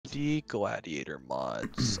the gladiator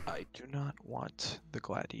mods. I do not want the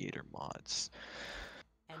gladiator mods.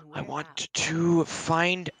 I want to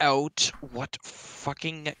find out what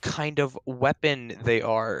fucking kind of weapon they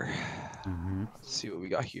are. Mm-hmm. Let's see what we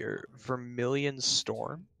got here. Vermilion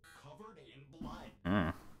Storm.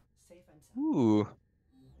 Mm. Ooh.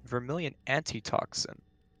 Vermilion Antitoxin.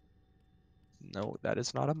 No, that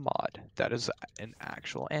is not a mod. That is an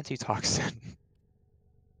actual antitoxin.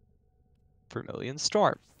 Vermilion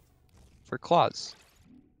Storm. For claws.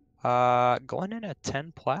 Going in at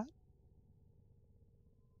 10 plat.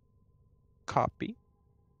 Copy.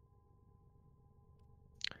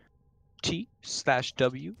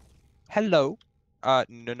 T/W. Hello. No,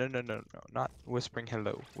 not whispering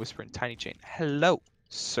hello. Whispering tiny chain. Hello,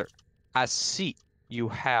 sir. I see you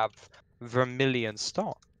have Vermilion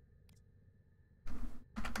Storm.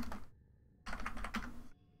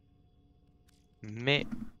 May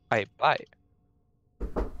I buy?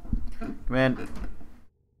 Come in.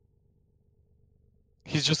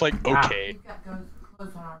 He's just like, okay.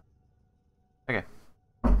 Okay.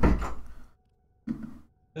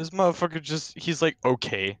 This motherfucker just, he's like,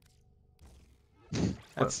 okay.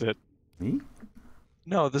 That's it. Me?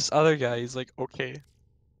 No, this other guy, he's like, okay.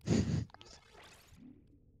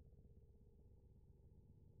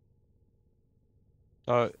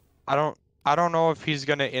 I don't know if he's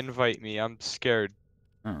gonna invite me. I'm scared.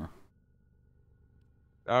 Oh.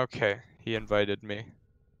 Okay, he invited me.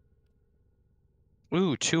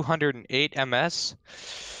 Ooh, 208 MS?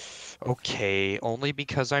 Okay, only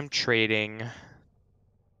because I'm trading.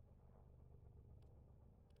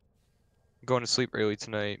 Going to sleep early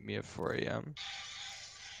tonight, me at 4 a.m.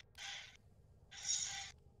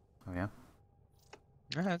 Oh yeah.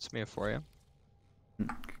 That's me at 4 a.m.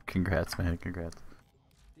 Congrats, man. Congrats.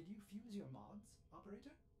 Did you fuse your mods,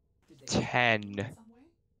 operator? Did they 10. in some way?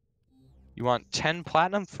 You want 10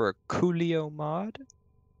 platinum for a Coolio mod?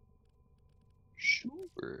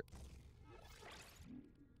 Sure.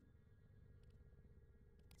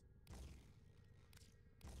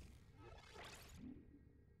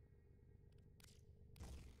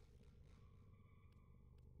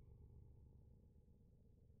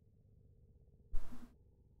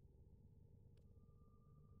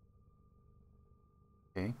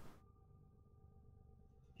 Okay.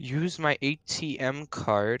 Use my ATM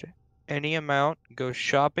card. Any amount. Go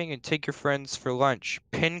shopping and take your friends for lunch.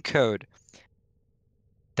 Pin code.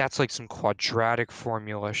 That's like some quadratic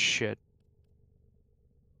formula shit.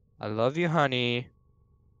 I love you, honey.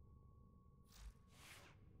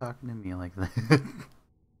 Talking to me like that.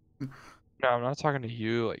 No, I'm not talking to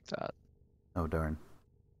you like that. Oh darn.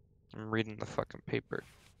 I'm reading the fucking paper.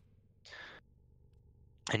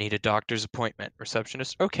 I need a doctor's appointment.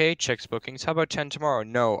 Receptionist. Okay, checks bookings. How about 10 tomorrow?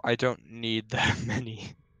 No, I don't need that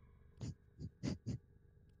many.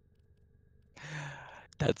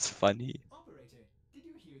 That's funny. Operator, did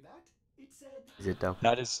you hear that? It said Is it dope?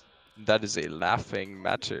 That is a laughing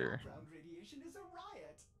matter. background radiation is a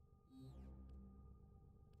riot.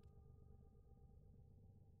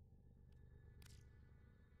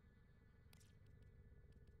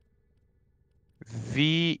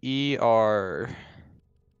 VER.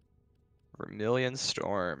 Vermilion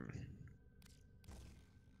Storm.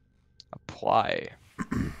 Apply.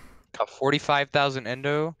 Got 45,000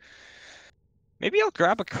 endo. Maybe I'll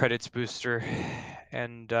grab a credits booster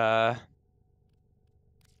and the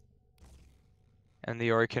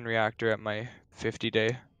Orkin reactor at my 50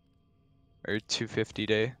 day or 250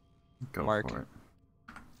 day Go mark. for it.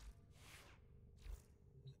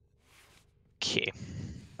 Okay.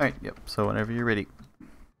 Alright, yep. So whenever you're ready.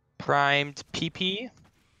 Primed PP?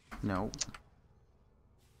 No.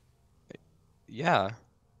 Yeah.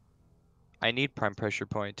 I need prime pressure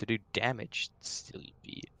point to do damage, silly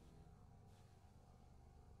bee.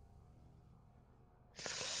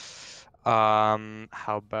 How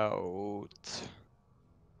about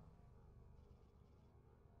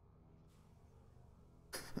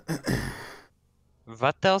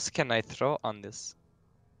what else can I throw on this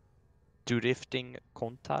drifting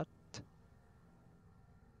contact?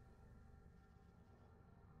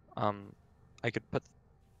 I could put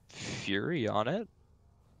Fury on it.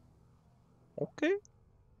 Okay.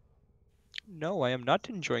 No, I am not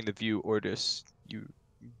enjoying the view, Ordis, you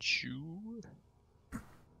Jew.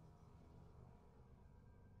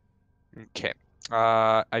 Okay.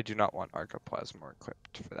 I do not want Arcoplasma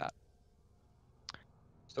equipped for that.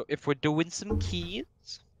 So if we're doing some keys,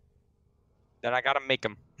 then I gotta make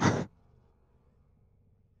them.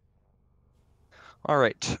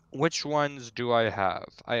 Alright, which ones do I have?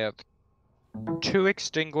 I have 2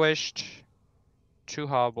 extinguished, 2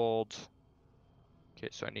 hobbled. Okay,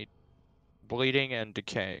 so I need bleeding and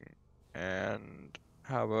decaying. And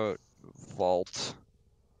how about vault?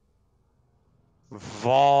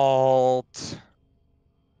 Vault.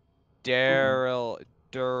 Derelict.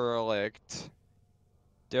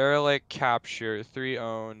 Derelict capture. 3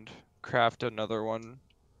 owned. Craft another one.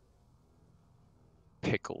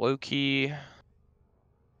 Pick Loki.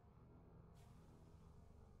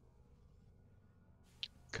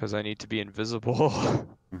 Because I need to be invisible.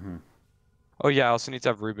 Mm-hmm. Oh yeah, I also need to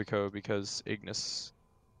have Rubico because Ignis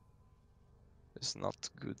is not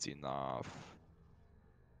good enough.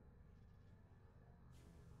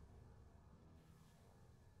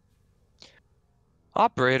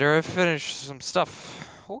 Operator, I finished some stuff.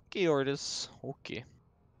 Okay, Ortis. Okay.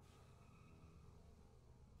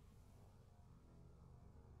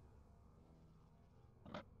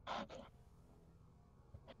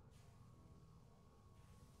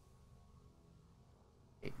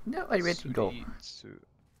 No, I ready to go. 3, 2,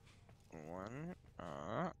 1.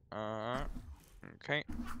 Okay.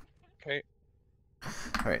 Okay.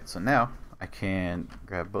 Alright, so now I can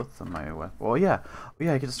grab both of my weapons. Well, yeah. Oh,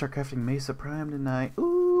 yeah, I get to start crafting Mesa Prime tonight.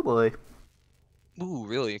 Ooh, boy. Ooh,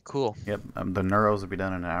 really cool. Yep, the Neuros will be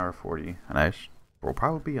done in 1 hour 40, and will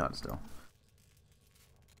probably be on still.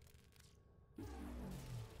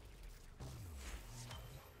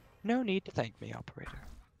 No need to thank me, operator.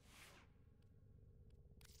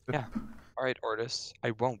 Yeah. Alright, Ortis.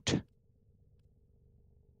 I won't.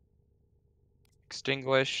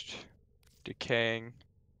 Extinguished. Decaying.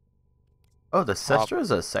 Oh, the Hop. Sestra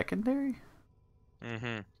is a secondary? Mm-hmm.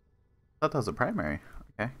 I thought that was a primary.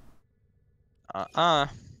 Okay. Alright.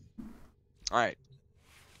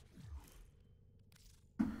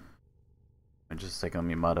 I just like let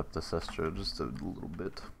me mod up the Sestra just a little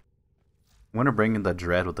bit. I'm gonna bring in the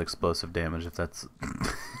Dread with explosive damage if that's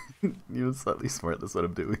even slightly smart. That's what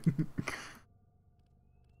I'm doing.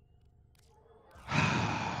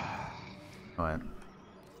 What?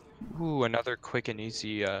 Ooh, another quick and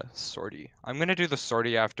easy sortie. I'm gonna do the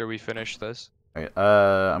sortie after we finish this. Alright,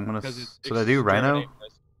 I'm gonna. Because it's Should I do Rhino?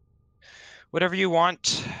 Whatever you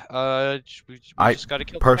want. We I just gotta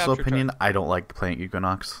kill the personal capture opinion, target. I don't like playing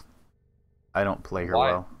Equinox. I don't play her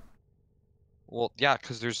Why? well. Well, yeah,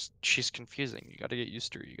 because she's confusing. You gotta get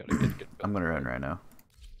used to her. You gotta get good. I'm gonna run Rhino.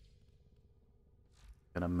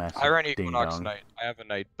 Gonna mess. I run Ding Equinox dong. Knight. I have a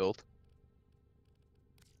Knight build.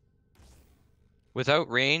 Without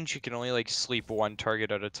range, you can only like sleep 1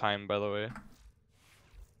 target at a time, by the way.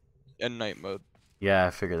 In Night mode. Yeah, I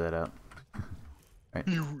figured that out. Right.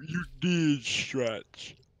 You did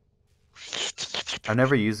stretch. I've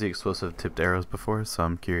never used the explosive tipped arrows before, so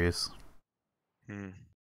I'm curious.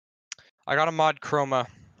 I got a mod Chroma.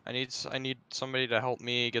 I need somebody to help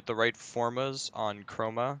me get the right formas on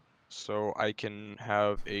Chroma, so I can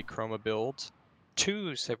have a Chroma build,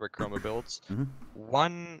 2 separate Chroma builds, Mhm.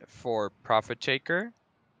 1 for Profit Taker,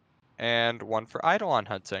 and 1 for Eidolon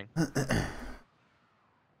hunting, and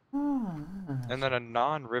then a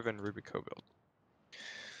non-Riven Rubico build.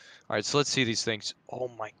 All right, so let's see these things. Oh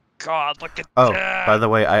my God! Look at Oh, that! by the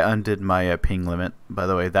way, I undid my ping limit. By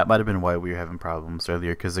the way, that might have been why we were having problems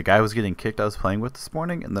earlier, because the guy was getting kicked I was playing with this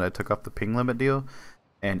morning, and then I took off the ping limit deal,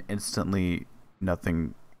 and instantly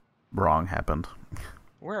nothing wrong happened.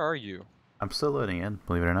 Where are you? I'm still loading in,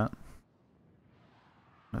 believe it or not.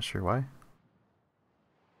 Not sure why.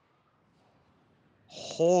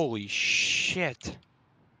 Holy shit!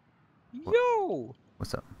 Yo!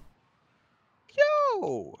 What's up?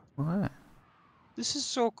 Yo! What? This is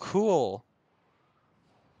so cool.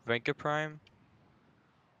 Venka Prime.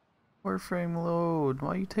 Warframe load.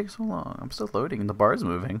 Why you take so long? I'm still loading. The bar's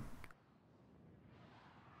moving.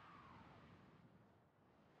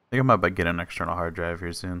 I think I might get an external hard drive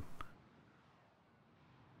here soon.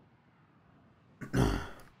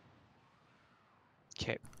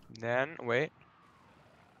 Okay, then wait.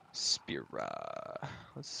 Spira.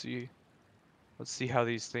 Let's see. Let's see how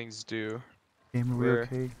these things do. Game, are we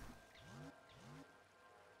okay?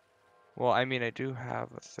 Well, I mean, I do have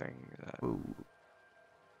a thing that. Whoa.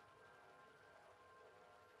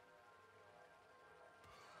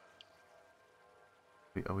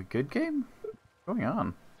 Are we good, game? What's going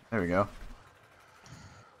on? There we go.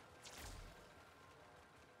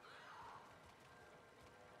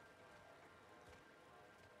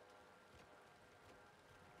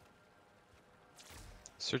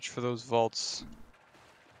 Search for those vaults.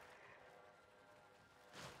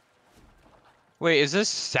 Wait, is this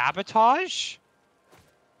sabotage?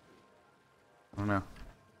 I don't know.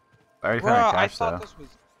 I already Bruh, found a I cache, thought though. this was.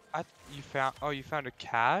 You found. Oh, you found a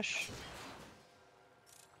cache?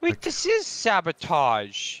 Wait, this is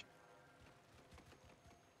sabotage.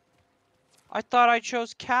 I thought I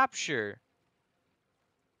chose capture.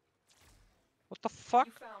 What the fuck?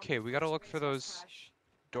 Okay, we gotta look for those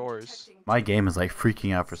doors. My game is like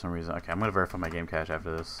freaking out for some reason. Okay, I'm gonna verify my game cache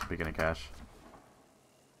after this. Speaking of cache.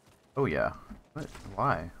 Oh yeah. What?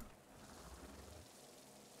 Why?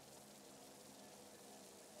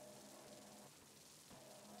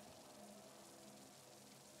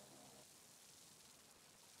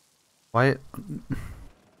 Why?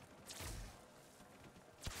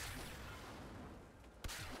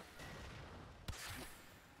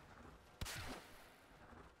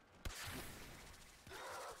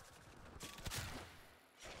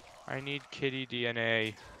 I need kitty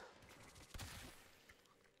DNA.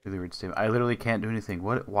 Really weird statement. I literally can't do anything.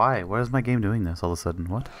 What? Why? Why is my game doing this all of a sudden?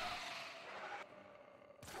 What?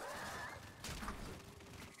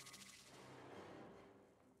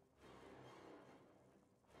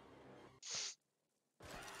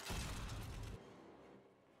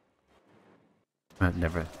 I've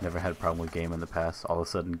never had a problem with game in the past. All of a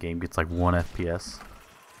sudden, game gets like 1 FPS.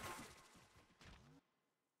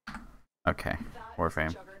 Okay,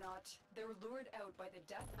 Warframe. They're lured out by the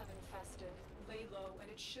death of infested. Lay low, and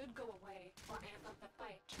it should go away. Or amp up the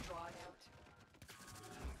fight to draw it out.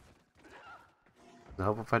 Does it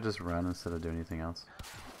help if I just run instead of doing anything else?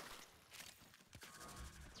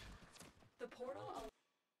 The portal.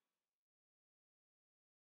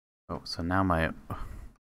 Oh, so now my...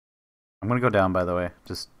 I'm gonna go down, by the way.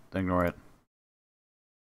 Just ignore it.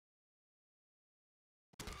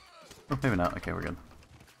 Oh, maybe not. Okay, we're good.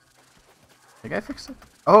 Think I fixed it?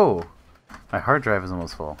 Oh! My hard drive is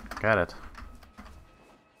almost full. Got it.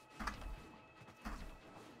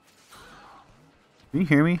 Can you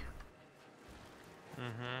hear me?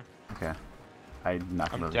 Mm-hmm. Okay. I'm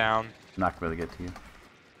not I'm gonna down. not gonna get to you.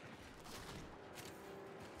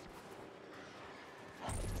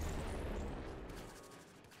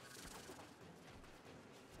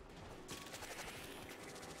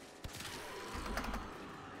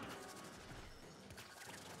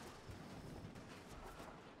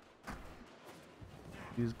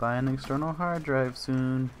 Use buy an external hard drive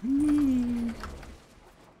soon. Whee!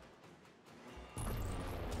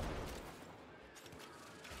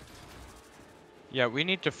 Yeah, we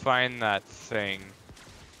need to find that thing.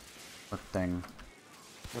 What thing?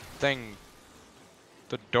 The thing.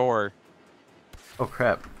 The door. Oh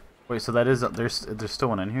crap! Wait, so that is there's still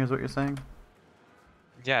one in here? Is what you're saying?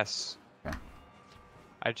 Yes. Okay.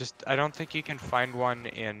 I don't think you can find one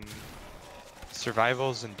in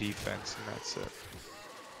survivals and defense, and that's it.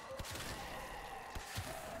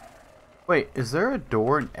 Wait, is there a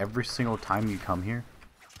door in every single time you come here?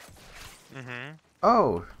 Mm-hmm.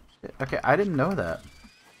 Oh, shit. Okay, I didn't know that.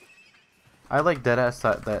 I like deadass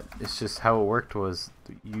thought that it's just how it worked was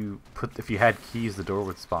you put if you had keys the door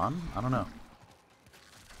would spawn. I don't know.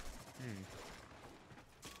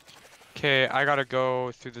 Okay, I gotta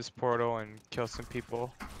go through this portal and kill some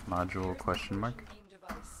people. Module question mark.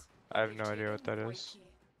 I have no idea what that is.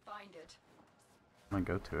 Find it. I'm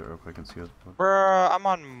gonna go to it real quick and see what. Bruh, I'm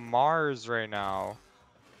on Mars right now.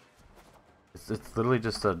 It's literally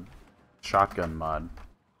just a shotgun mod.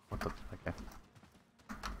 What the? Okay.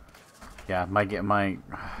 Yeah, my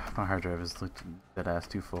hard drive is dead ass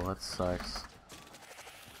too full. That sucks.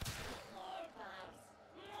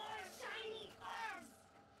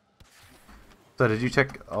 So did you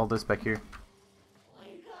check all this back here?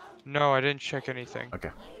 No, I didn't check anything. Okay.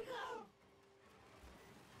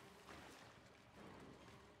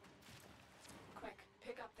 Quick,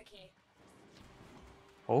 pick up the key.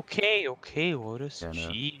 Okay, Lotus. Yeah, no.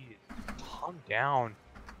 Jeez. Calm down.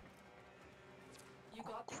 You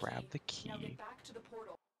got the Grab the Now key. get back to the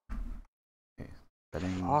portal. Okay.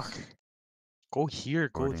 Settings. Fuck. Go here,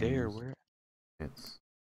 go there. Recordings. Where? It's.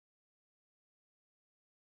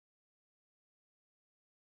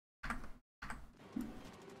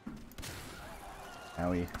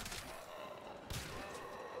 Owie.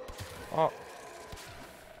 Oh.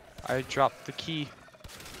 I dropped the key.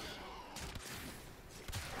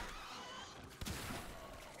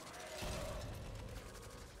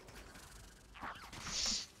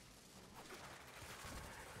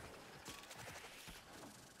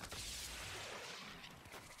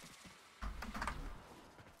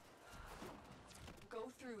 Go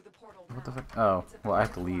through the portal. What the now. fuck? Oh, It's well I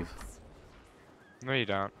have about to leave. glass. No, you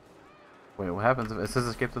don't. Wait, what happens if it says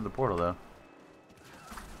escape through the portal though?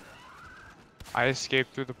 I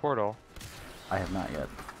escaped through the portal. I have not yet.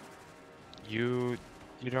 You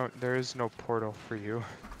don't. There is no portal for you.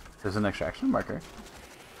 There's an extraction marker.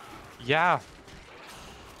 Yeah.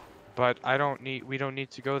 But we don't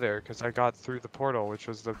need to go there because I got through the portal, which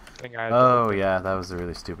was the thing I had to Oh open. yeah, that was a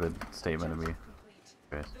really stupid statement of me. Objective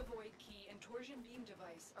complete. Okay. The void key and torsion beam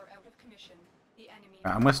device are out of commission. The enemy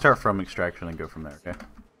I'm gonna start from extraction and go from there, okay?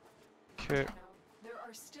 Okay. There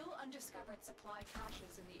are still undiscovered supply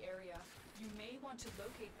caches in the area. You may want to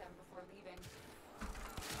locate them before leaving.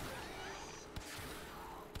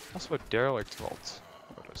 Also a derelict vault.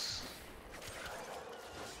 Notice.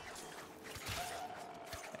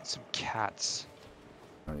 And some cats.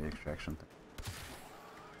 Oh, the extraction thing.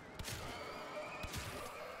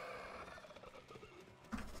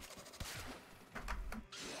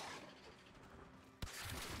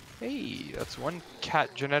 Hey, that's one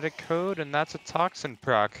cat genetic code, and that's a toxin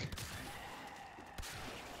proc.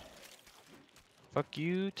 Fuck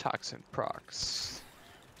you, toxin procs.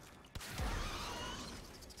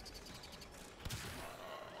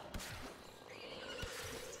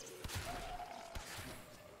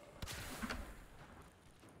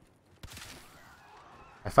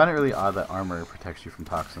 I find it really odd that armor protects you from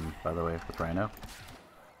toxin, by the way, with Rhino.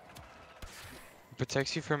 It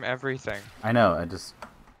protects you from everything. I know, it's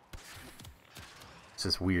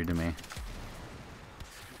just weird to me.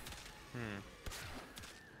 Hmm.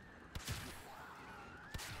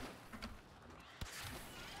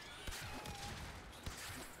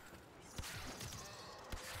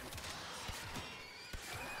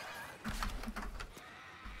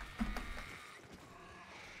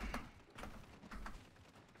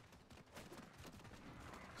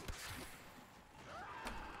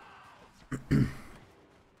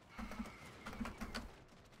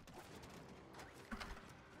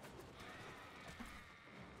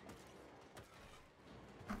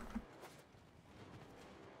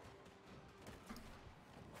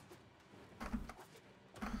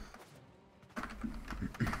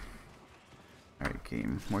 Alright,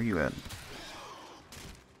 game. Where you at?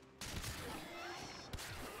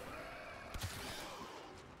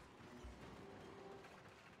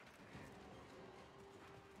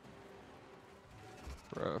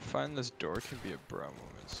 Bro, find this door can be a bro moment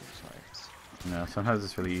sometimes. No, sometimes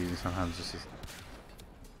it's really easy, sometimes it's just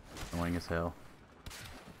annoying as hell.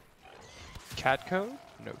 Cat code?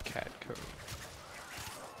 No cat code.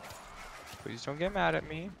 Please don't get mad at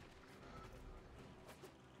me.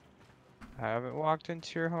 I haven't walked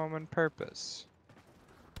into your home on purpose.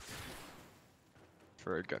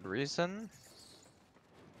 For a good reason.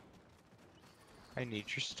 I need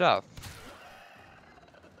your stuff.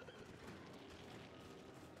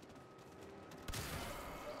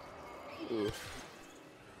 Ooh.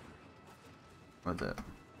 What's that?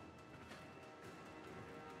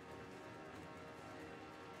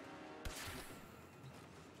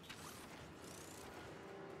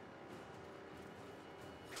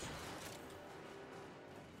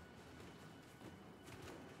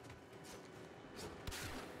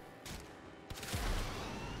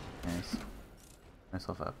 Nice.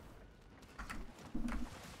 Myself up.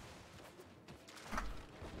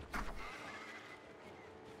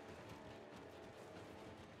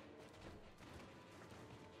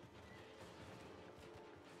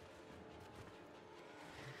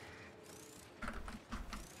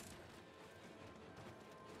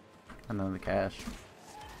 Another cache.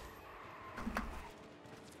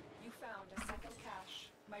 You found a second cache.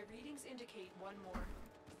 My readings indicate one more.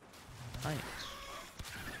 Nice.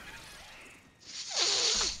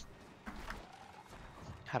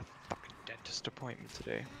 Had a fucking dentist appointment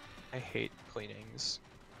today. I hate cleanings.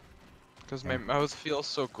 Because my Yeah. mouth feels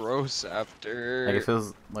so gross after. Like it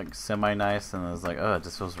feels like semi-nice and it's like, oh, it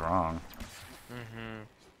just feels wrong. Mm-hmm.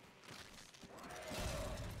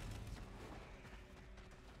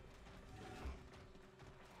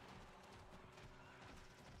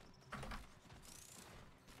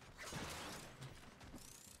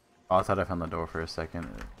 Oh, I thought I found the door for a second.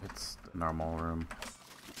 It's a normal room.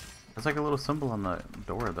 There's like a little symbol on the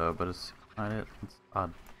door though, but it's not it. It's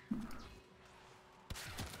odd.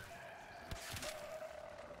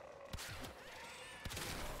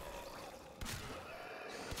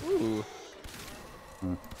 Ooh.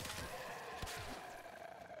 Hmm.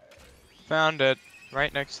 Found it.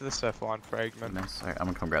 Right next to the Cephalon fragment. Nice. Alright, I'm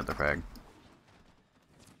gonna come grab the frag.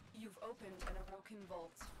 You've opened an Arokan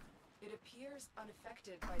vault. It appears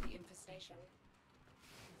unaffected by the infestation.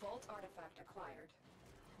 Vault artifact acquired.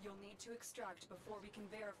 You'll need to extract before we can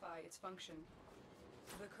verify its function.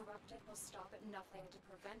 The corrupted will stop at nothing to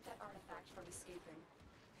prevent that artifact from escaping.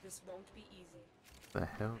 This won't be easy. The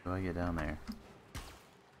hell do I get down there?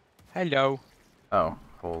 Hello. Oh,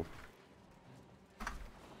 hold.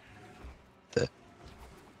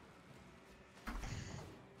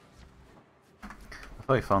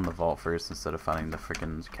 I probably found the vault first instead of finding the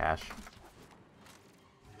freaking cache.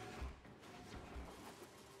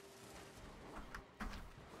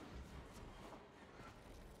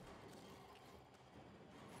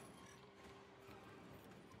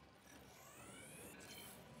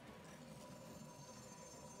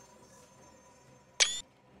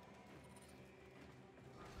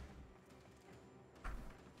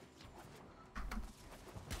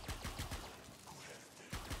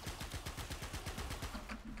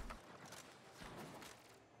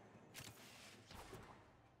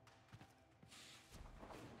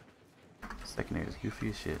 Secondary is goofy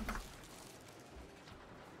as shit.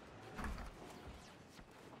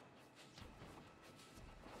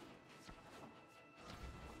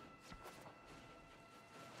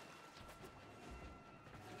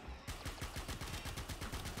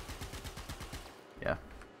 Yeah.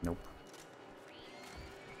 Nope.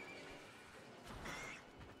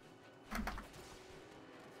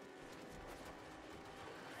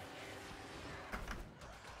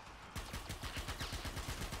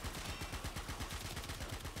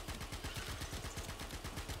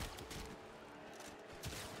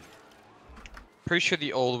 Pretty sure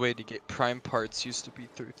the old way to get prime parts used to be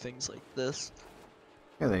through things like this.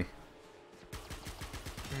 Really?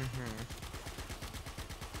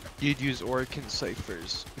 You'd use Oricon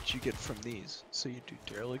ciphers, which you get from these, so you do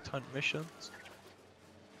derelict hunt missions.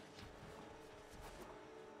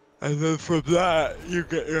 And then from that, you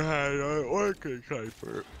get your hand on Oricon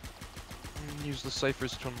cipher. And use the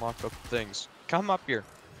ciphers to unlock up things. Come up here.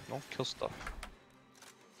 Don't kill stuff.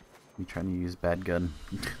 You trying to use bad gun?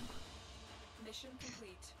 Mission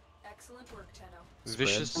complete. Excellent work, Tenno.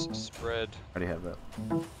 Vicious spread. Already have that.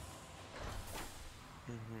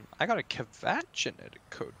 I got a Kavat genetic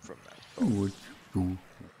code from that. Ooh.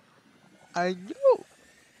 I know.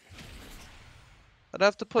 I'd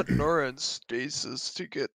have to put Nora in stasis to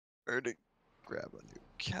get her to grab a new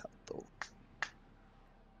cat, though.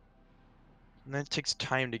 And then it takes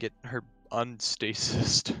time to get her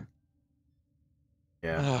unstasised.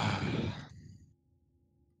 Yeah.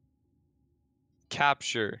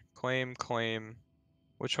 Capture. Claim, claim.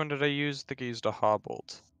 Which one did I use? I think I used a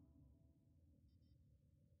Hobbled.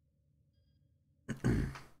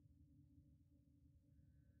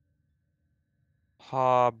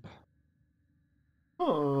 Hob.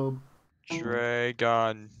 Oh.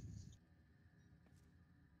 Dragon.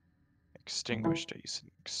 Extinguished. I used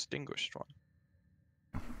an extinguished one.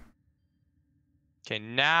 Okay,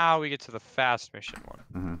 now we get to the fast mission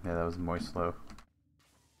one. Yeah, that was more slow.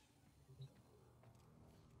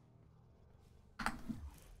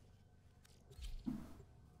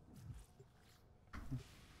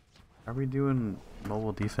 Are we doing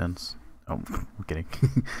mobile defense? Oh, I'm kidding.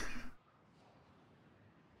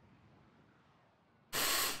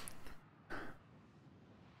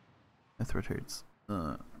 My throat hurts.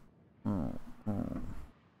 Oh.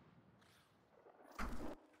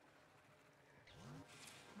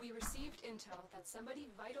 We received intel that somebody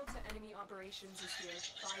vital to enemy operations is here.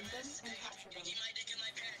 Find them and capture them.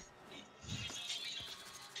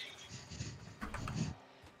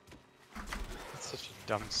 It's such a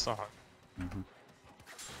dumb song.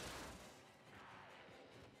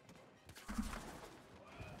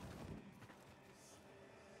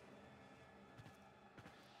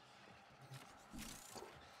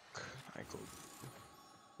 I go.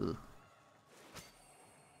 Ugh.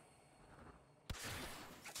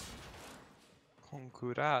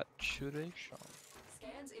 Congratulations.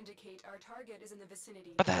 Scans indicate our target is in the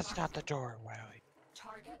vicinity. But that's not the door, Wiley.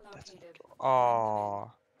 Target That's not located. the door.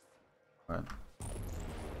 Aww. What?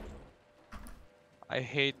 I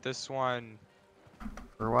hate this one.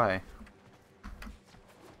 Or why?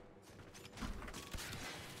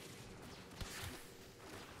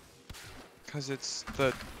 Cause it's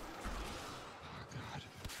the... Oh god.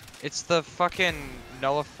 It's the fucking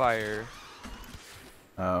nullifier.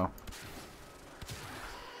 Oh.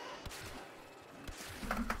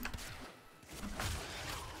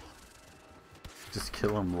 Just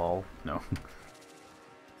kill him, lol. No.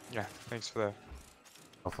 Yeah, thanks for the...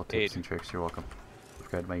 Helpful tips and tricks, you're welcome.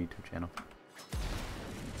 Subscribe to my YouTube channel.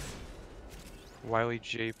 Wiley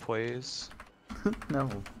J plays. No.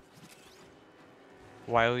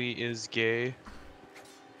 Wiley is gay.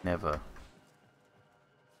 Never.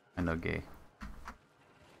 I know gay.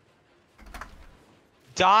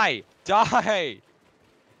 Die! Die!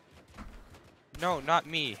 No, not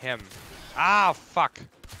me, him. Ah, fuck.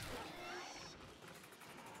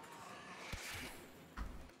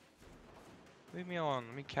 Leave me alone,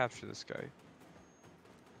 let me capture this guy.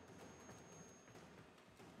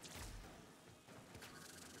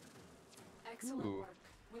 Excellent Ooh. work.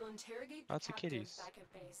 We'll interrogate the Lots of captive kitties. back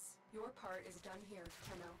at base. Your part is done here,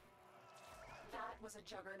 Tenno. That was a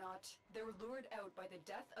juggernaut. They were lured out by the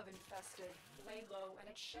death of infested. Lay low and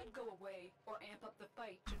it should go away, or amp up the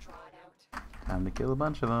fight to draw it out. Time to kill a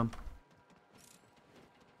bunch of them.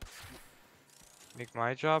 Make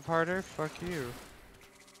my job harder? Fuck you.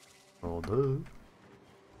 Well, duh.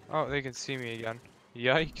 Oh, they can see me again.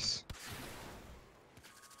 Yikes.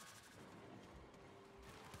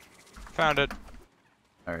 Found it.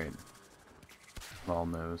 Alright. Lol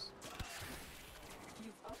knows.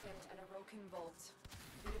 You've opened an Aroken vault.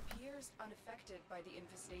 It appears unaffected by the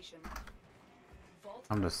infestation. Vault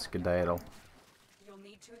I'm just artifact skedaddle. acquired. You'll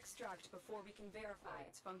need to extract before we can verify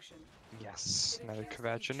its function. Yes, It another appears to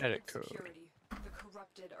Kavad be genetic triggered code. security. The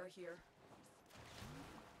corrupted are here.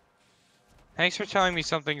 Thanks for telling me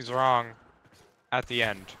something's wrong at the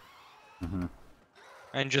end. Mm-hmm.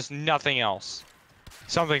 And just nothing else.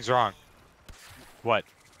 Something's wrong. What?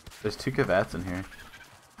 There's 2 Kavats in here.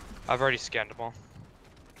 I've already scanned them all.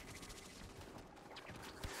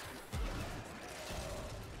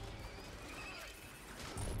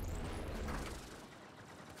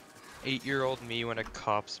 Eight-year-old me when a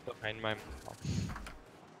cop's behind my mom.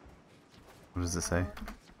 What does it say?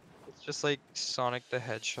 It's just like Sonic the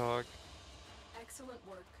Hedgehog. Excellent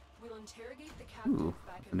work. We'll interrogate the captive Ooh,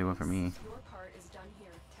 back a new one for me. Your part is done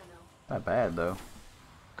here, Tenno. Not bad though.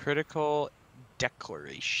 Critical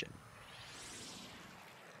declaration.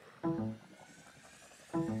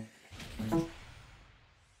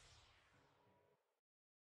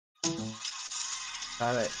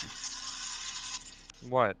 Got it.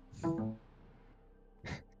 What?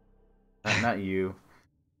 Not you.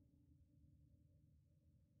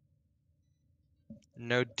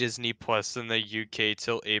 No Disney Plus in the UK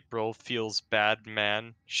till April. Feels bad,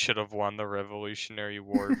 man. Should have won the Revolutionary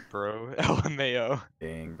War, bro. LMAO.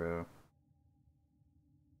 Dang, bro.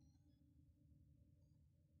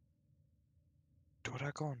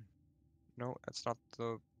 Doragon. No, that's not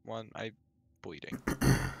the one. I'm bleeding.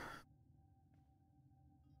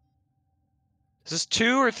 Is this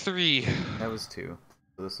 2 or 3? That was 2.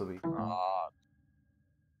 So this will be. Ah,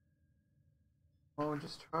 Oh,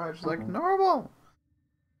 just charge like normal.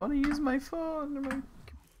 I want to use my phone.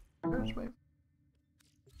 Charge my.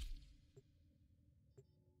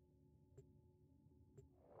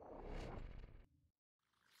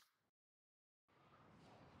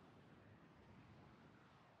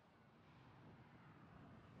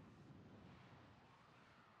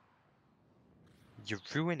 you're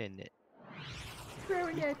ruining it.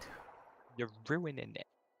 Ruin it. You're ruining it.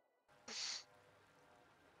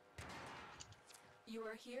 You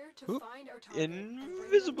are here to Oop, find our target and bring them to the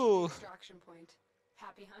invisible. extraction point.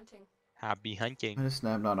 Happy hunting. Happy hunting. My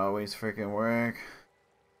snap not always freaking work.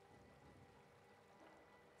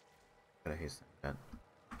 Gotta hate that.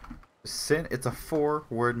 Send. It's a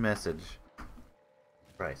 4-word message.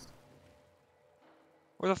 Christ.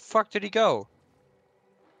 Where the fuck did he go?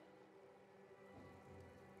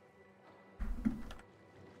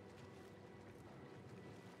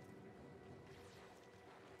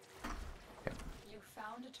 You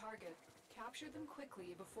found a target. Capture them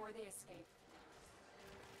quickly before they escape.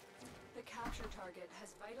 The capture target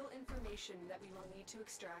has vital information that we will need to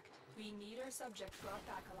extract. We need our subject brought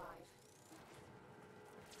back alive.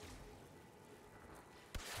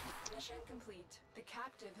 Mission complete. The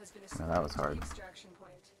captive has been escorted that was to hard. the extraction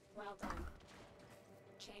point. Well done.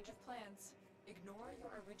 Change of plans. Ignore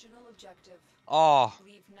your original objective. Oh,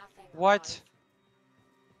 Leave nothing what? alive.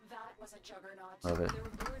 That was a juggernaut. Love it. They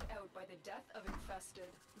were lured out by the death of infested.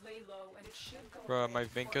 Lay low and it should go Bruh, away my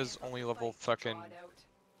before Vinka's you only fight level to fucking draw it out.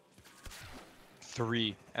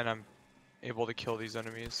 3, and I'm able to kill these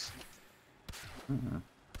enemies. Mm-hmm.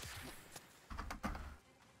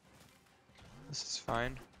 This is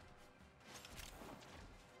fine.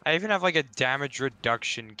 I even have like a damage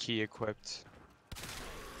reduction key equipped.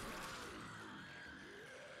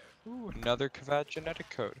 Ooh, another Kavad genetic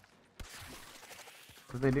code.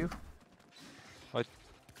 What do they do?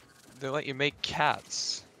 They let you make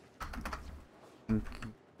cats. Kinky.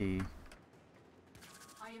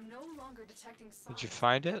 I am no longer detecting signs Did you of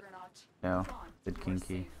find it? juggernaut. No. Move on. Did You are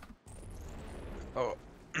kinky. safe. Oh.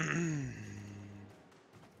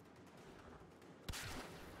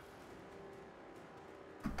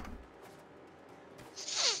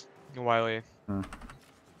 Wiley. Hmm.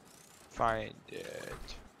 Find it.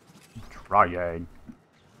 Trying.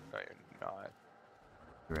 No, you're not.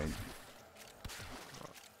 Right.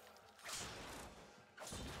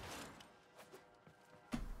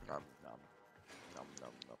 Nom nom. Nom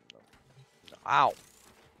nom nom nom. Ow!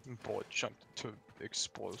 Bullet jumped into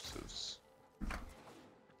explosives.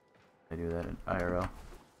 They do that in IRL.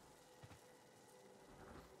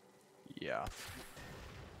 Yeah.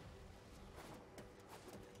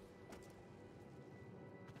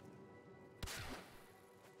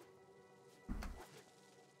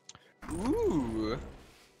 Ooh.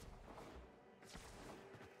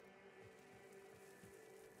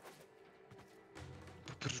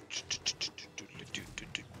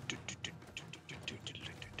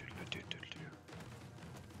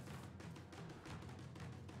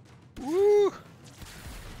 Woo!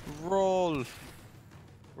 Roll.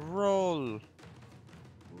 Roll.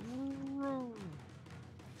 Roll.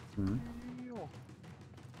 Hmm.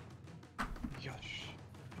 Yosh.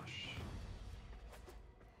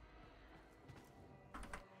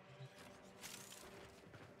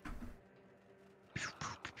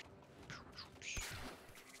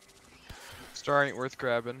 Star ain't worth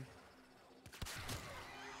grabbing.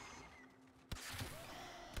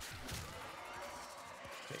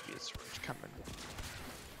 Maybe it's coming.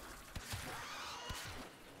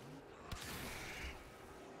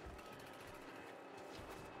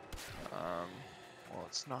 Well,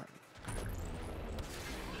 it's not.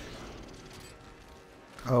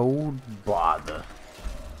 Oh, bother.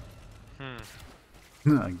 Hmm.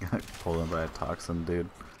 I got pulled in by a toxin, dude.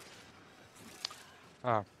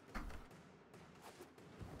 Oh.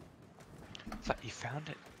 Thought you found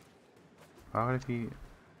it. Why would it be?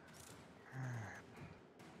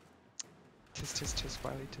 Tisk tisk tisk,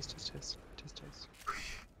 Wiley. Tisk tisk tisk. Tisk tisk.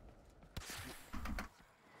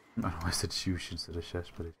 I don't know why I said shoosh instead of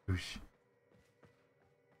shush, but it's shoosh.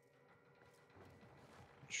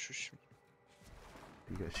 Shush.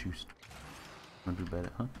 You got shoosh. Wanna do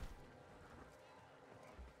better, huh?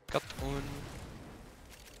 Got un.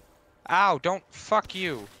 Ow! Don't fuck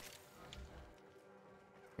you.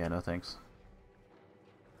 Yeah, no thanks.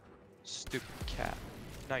 Stupid cat.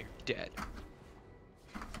 Now you're dead.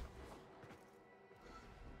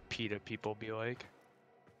 PETA people be like.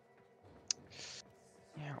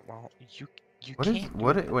 Yeah, well, you What is can't.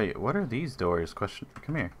 what? Wait, what are these doors? Question.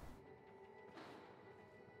 Come here.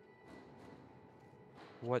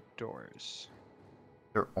 What doors?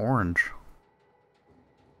 They're orange.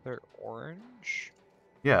 They're orange?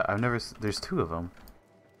 Yeah, I've never. There's two of them.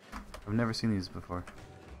 I've never seen these before.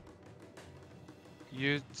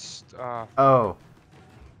 Oh.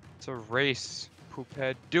 It's a race,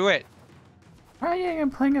 poophead. Do it! Oh yeah, I'm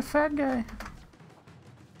playing a fat guy.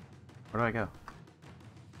 Where do I go?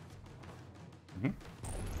 In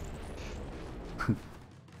here?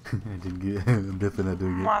 I didn't get. I'm definitely not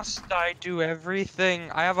doing it. Must I do everything?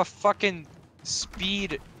 I have a fucking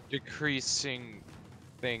speed decreasing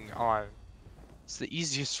thing on. It's the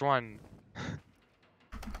easiest one.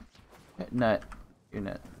 Nut. You're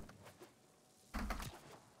nut.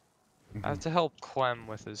 I have to help Clem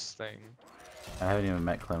with his thing. I haven't even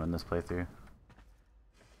met Clem in this playthrough.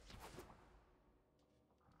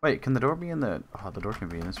 Wait, can the door be in the... Oh, the door can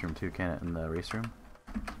be in this room too, can it? In the race room?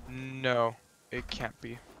 No, it can't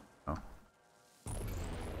be. Oh.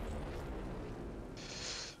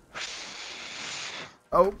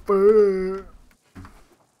 Open!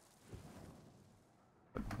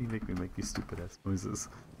 Why do you make me make these stupid ass noises?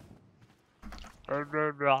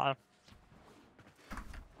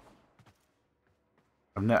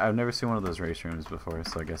 I've never seen one of those race rooms before,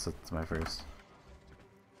 so I guess it's my first.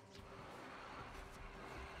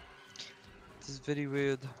 This is very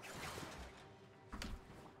weird.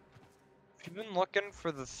 Have you been looking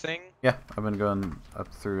for the thing? Yeah, I've been going up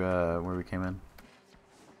through where we came in.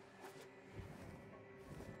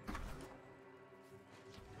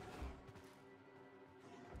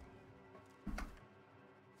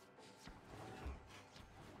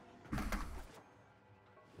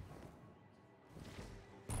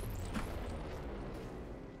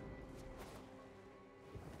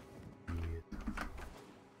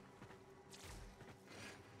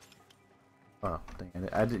 Oh, dang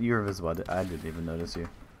it. You were invisible. I didn't even notice you.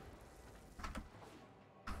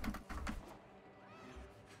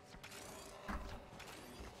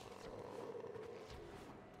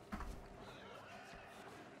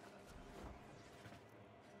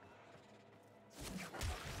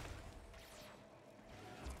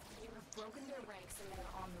 You have broken their ranks and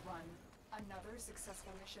are on the run. Another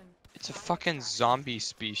successful mission. It's a fucking zombie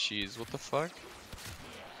species. What the fuck?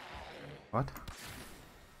 What?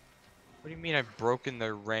 What do you mean I've broken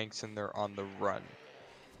their ranks and they're on the run?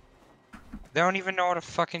 They don't even know how to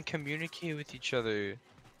fucking communicate with each other.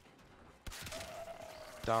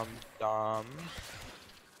 Dumb dumb.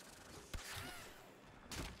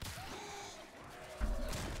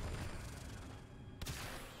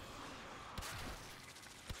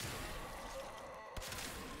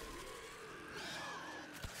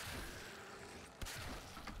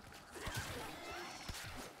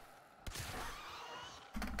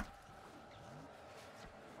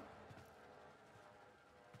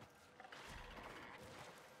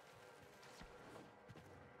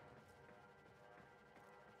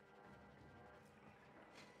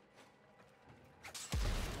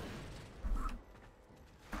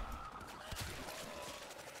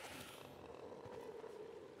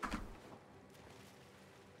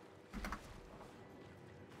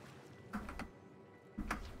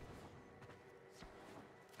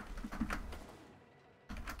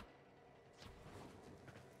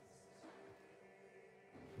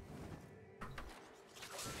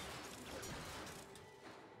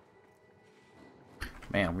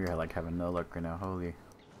 Man, we are like having no luck right now. Holy.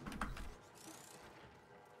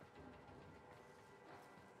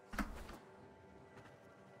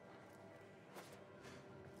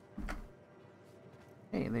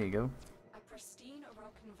 there you go. A pristine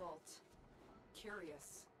Orokin vault.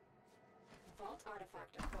 Curious. Vault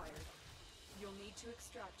artifact acquired. You'll need to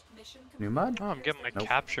extract mission New mod? Oh, I'm getting my Nope.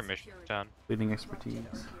 capture mission done. Leading expertise.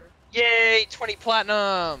 Yay! 20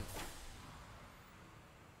 platinum!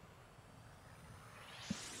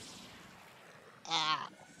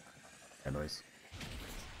 That noise.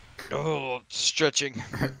 Oh, stretching.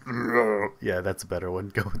 Yeah, that's a better one.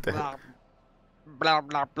 Go with that. Blah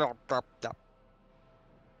blah blah blah blah.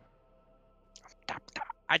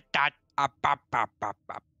 I thought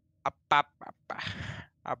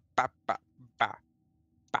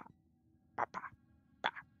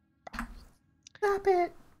Stop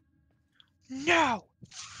it. No!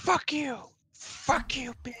 Fuck you! Fuck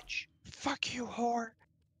you, bitch! Fuck you, whore!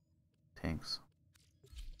 Tanks.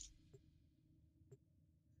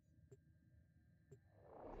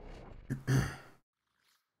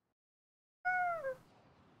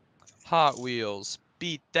 Hot Wheels,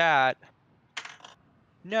 beat that!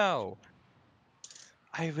 No!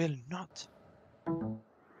 I will not.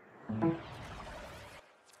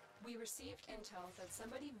 We received intel that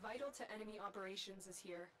somebody vital to enemy operations is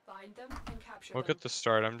here. Find them and capture Look them. at the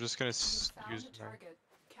start. I'm just gonna You found use the my. target.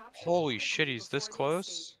 Capture Holy them shit, quickly he's this before they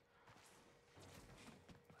escape. close?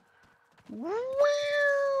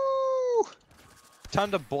 Woo!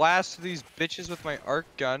 Time to blast these bitches with my arc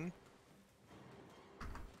gun.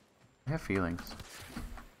 I have feelings.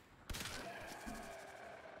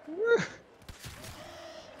 Woo!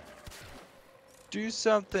 Do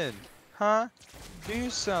something, huh? Do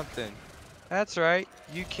something. That's right.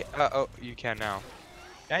 You can. Oh, you can now.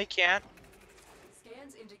 Now you can't.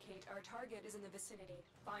 Scans indicate our target is in the vicinity.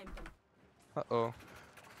 Find them. Uh-oh.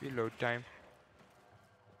 Reload time.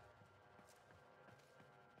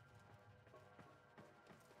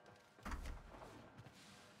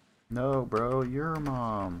 No, bro, your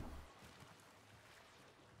mom.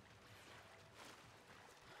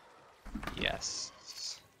 Yes.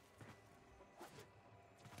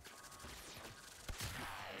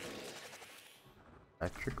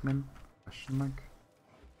 Electricman? Question mark?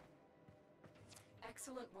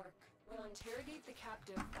 Excellent work. We'll interrogate the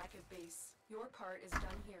captive back at base. Your part is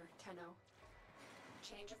done here, Tenno.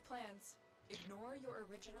 Change of plans. Ignore your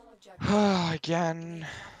original objective. Again. Leave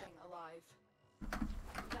nothing alive.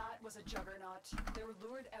 That was a juggernaut. They were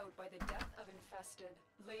lured out by the death of infested.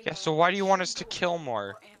 Lay Yeah, low so why do and you want shoot us to the kill weapon more?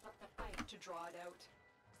 or amp up the fight to draw it out.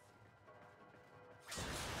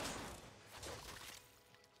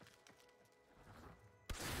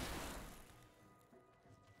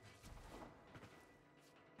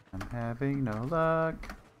 I'm having no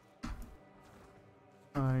luck.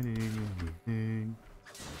 Finding anything.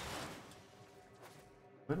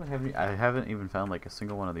 What do I have? I haven't even found like a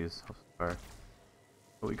single one of these so far.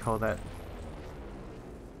 What we call that?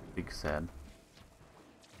 Big sad.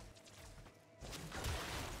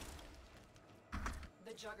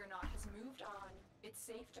 The juggernaut has moved on. It's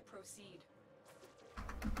safe to proceed.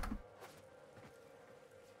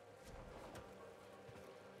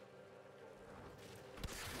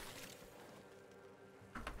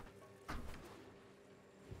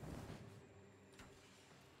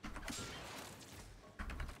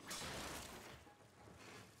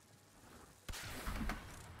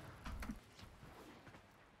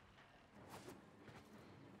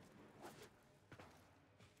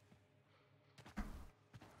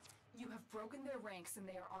 You have broken their ranks and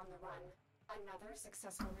they are on the run. Another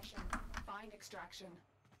successful mission. Find extraction.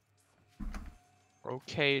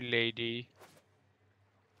 Okay, lady.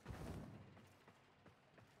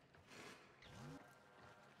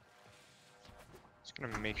 Just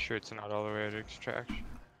gonna make sure it's not all the way at extraction.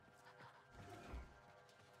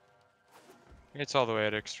 It's all the way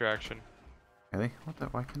at extraction. Really? What the?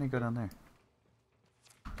 Why can't I go down there?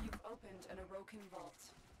 You've opened an Orokin vault.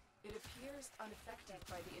 It appears unaffected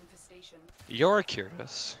by the infestation. You're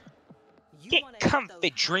curious. You Get wanna hit comfy,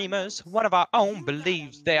 those dreamers. highlights? One of our own You gotta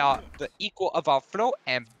believes they are move it. the equal of our flow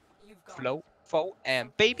and You've got flow, foe,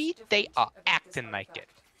 and Something baby, is they different are about this acting like it.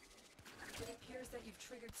 artifact. It appears that you've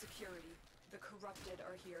triggered security. The corrupted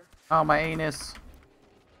are here. Oh, my anus!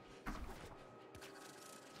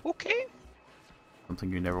 Okay. Something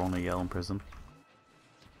you never want to yell in prison.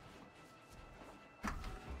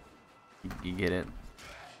 You get it?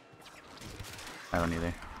 I don't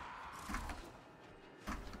either.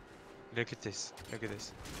 Look at this. Look at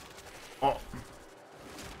this. Oh!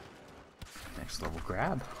 Next level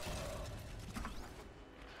grab.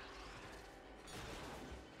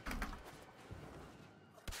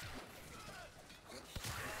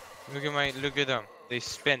 Look at them. They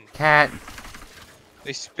spin. Cat!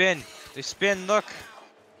 They spin. They spin. Look.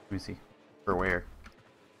 Let me see. For where?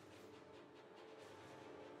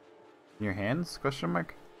 In your hands? Question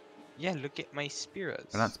mark? Yeah, look at my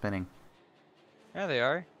spirits. They're not spinning. Yeah, they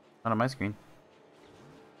are. Not on my screen.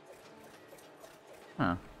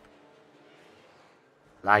 Huh.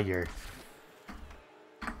 Liar.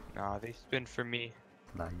 Nah, they spin for me.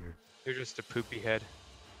 Liar. They're just a poopy head.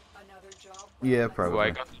 Another job. Yeah, Ooh, I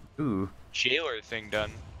probably. got the Ooh. jailer thing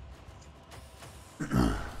done.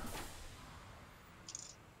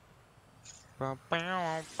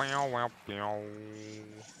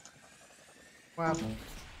 Wow.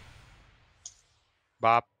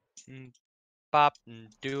 Bop, bop,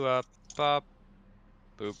 do up, bop,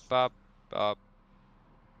 boop, bop, bop,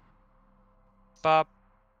 bop,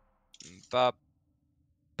 bop,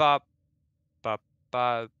 bop, bop,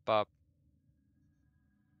 bop, bop.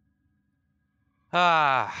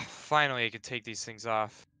 Ah, finally I can take these things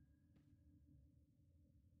off.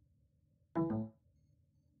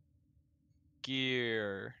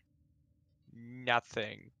 Gear.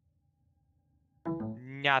 Nothing.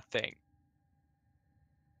 Nothing.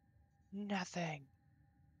 Nothing.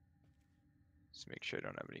 Let's make sure I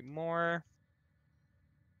don't have any more.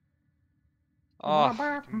 Oh,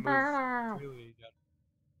 I can move freely again.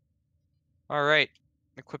 Alright.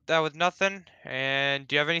 Equip that with nothing. And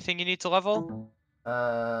do you have anything you need to level?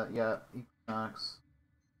 Yeah, Equinox.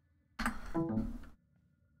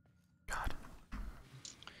 God.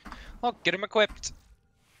 Oh, get him equipped.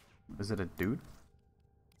 Is it a dude?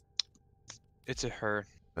 It's a her.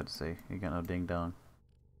 About to say, you got no ding dong.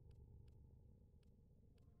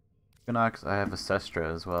 Equinox, I have a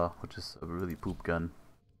Sestra as well, which is a really poop gun.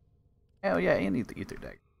 Hell yeah, and the ether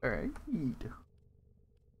deck. Alright.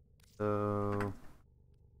 So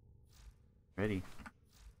ready.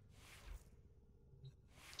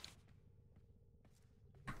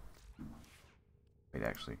 Wait,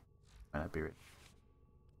 actually. Might not be ready.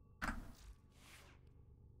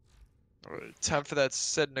 Alright, time for that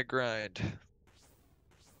setting a grind.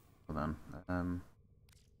 Hold on.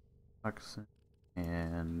 Oxygen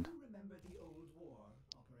and You remember the old war,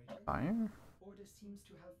 operator? fire? Order seems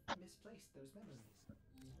to have misplaced those memories.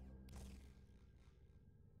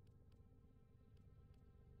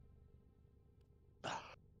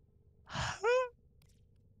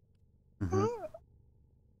 Mm-hmm.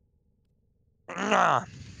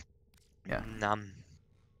 Yeah.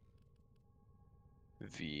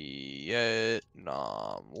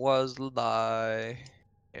 Vietnam was a lie.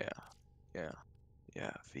 Yeah.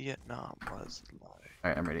 Vietnam was a lie.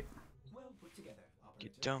 Alright, I'm ready. Well put together, You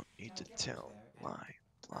operator. don't need Now to get over tell there and lie,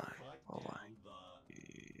 track lie. down the make the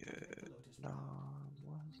Lotus drop. Vietnam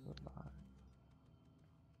was a lie.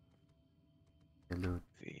 Hello.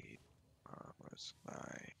 Vietnam was a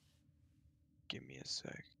lie. Give me a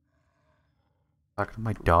sec. Talk to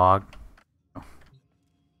my dog. Oh.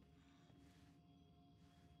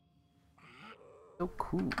 So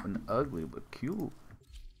cool and ugly, but cute.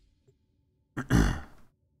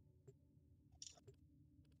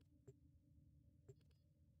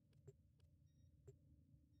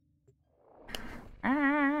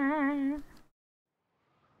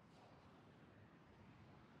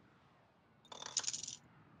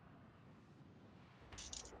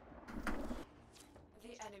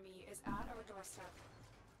 The enemy is at our doorstep.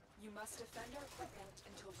 You must defend our equipment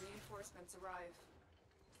until reinforcements arrive.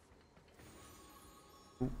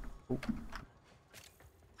 Oh.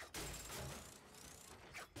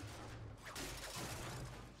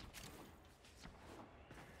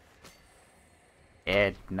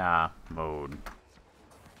 Edna mode.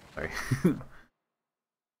 Sorry.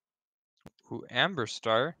 Ooh, Amber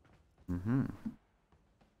Star. Mm-hmm.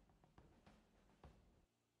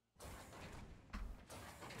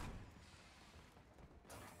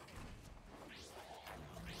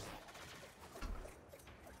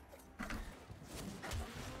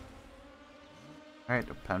 Alright,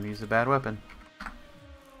 time to use a bad weapon.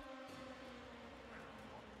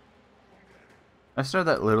 I started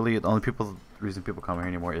that literally the only reason people come here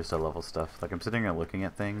anymore is to level stuff. Like I'm sitting here looking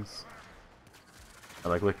at things. I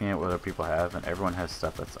like looking at what other people have, and everyone has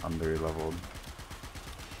stuff that's under leveled.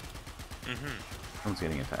 Someone's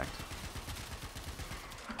getting attacked.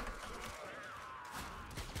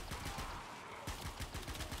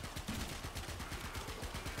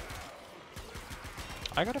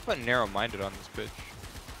 I gotta put narrow-minded on this bitch.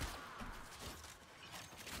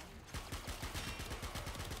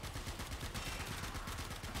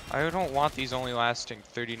 I don't want these only lasting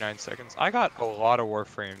 39 seconds. I got a lot of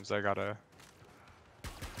Warframes I gotta...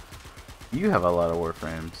 You have a lot of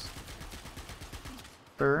Warframes.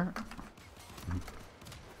 Sir.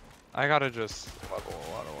 I gotta just level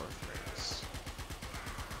a lot of Warframes.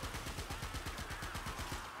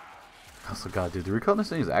 Also, God, dude, the recoil in this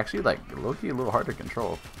thing is actually like low-key a little hard to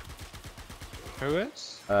control. Who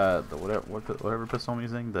is? The whatever pistol I'm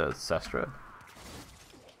using, the Sestra.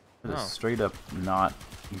 It is Oh. straight up not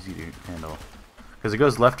easy to handle. Because it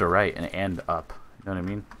goes left or right and up. You know what I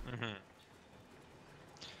mean? Mm-hmm.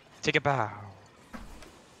 Take a bow.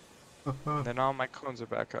 Then all my clones are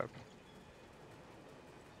back up.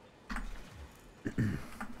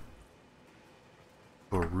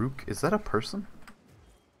 Baruch? Is that a person?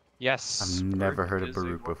 Yes. I've never Baruch heard of is a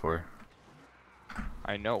Baruch before.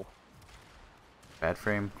 I know. Bad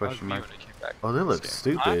frame? Question mark. When I came back Oh, they to look this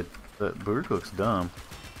game. stupid. The Baruch looks dumb.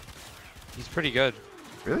 He's pretty good.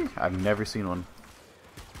 Really? I've never seen one.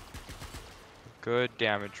 Good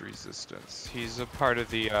damage resistance. He's a part of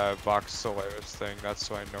the Vox Solaris thing. That's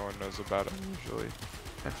why no one knows about him usually.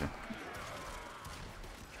 Gotcha.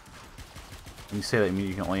 When you say that, you mean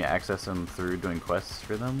you can only access them through doing quests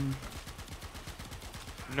for them?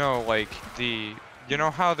 No, like the... You know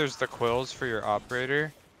how there's the quills for your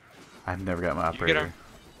operator? I've never got my You get operator. 'em-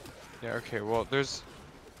 Yeah, okay, well, there's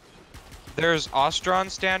Ostron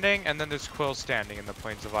standing, and then there's Quills standing in the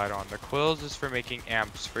Plains of Eidolon. The Quills is for making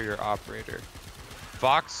amps for your operator.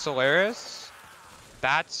 Vox Solaris,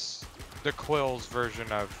 that's the Quills version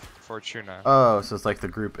of Fortuna. Oh, so it's like the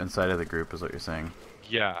group inside of the group is what you're saying.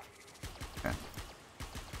 Yeah. Okay.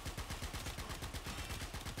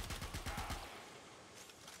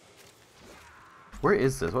 Where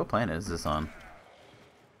is this? What planet is this on?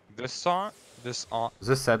 This Is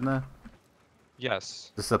this Sedna?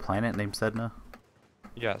 yes. Is this a planet named Sedna?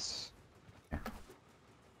 Yes.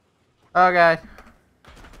 Oh, God.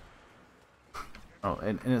 Oh,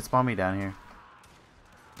 and it spawned me down here.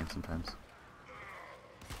 And sometimes.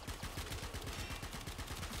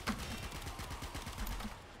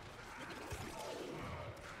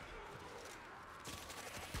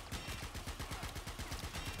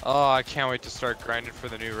 Oh, I can't wait to start grinding for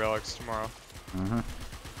the new relics tomorrow.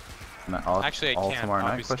 Mm-hmm. Actually, I all can't. tomorrow I'll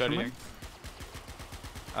night, be question studying. mark?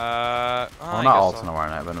 Well, Well, I not guess all I'll- tomorrow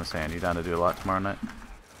night, but I'm saying, you down to do a lot tomorrow night?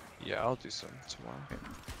 Yeah, I'll do some tomorrow. Okay.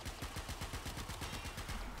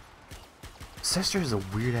 Sister is a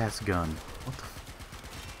weird ass gun. What the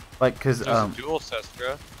like, cause There's a dual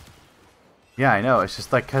Sestra. yeah, I know. It's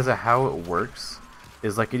just like cause of how it works.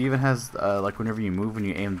 Is like it even has like whenever you move when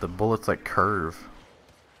you aim, the bullets like curve.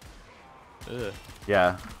 Ugh.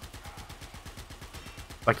 Yeah.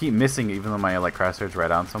 I keep missing even though my like crosshairs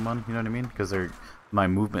right on someone. You know what I mean? Because my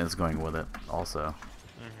movement is going with it also.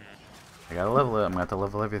 I gotta level it. I'm gonna have to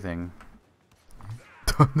level everything.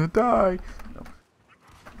 Time to die. No.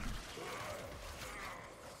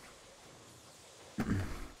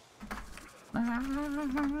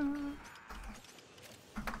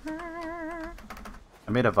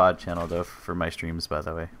 I made a VOD channel though for my streams, by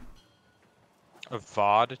the way. A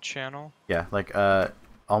VOD channel? Yeah, like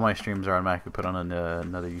all my streams are automatically put on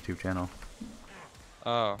another YouTube channel.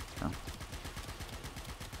 Oh. No.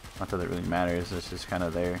 Not that it really matters. It's just kind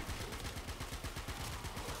of there.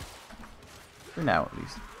 For now, at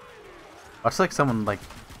least. Watch like someone like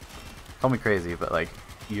call me crazy, but like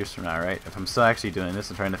years from now, right? If I'm still actually doing this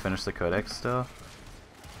and trying to finish the codex still,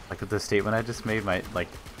 like the statement I just made might like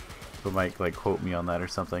quote me on that or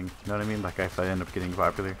something. You know what I mean? Like if I end up getting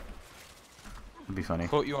popular, it'd be funny.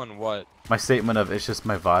 Quote you on what? My statement of it's just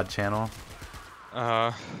my VOD channel,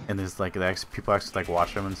 Uh. and there's like people actually like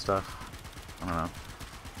watch them and stuff. I don't know.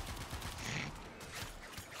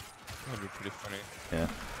 That'd be pretty funny. Yeah.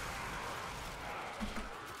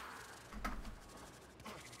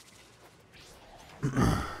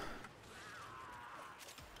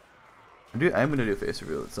 I'm gonna do a face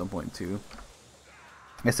reveal at some point too.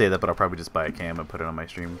 I say that, but I'll probably just buy a cam and put it on my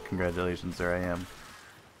stream. Congratulations, there I am.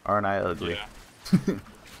 Aren't I ugly? Yeah.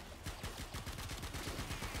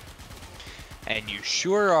 And you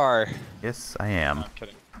sure are. Yes, I No, am. I'm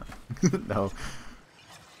kidding. No.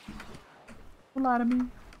 Don't lie to me.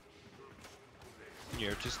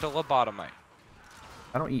 You're just a lobotomite.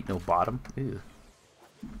 I don't eat no bottom. Ew.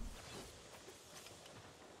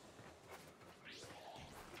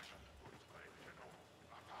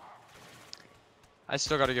 I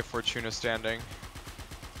still gotta get Fortuna standing.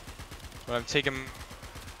 But I'm taking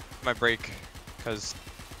my break, because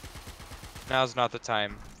now's not the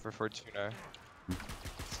time for Fortuna.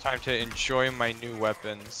 It's time to enjoy my new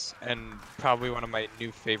weapons, and probably one of my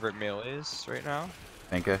new favorite melees right now.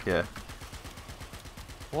 Anka, yeah.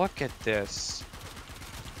 Look at this.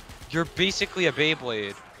 You're basically a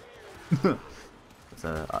Beyblade. That's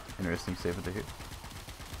an interesting statement to hear.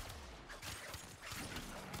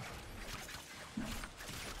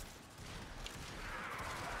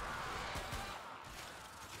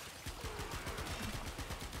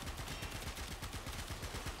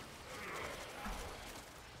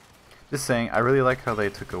 Just saying, I really like how they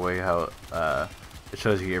took away how it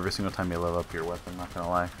shows you every single time you level up your weapon. Not gonna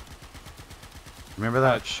lie. Remember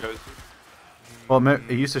that? It shows you. Well,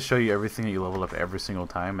 it used to show you everything that you leveled up every single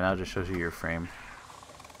time, and now it just shows you your frame.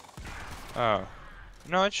 Oh.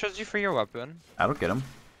 No, it shows you for your weapon. I don't get them.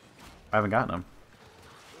 I haven't gotten them.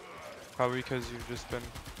 Probably because you've just been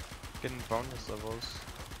getting bonus levels.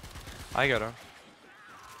 I got them.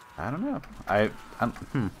 I don't know.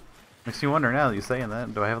 Makes me wonder now that you're saying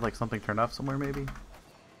that. Do I have like something turned off somewhere maybe?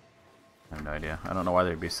 I have no idea. I don't know why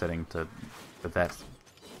they'd be setting to that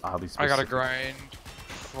oddly specific. I gotta grind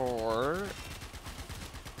for...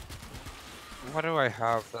 What do I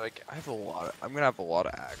have? Like, I have a lot of... I'm gonna have a lot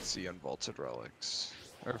of Axie and Vaulted Relics.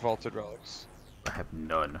 Or Vaulted Relics. I have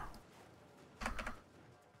none. I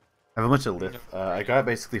have a bunch of lith. I got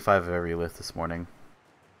basically 5 of every lith this morning.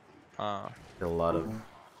 Did a lot of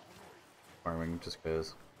farming just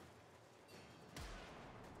because.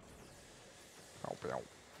 Extraction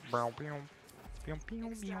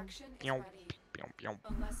is ready.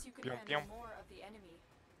 Unless you can handle more of the enemy.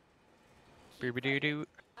 Keep Beep doo doo.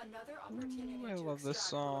 Another opportunity I to love this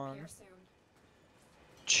extract will song. appear soon.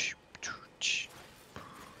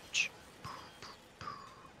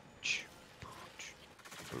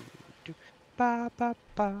 Ba ba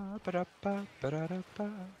ba ba da ba ba da da ba.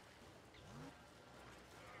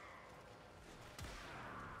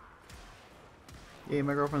 Yeah,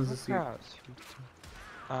 my girlfriend's asleep.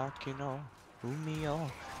 秋の海を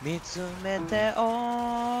見つめて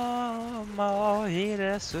思い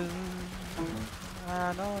出す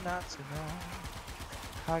あの夏の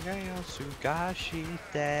輝すがし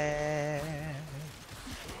て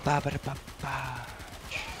ババラバッバ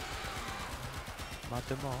待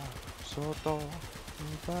てもそっと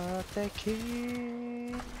奪って消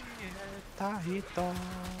えた人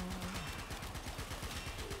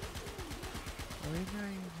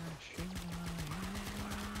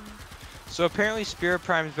So apparently Spirit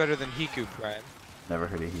Prime is better than Hiku Prime. Never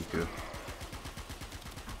heard of Hiku.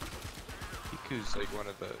 Hiku's like one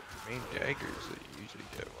of the main daggers that you usually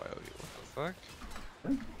get while you... What the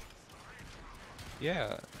fuck?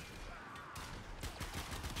 Yeah.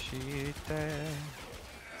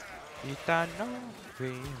 Ita no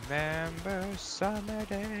remember summer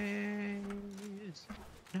days.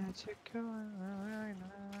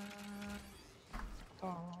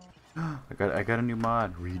 I got a new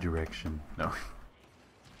mod. Redirection. No.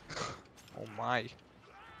 Oh my.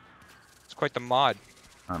 It's quite the mod.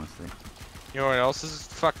 Honestly. You know what else is a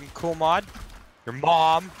fucking cool mod? Your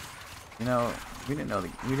mom. You know, we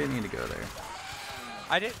didn't need to go there.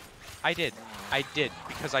 I did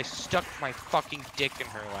because I stuck my fucking dick in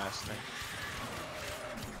her last night.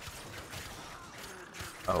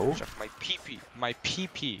 Oh? Stuck my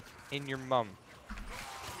pee-pee in your mum.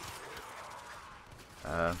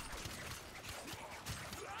 I'm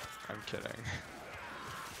kidding.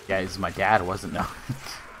 Yeah, it's my dad, wasn't no.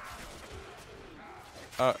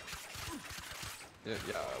 Yeah,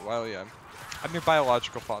 well, yeah. I'm your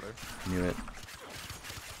biological father. Knew it.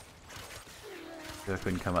 I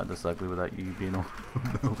couldn't come out this ugly without you being no.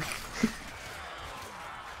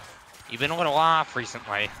 You've been a little off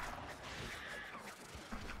recently.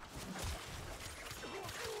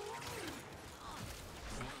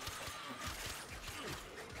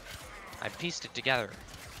 I pieced it together.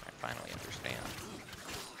 I finally understand.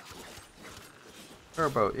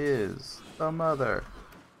 Turbo is the mother.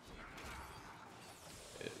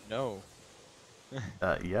 No.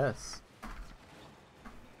 Yes.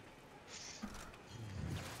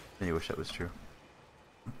 I wish that was true.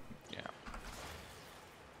 Yeah.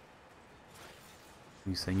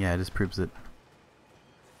 You saying, yeah, it just proves it.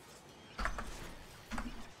 I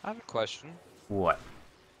have a question. What?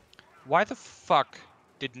 Why the fuck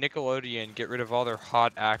did Nickelodeon get rid of all their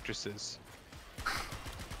hot actresses?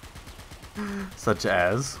 Such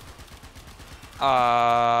as?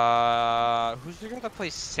 Who's the girl that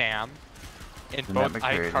plays Sam? In Jeanette both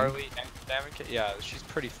McCurdy. iCarly and Sam? Yeah, she's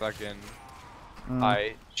pretty fucking...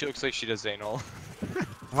 She looks like she does anal.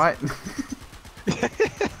 What?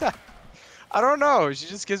 I don't know, she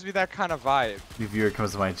just gives me that kind of vibe. New viewer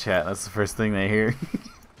comes to my chat, that's the first thing they hear.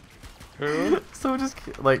 Who? Someone just,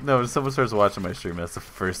 like, no, someone starts watching my stream, that's the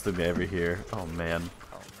first thing they ever hear. Oh, man.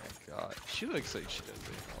 Oh my god. She looks like she does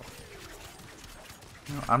anal.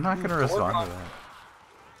 No, I'm not gonna respond to that.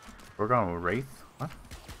 We're going with Wraith? What?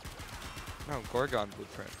 No, Gorgon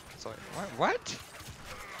Blueprint. It's like, what?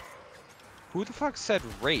 Who the fuck said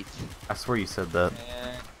Wraith? I swear you said that.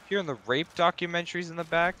 And hearing the rape documentaries in the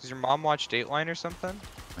back. Does your mom watch Dateline or something?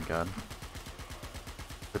 Oh my god.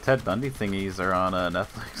 The Ted Bundy thingies are on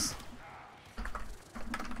Netflix.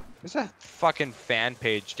 There's a fucking fan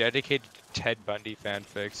page dedicated to Ted Bundy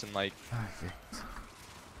fanfics and like. Okay.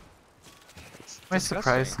 It's Am I disgusting.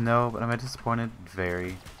 surprised? No, but am I disappointed?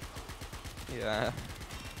 Very. Yeah.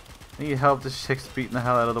 I need help. This chick's beating the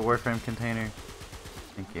hell out of the Warframe container.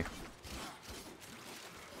 Thank you.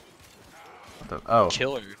 What the? Oh.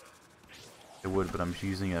 Killer. It would, but I'm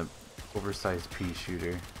using a oversized pea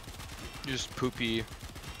shooter. Just poopy.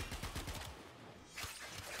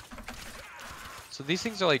 So these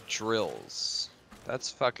things are like drills.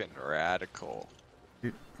 That's fucking radical.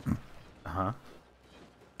 Huh?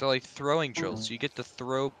 They're like throwing drills. So you get to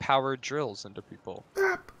throw power drills into people.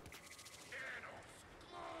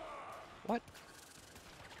 What?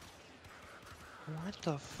 What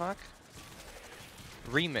the fuck?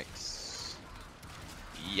 Remix.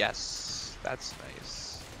 Yes, that's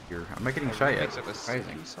nice. Here, I'm not getting A shot yet. remix of a Surprising.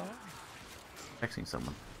 singing song? Texting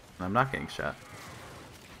someone. And I'm not getting shot.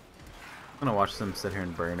 I'm gonna watch them sit here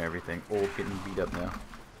and burn everything. Oh, getting beat up now.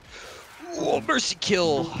 Oh, mercy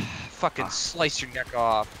kill! Fucking slice your neck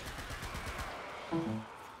off.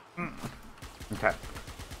 Okay.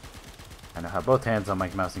 I now have both hands on my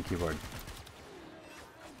mouse and keyboard.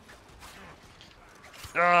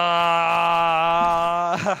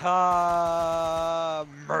 Ah,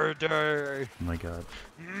 murder! Oh my god.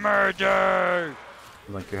 Murder!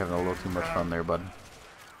 Like you're having a little too much fun there, bud.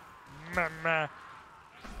 Mama.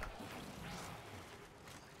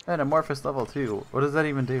 And Amorphous level 2. What does that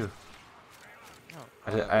even do? Oh,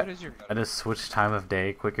 I what is your I just switch time of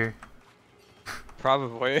day quicker.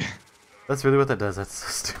 Probably. That's really what that does. That's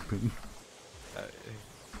so stupid. Uh,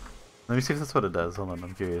 Let me see if that's what it does. Hold on,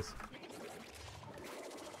 I'm curious.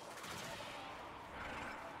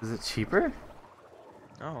 Is it cheaper?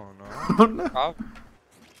 oh no. Oh no.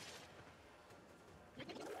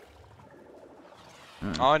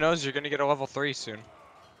 All I know is you're gonna get a level 3 soon.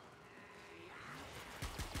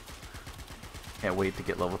 Can't wait to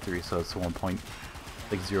get level 3, so it's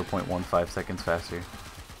 0.15 seconds faster.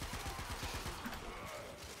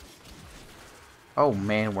 Oh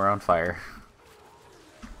man, we're on fire.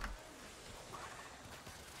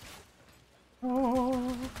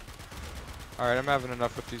 Oh. Alright, I'm having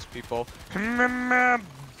enough with these people.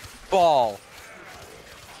 Ball!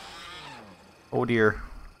 Oh dear.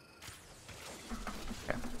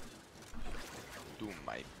 Okay. Do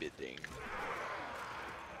my bidding.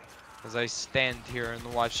 As I stand here and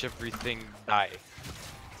watch everything die.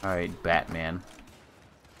 Alright, Batman.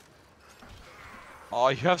 Oh,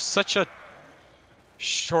 you have such a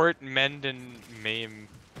short mend and maim.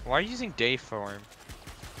 Why are you using day form?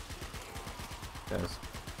 Guys.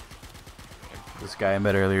 This guy I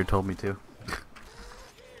met earlier told me to.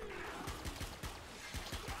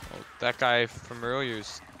 Well, that guy from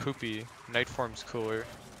earlier's poopy. Night form's cooler.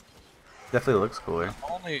 Definitely looks cooler.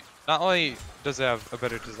 Not only does it have a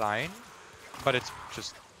better design, but it's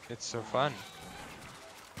so fun.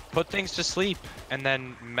 Put things to sleep and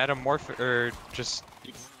then metamorph or just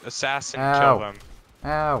assassin kill them.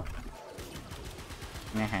 Ow.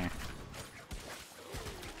 Uh-huh.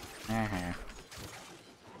 Uh-huh.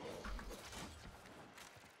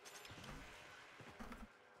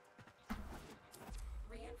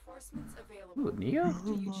 Reinforcements available. Ooh, Neo?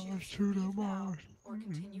 Do you choose to leave now or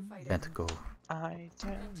continue fighting? Tentacle.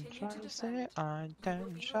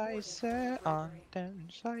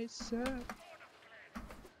 Scheiße.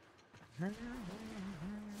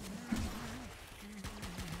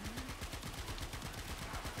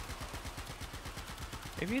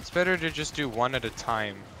 Maybe it's better to just do one at a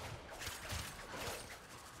time.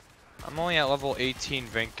 I'm only at level 18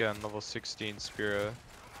 Venka and level 16 Spira.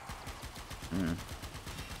 Mm.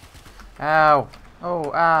 Ow.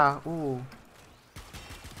 Oh, ah, ooh.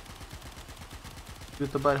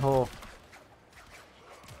 Shoot the butthole.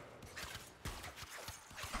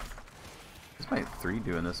 What's my 3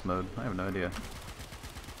 do in this mode? I have no idea.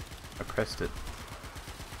 I pressed it.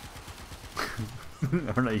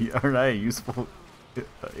 aren't I a useful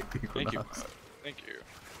Thank you. Equinox? Thank you.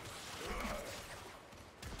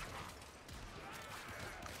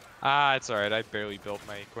 Ah, it's alright. I barely built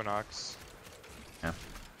my Equinox. Yeah.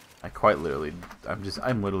 I quite literally,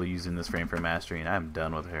 I'm literally using this frame for mastery and I'm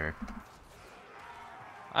done with her.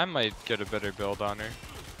 I might get a better build on her.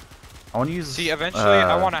 I want to use. See, eventually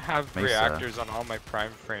I want to have Mesa. reactors on all my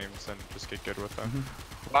prime frames and just get good with them.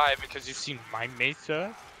 Mhm. Why? Because you've seen my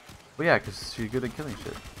Mesa? Well, yeah, because she's good at killing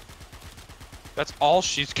shit. That's all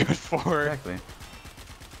she's good for. Exactly.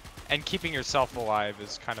 And keeping yourself alive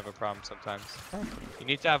is kind of a problem sometimes. You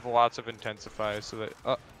need to have lots of intensify so that.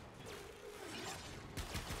 Alright,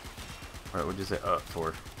 what'd you say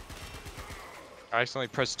for? I accidentally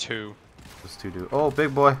pressed 2. Just 2 do. Oh,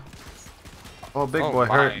 big boy. Oh, big Oh boy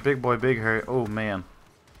my. hurt. Big boy, big hurt. Oh man.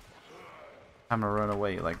 I'm gonna run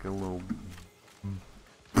away like a little.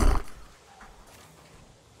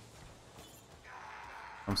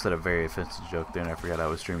 I said a very offensive joke there, and I forgot I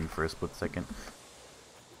was streaming for a split second.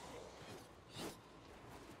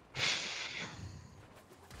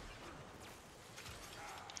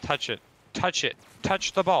 Touch it. Touch it.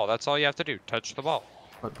 Touch the ball. That's all you have to do. Touch the ball.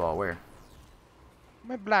 What ball? Where?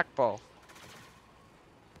 My black ball.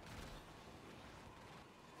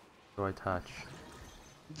 What do I touch?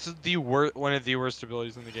 This is the one of the worst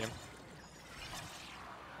abilities in the game.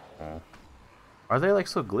 Oh. Are they like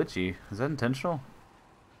so glitchy? Is that intentional?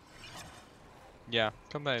 Yeah,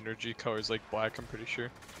 my energy color is like black, I'm pretty sure.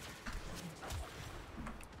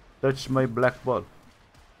 Touch my black ball.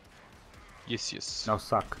 Yes, yes. No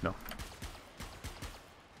suck, no.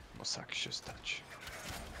 Mosak's just touch.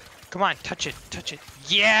 Come on, touch it, touch it.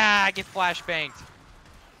 Yeah, I get flashbanged.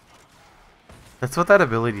 That's what that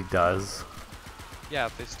ability does. Yeah,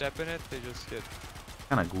 if they step in it, they just get...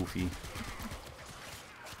 Kinda goofy.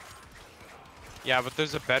 Yeah, but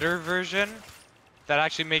there's a better version that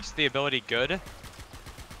actually makes the ability good.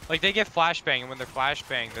 Like, they get flashbang, and when they're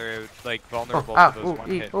flashbang, they're, like, vulnerable to those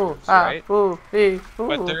one-hit moves, right?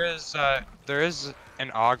 But there is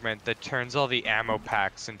an augment that turns all the ammo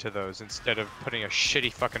packs into those instead of putting a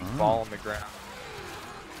shitty fucking ball on the ground.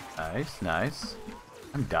 Nice, nice.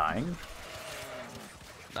 I'm dying.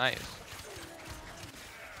 Nice.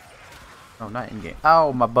 Oh, not in game.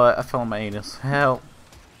 Ow, my butt. I fell on my anus. Help.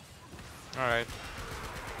 Alright.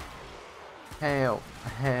 Help.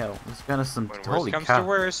 Help. There's gonna some. When worst Holy comes cow. to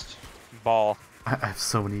worst, ball. I have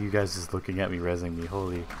so many of you guys just looking at me, rezzing me.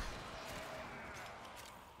 Holy. It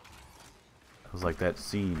was like that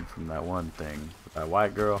scene from that one thing. With that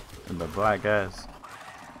white girl and the black guys.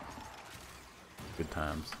 Good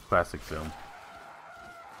times. Classic film.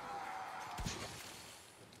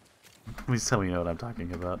 Please tell me you know what I'm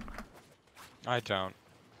talking about. I don't.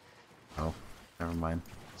 Oh, never mind.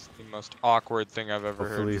 It's the most awkward thing I've ever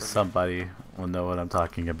Hopefully heard from somebody will know what I'm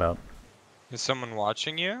talking about. you. Is someone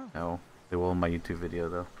watching you? No, they will in my YouTube video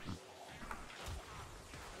though.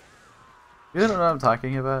 You don't know what I'm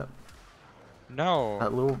talking about? No.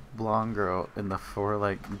 That little blonde girl and the four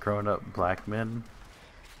like grown-up black men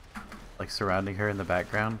like surrounding her in the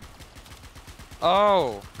background.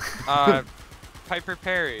 Oh, Piper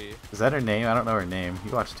Perry. Is that her name? I don't know her name.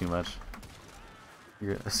 You watch too much.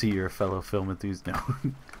 I see you're a fellow film enthusiast. No.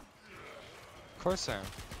 Of course I am.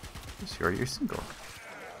 Sure, you're single.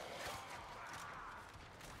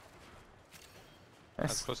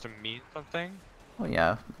 That's Yes. supposed to mean something? Well,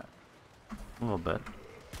 yeah. A little bit.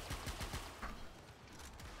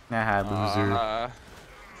 Nah, loser.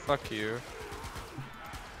 Fuck you.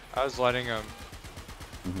 I was letting him.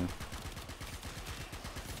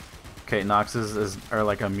 Okay, Noxes are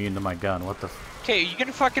like immune to my gun. What the Okay, you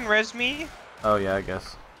gonna fucking res me? Oh, yeah, I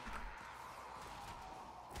guess.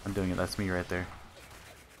 I'm doing it. That's me right there.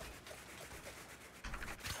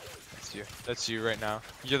 That's you. That's you right now.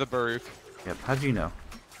 You're the Baruch. Yep. How'd you know?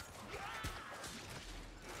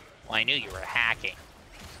 Well, I knew you were hacking.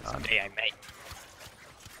 Someday I met.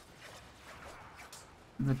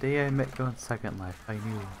 The day I met you in Second Life, I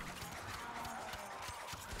knew.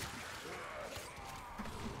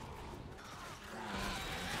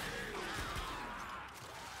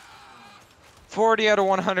 .40 out of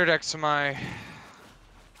 100 XMI.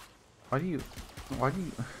 Why do you...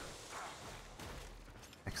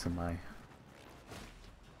 XMI.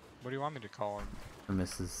 What do you want me to call him? The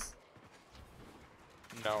missus.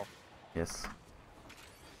 No. Yes.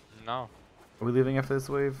 No. Are we leaving after this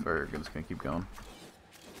wave, or are we just gonna keep going?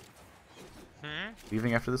 Hmm?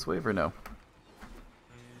 Leaving after this wave, or no?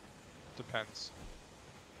 Depends.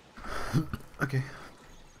 Okay.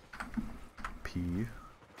 P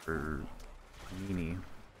for Panini.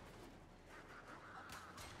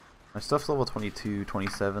 My stuff's level 22,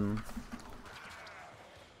 27.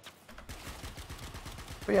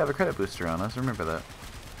 But yeah, I have a credit booster on us, remember that.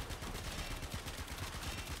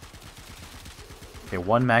 Okay,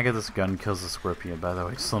 one mag of this gun kills the scorpion, by the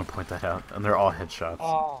way, just want to point that out. And they're all headshots.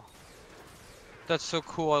 Oh. That's so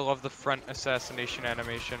cool. I love the front assassination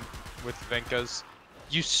animation with Venka's.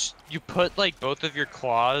 You put like both of your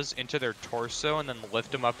claws into their torso and then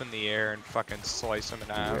lift them up in the air and fucking slice them in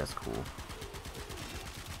half. Yeah, that's cool.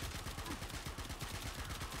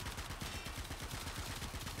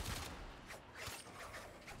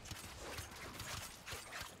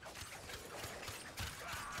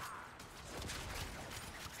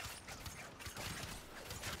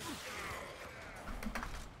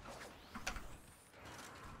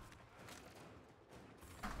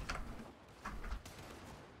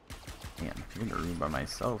 Man, I'm in a room by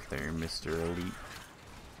myself there, Mr. Elite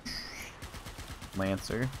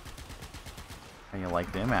Lancer. How you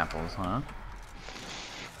like them apples, huh?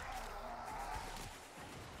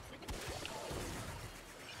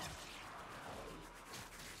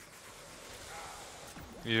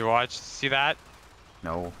 You watch, see that?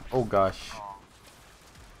 No. Oh gosh.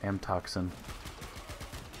 Toxin.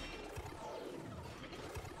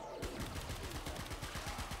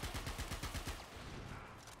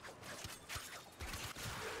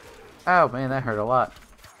 Oh man, that hurt a lot.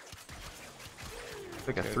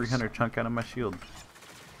 Took a 300 chunk out of my shield.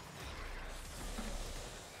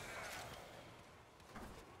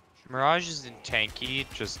 Mirage isn't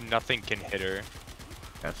tanky, just nothing can hit her.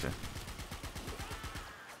 Gotcha.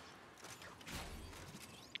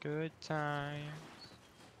 Good times.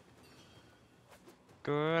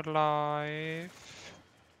 Good life.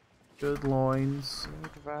 Good loins.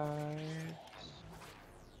 Good vibes.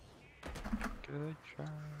 Good job.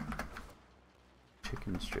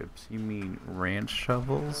 Chicken strips. You mean ranch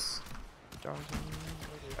shovels? Sorry.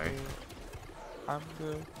 I'm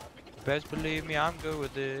good. Best believe me, I'm good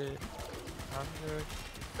with it. I'm good.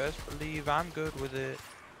 Best believe I'm good with it.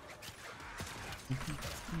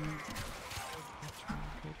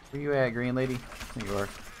 Where you at, green lady? There you are.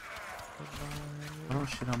 Oh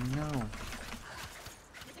shit on me, no.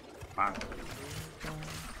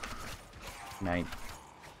 Night.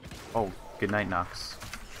 Oh, good night, Nox.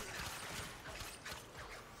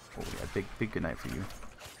 Oh yeah, big good night for you.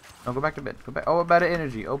 No, go back to bed. Go back. Oh, about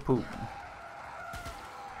energy. Oh, poop.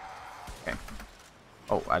 Okay.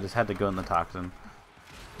 Oh, I just had to go in the toxin.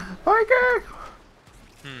 Biker!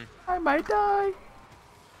 I might die.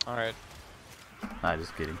 Alright. Nah,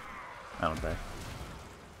 just kidding. I don't die.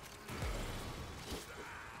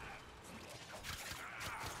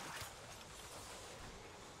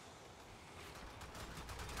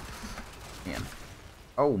 Man.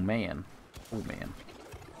 Oh man. Oh man.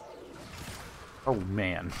 Oh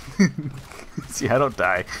man. See, I don't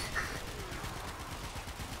die.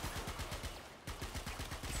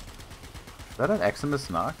 Is that an Eximus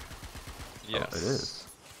knock? Yes. Oh, it is.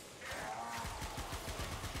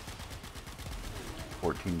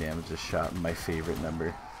 14 damage a shot, my favorite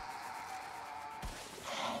number.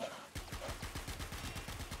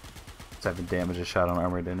 7 damage a shot on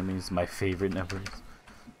armored enemies, my favorite numbers.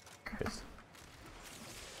 Christ.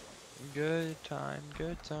 Good time,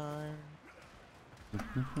 good time.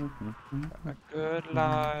 A good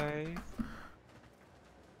life.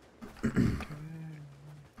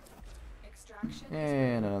 Extraction is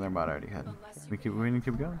And another mod I already had. unless you We can need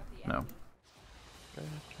to keep handle going? the No.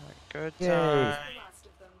 enemy. Good Yay. time. The last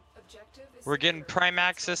of them. Objective is We're getting secured. Prime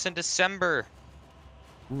Access in December.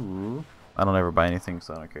 Ooh. I don't ever buy anything,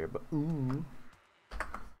 so I don't care, but ooh.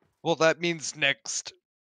 Well, that means next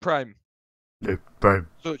Prime. Yeah, Prime.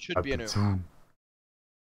 So it should be a new.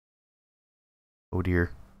 Oh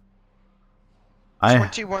dear. I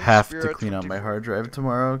 21 have to Spirit, clean out my 24 hard drive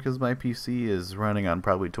tomorrow because my PC is running on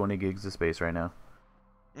probably 20 gigs of space right now.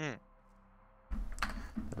 Mm.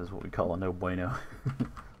 That is what we call a no bueno.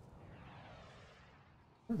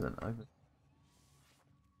 What is that?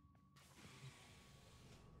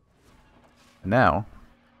 Now,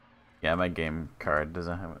 yeah, my game card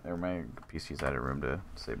doesn't have, or my PC's out of room to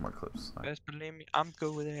save more clips. Best believe me, I'm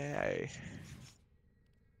good with it.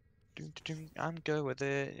 I'm good with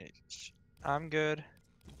it. I'm good.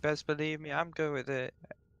 Best believe me, I'm good with it.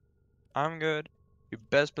 I'm good. You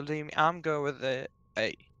best believe me, I'm good with it.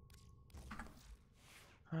 Hey.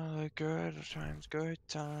 Oh, good times, good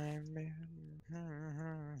time.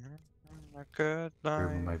 A good For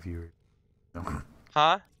my life. viewers. No.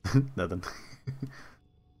 Huh? Nothing.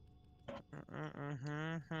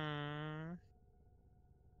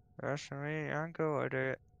 That's me. I'm good with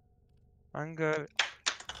it. I'm good.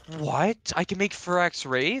 What? I can make Furax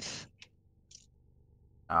Wraith?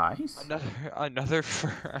 Nice. Another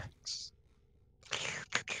Furax.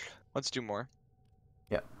 Let's do more.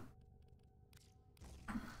 Yeah.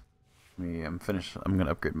 I'm finished. I'm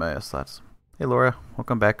gonna upgrade my slots. Hey Laura,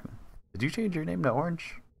 welcome back. Did you change your name to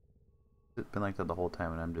Orange? It's been like that the whole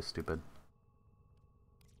time and I'm just stupid.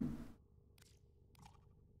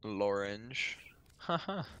 Lorange.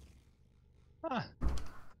 Haha. Huh.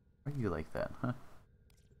 Why are you like that, huh?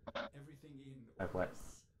 Everything in Like what?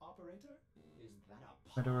 OS, operator? Is that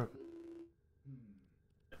a I don't know.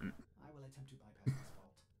 I will attempt to bypass this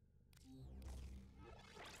fault.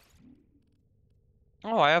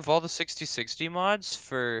 Oh, I have all the 6060 mods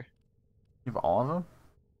for... You have all of them?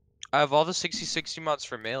 I have all the 6060 mods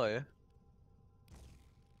for Melee.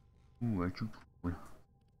 Ooh, I should...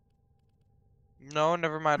 No,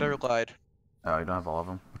 never mind, I lied. Oh, you don't have all of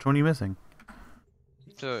them. Which one are you missing?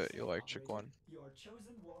 The electric one. Your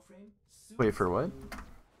chosen Warframe soon Wait, for what? soon. Ha,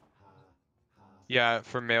 ha. Yeah,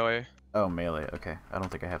 for melee. Oh, melee. Okay, I don't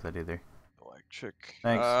think I have that either. Electric.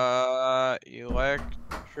 Thanks.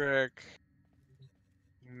 Electric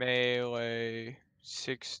melee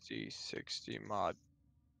 60 mod.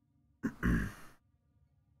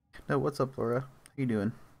 No, what's up, Laura? How you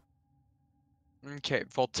doing? Okay,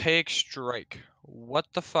 voltaic strike. What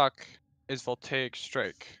the fuck is voltaic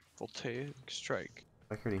strike? Voltaic strike.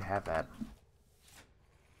 I already have that.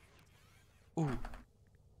 Ooh.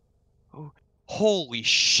 Ooh. Holy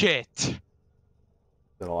shit! Is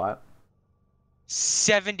it a lot?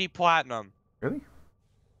 70 platinum. Really?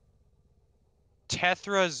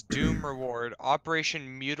 Tethra's Doom reward.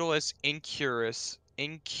 Operation Mutilus Incure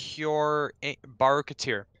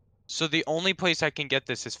Barokatir. So the only place I can get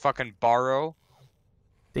this is fucking Borrow.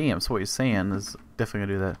 Damn, so what you're saying is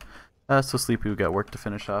definitely gonna do that. So sleepy, we got work to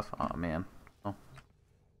finish off. Oh man. Oh.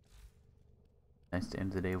 Nice to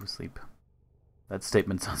end the day with sleep. That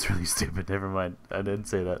statement sounds really stupid. Never mind. I didn't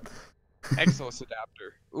say that. Exilus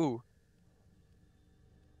adapter. Ooh.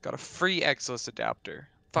 Got a free Exilus adapter.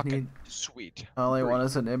 Fucking sweet. All I Free. want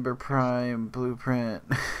is an Ember Prime blueprint.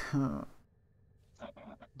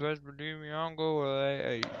 Best believe me, I'm go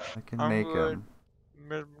away. I can I'm make good. them.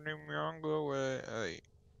 Best believe me, I'm go away.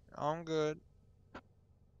 I'm good.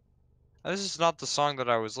 This is not the song that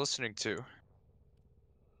I was listening to.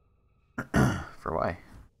 For why?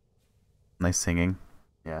 Nice singing.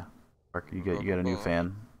 Yeah. Parker, you got a new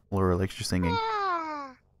fan. Laura likes your singing.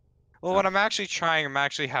 Well, when I'm actually trying, I'm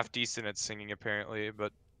actually half decent at singing apparently,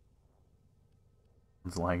 but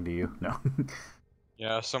It's lying to you. No.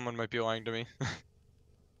 yeah, someone might be lying to me.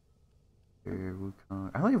 Here,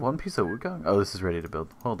 Wukong. I only have one piece of Wukong. Oh, this is ready to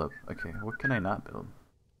build. Hold up. Okay, what can I not build?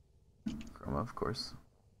 Chroma, of course.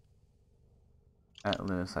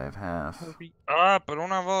 Atlas, I have half. Hurry up! I don't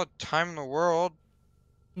have all the time in the world.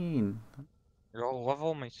 You You'll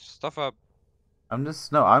level my stuff up. I'm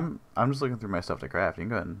just looking through my stuff to craft. You can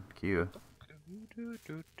go ahead and queue.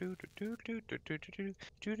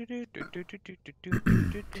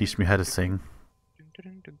 Teach me how to sing.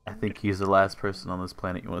 I think he's the last person on this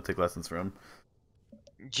planet you want to take lessons from.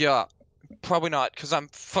 Yeah, probably not, because I'm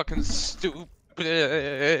fucking stupid.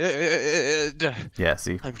 Yeah,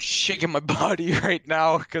 see? I'm shaking my body right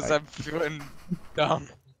now because I'm feeling dumb.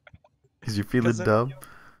 Because you're feeling dumb?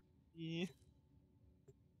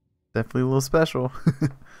 Definitely a little special.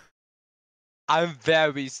 I'm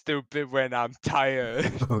very stupid when I'm tired.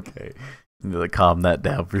 Okay. You need to calm that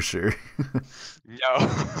down for sure. No.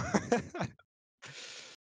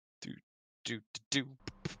 do.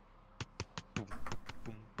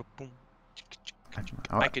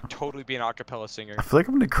 I could totally be an acapella singer. I feel like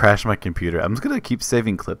I'm gonna crash my computer. I'm just gonna keep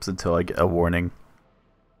saving clips until I get a warning.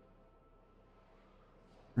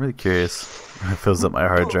 I'm really curious when it fills up my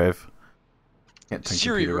hard drive. Can't turn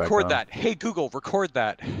Siri, computer back record on. that. Hey Google, record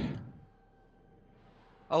that.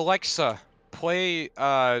 Alexa, play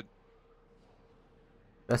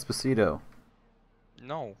Despacito.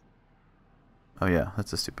 No. Oh yeah,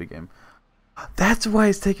 that's a stupid game. That's why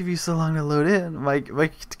it's taking you so long to load in. My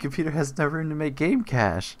computer has no room to make game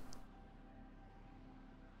cache.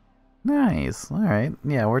 Nice. All right.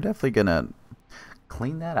 Yeah, we're definitely gonna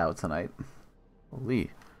clean that out tonight.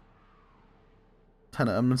 Holy. Time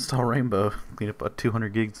to uninstall Rainbow. Clean up about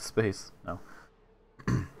 200 gigs of space. No.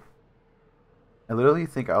 I literally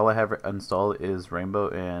think all I have installed is Rainbow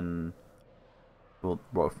and well,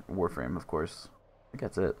 Warframe, of course. I think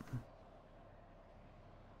that's it.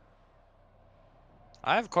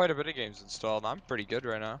 I have quite a bit of games installed. I'm pretty good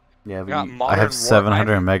right now. Yeah, I I have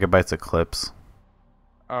 700 megabytes of clips.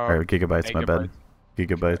 Or gigabytes, my bad.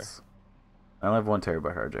 Gigabytes. Sure. I only have 1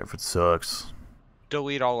 terabyte hard drive. It sucks.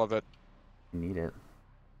 Delete all of it. You need it.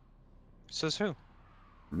 Says who?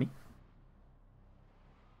 Me?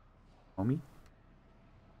 Homie?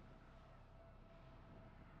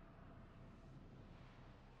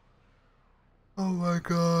 Oh my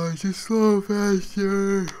god, just slow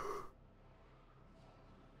faster.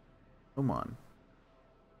 Come on.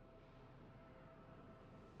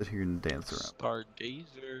 Sit here and dance around.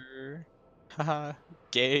 Stargazer. Haha.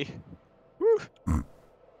 Gay. Woo.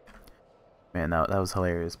 Man, that was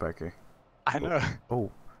hilarious, Parker. I know.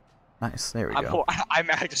 Oh, nice. There we go. I'm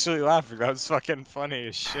actually laughing. That was fucking funny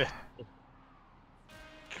as shit.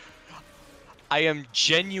 I am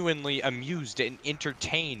genuinely amused and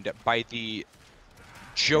entertained by the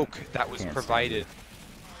joke that was provided.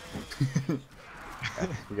 Yeah,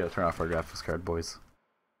 we gotta turn off our graphics card, boys.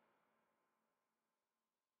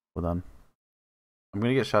 Hold on. I'm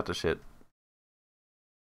gonna get shot to shit.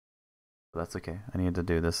 That's okay. I need to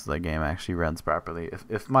do this so the game actually runs properly.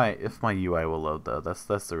 If my UI will load though, that's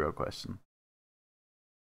the real question.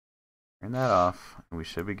 Turn that off, and we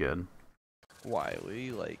should be good.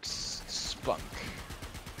 Wiley likes spunk.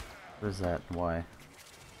 What is that? Why?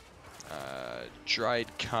 Dried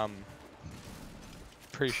cum.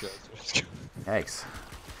 Pretty sure that's what it's called. Yikes.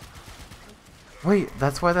 Wait,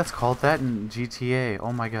 that's why that's called that in GTA.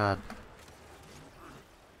 Oh my god.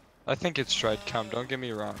 I think it's dried cum, don't get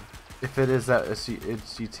me wrong. If it is that, it's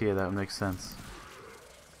GTA, that would make sense.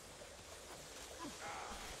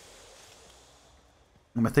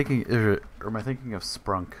 Am I thinking, or am I thinking of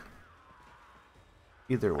Sprunk?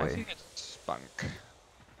 Either I way. think it's spunk.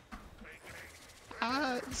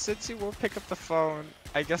 Since you won't pick up the phone,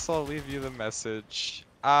 I guess I'll leave you the message.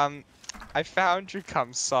 I found your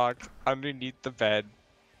cum sock underneath the bed,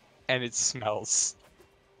 and it smells.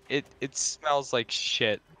 It smells like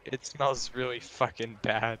shit. It smells really fucking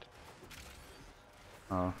bad.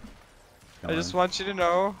 Oh. I just want you to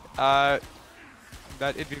know, that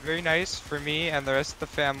it'd be very nice for me and the rest of the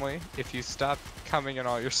family if you stopped coming in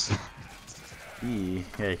all your socks.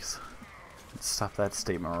 Yikes. Let's stop that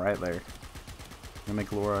statement right there. You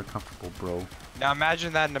make Laura uncomfortable, bro. Now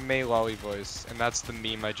imagine that in a May Lolly voice, and that's the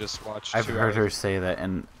meme I just watched. I've heard her say that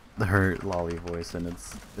in her lolly voice, and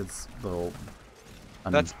it's a little.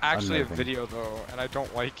 That's actually unnerving. a video though, and I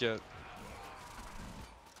don't like it.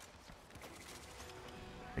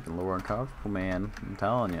 Making Laura uncomfortable, man. I'm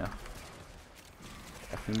telling you.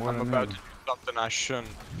 More I'm than about me. to do something I shouldn't.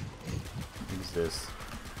 Who's this?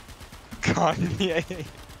 Kanye.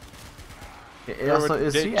 Also,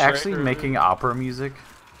 is he actually making opera music?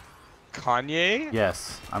 Kanye?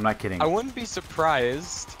 Yes, I'm not kidding. I wouldn't be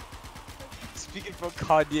surprised. Speaking about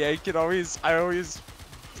Kanye, it always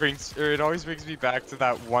brings me back to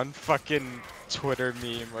that one fucking Twitter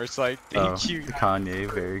meme where it's like, thank you, Kanye,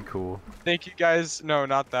 very cool. thank you guys. No,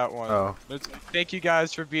 not that one. Oh. It's like, thank you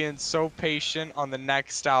guys for being so patient on the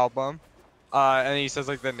next album. And he says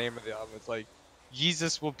like the name of the album. It's like,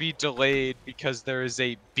 Jesus will be delayed because there is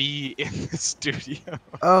a bee in the studio.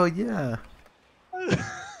 Oh yeah.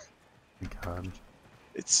 God.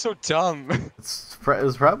 It's so dumb. It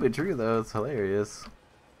was probably true though. It's hilarious.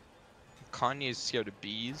 Kanye's scared of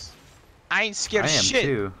bees. I ain't scared I of am shit.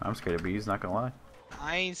 too. I'm scared of bees. Not gonna lie.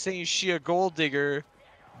 I ain't saying she a gold digger,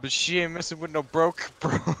 but she ain't messing with no broke,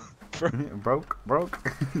 bro. broke.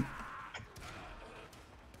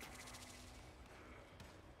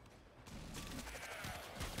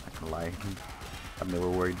 Not gonna lie. I'm never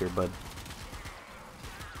worried there, bud.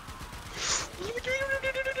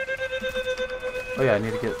 Oh yeah, I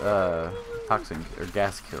need to get toxic or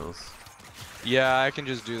gas kills. Yeah, I can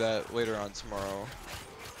just do that later on tomorrow.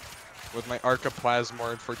 With my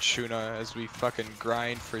Archiplasmor and Fortuna as we fucking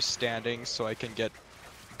grind for standing so I can get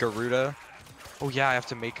Garuda. Oh yeah, I have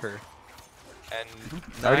to make her. And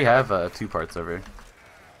I already have 2 parts over here.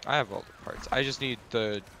 I have all the parts. I just need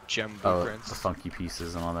the gem Oh, blueprints. the funky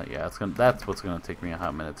pieces and all that. Yeah, that's what's gonna take me a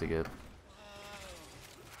hot minute to get.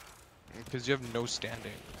 Because you have no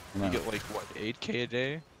standing. No. You get like what, 8k a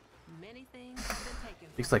day? Many things have been taken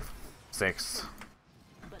from It's like 6.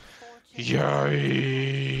 but fortune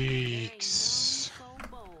Yikes. so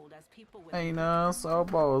bold as people with Ain't no so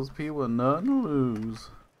balls, people with nothing to lose.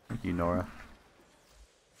 Thank you, Nora.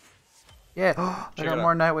 Yeah, I Check got it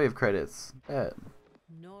more out. Nightwave credits. Bet.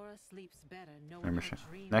 Nora sleeps better knowing Remember, her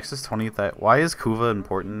dream next is 20th. Why is Kuva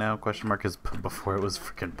important now? Question mark. Because before it was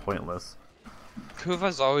freaking pointless.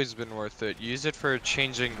 Kuva's always been worth it. Use it for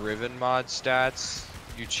changing Riven mod stats.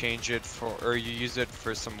 You change it for, or you use it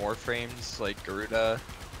for some Warframes like Garuda.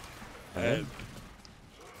 And,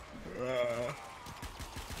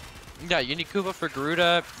 yeah, you need Kuva for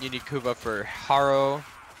Garuda. You need Kuva for Haro.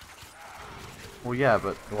 Well, yeah,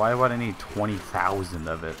 but why would I need 20,000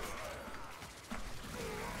 of it?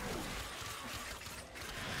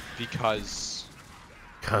 Because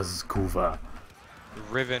Cause Kuva.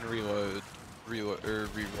 Riven rerolling.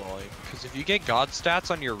 Because if you get God stats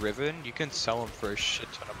on your Riven, you can sell them for a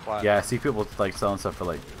shit ton of platinum. Yeah, I see people like selling stuff for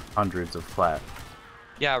like hundreds of flat.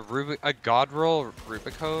 Yeah, a God roll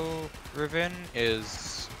Rubico Riven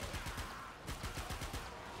is.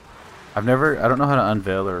 I don't know how to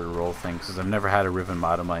unveil or roll things because I've never had a Riven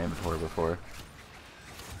mod in my inventory before.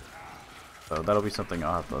 So that'll be something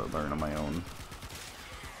I'll have to learn on my own.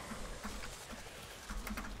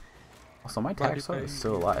 Also, my taxo is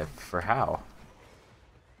still alive. For how?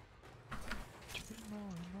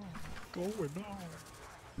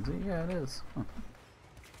 Is it? Yeah, it is. Huh.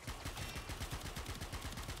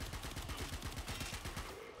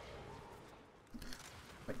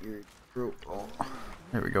 Oh,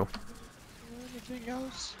 there we go. Anything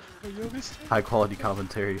else? Are you listening? High quality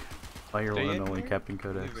commentary by your Stay one in and only here? Captain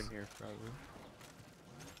Codex. Live in here, probably.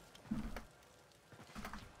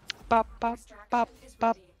 Bop, bop, bop, Extraction is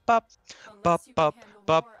bop, ready. bop, bop, Unless you can bop, handle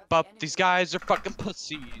bop, more of bop. the enemy These guys are fucking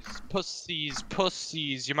pussies. Pussies,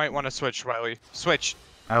 pussies. You might want to switch, Wiley. Switch.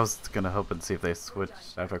 I was gonna hope and see if they switch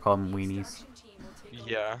after I call them The weenies. extraction team will take over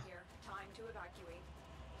Yeah. from here. Time to evacuate.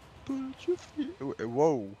 Put your feet.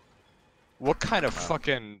 Whoa. What kind of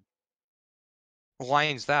fucking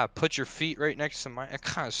line's that? Put your feet right next to mine. That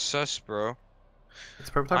kind of sus, bro. It's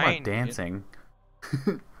probably I talking ain't about it. dancing.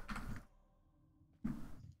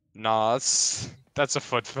 Nah, that's a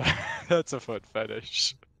foot that's a foot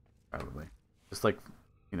fetish. Probably. Just like,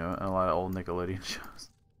 you know, a lot of old Nickelodeon shows.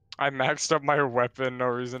 I maxed up my weapon, no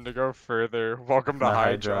reason to go further. Welcome to The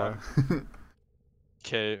Hydra. Hydra.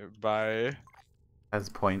 Okay, bye. Has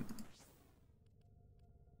point.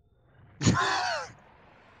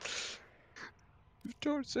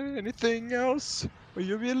 Don't say anything else, or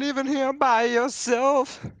you'll be leaving here by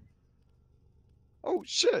yourself. Oh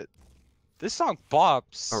shit. This song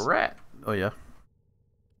bops. A rat. Oh yeah.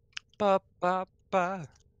 Ba ba ba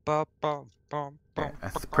ba ba ba Okay.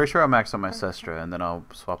 ba Pretty sure I'll max out my Sestra and then I'll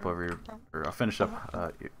swap over your, or I'll finish up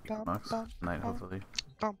Equinox tonight hopefully.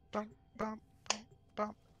 bum bum bum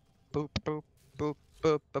bum boop boop boop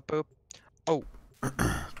boop boop boop. Oh,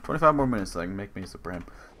 25 more minutes so I can make me supreme.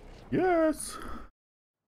 Yes.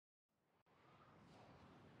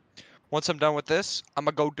 once I'm done with this, I'm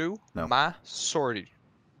gonna go do No. my sortie.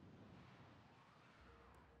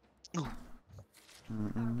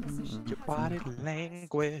 Precision Your has body been compromised.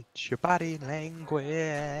 language, your body Reinforcements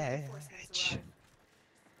language.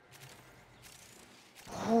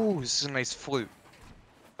 arrive. Ooh, this is a nice flute.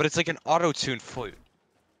 But it's like an auto-tuned flute.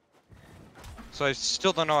 So I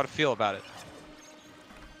still don't know how to feel about it.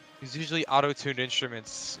 These usually auto-tuned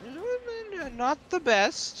instruments, not the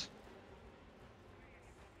best.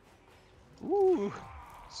 Ooh,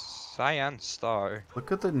 Cyan Star.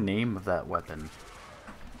 Look at the name of that weapon.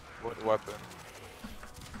 What weapon?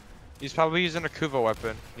 He's probably using a Kuvo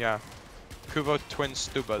weapon. Yeah, Kuvo twin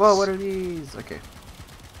stubas. Whoa, what are these? Okay.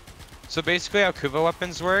 So basically how Kuvo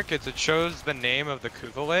weapons work is it shows the name of the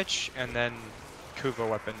Kuvo Lich and then Kuvo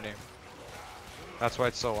weapon name. That's why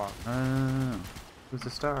it's so long. It was a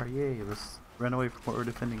star. Yay. Let's run away from what we're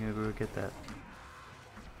defending and go get that.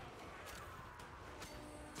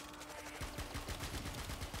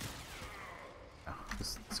 Oh,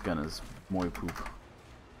 this gun is muy poop.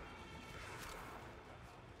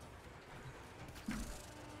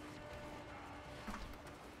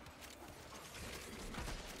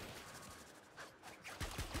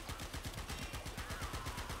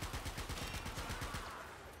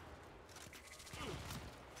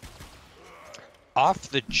 Off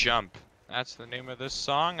the Jump. That's the name of this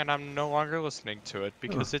song, and I'm no longer listening to it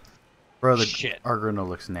because it's Bro, the shit. Argruna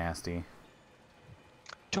looks nasty.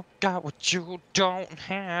 Don't got what you don't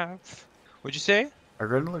have. What'd you say?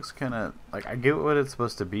 Argruna looks kind of like, I get what it's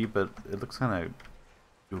supposed to be, but it looks kind of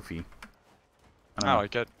goofy. I don't I know.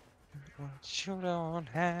 like it. What you don't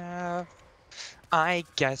have, I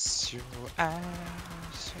guess you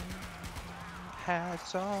ask. Has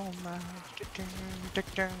so much.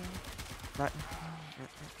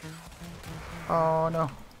 Oh no.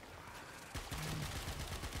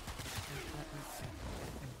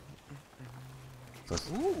 So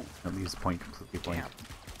Ooh. let me use point completely blank.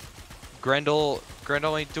 Grendel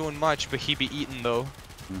ain't doing much, but he be eating though.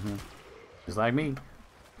 Mm-hmm. Just like me.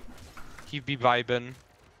 He be vibing.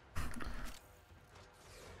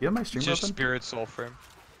 You have my stream Just open? spirit soul frame.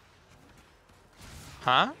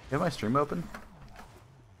 Huh? You have my stream open?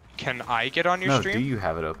 Can I get on your No, stream? do you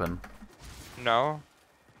have it open? No.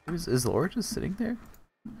 Is Laura just sitting there?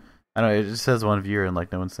 I don't know, it just says one viewer and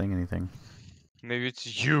like no one's saying anything. Maybe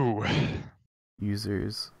it's you.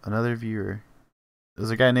 Users. Another viewer. There's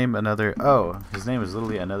a guy named another. Oh, his name is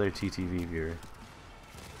literally another TTV viewer.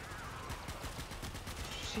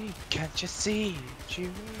 See, can't you see?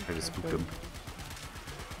 You I just spooked him.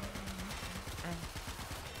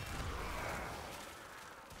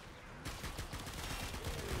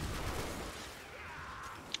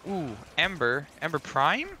 Ooh, Ember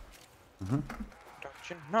Prime? Mm-hmm. Don't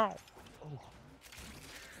you know? Ooh.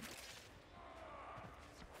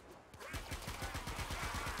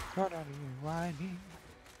 What are you whining?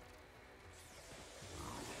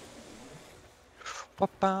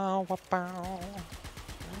 Wapow, wapow.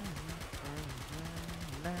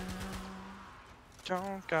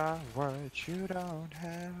 Don't got what you don't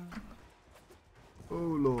have. Oh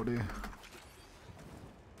lordy.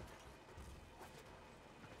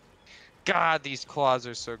 God, these claws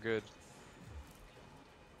are so good.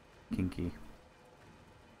 Kinky.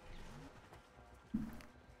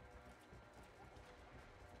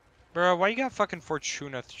 Bro, why you got fucking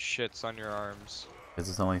Fortuna shits on your arms? This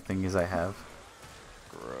is the only thing I have.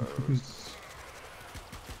 Gross.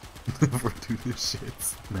 Fortuna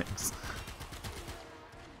shits. Nice.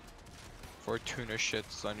 Fortuna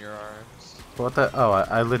shits on your arms. What the? Oh,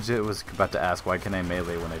 I legit was about to ask why can I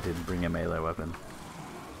melee when I didn't bring a melee weapon.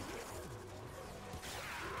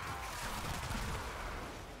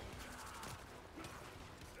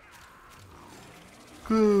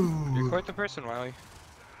 You're quite the person, Wiley.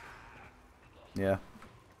 Yeah.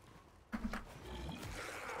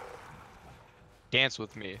 Dance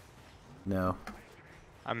with me. No.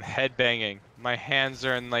 I'm headbanging. My hands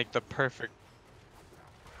are in like the perfect.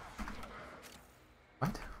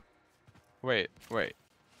 What? Wait.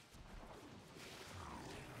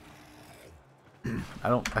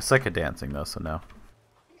 I suck at dancing though, so no.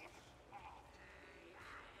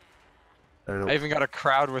 I even got a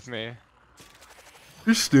crowd with me.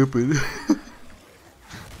 You're stupid.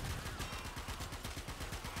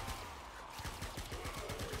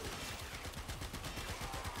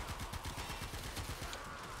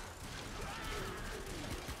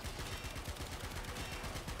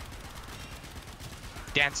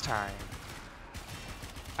 Dance time.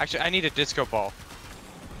 Actually, I need a disco ball.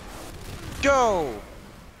 Go!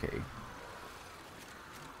 Okay.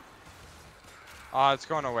 It's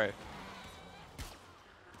going away.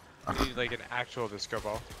 I need like an actual disco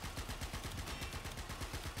ball.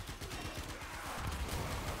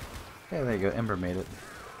 Yeah, there you go. Ember made it.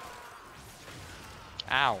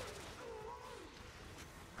 Ow.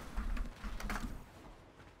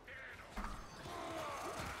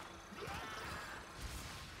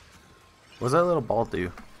 What's that little ball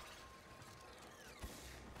do?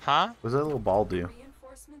 Huh? What's that little ball do?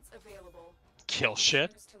 Reinforcements available. Kill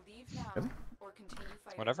shit? Choose to leave now Really? or continue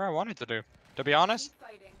fighting. Whatever I wanted to do. To be honest, Keep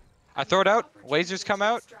fighting. I throw it out, lasers come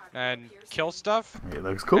out, and kill stuff. It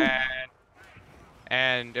looks cool.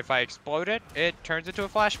 And if I explode it, it turns into a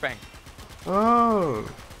flashbang. Oh.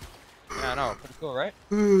 Yeah, I know. Pretty cool, right?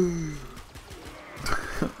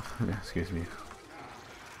 Excuse me.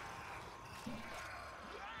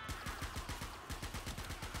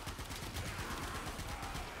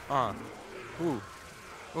 Ooh.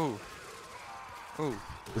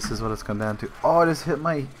 This is what it's come down to. Oh, I just hit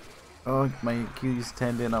my Achilles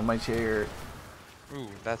tendon on my chair. Ooh,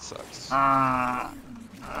 that sucks.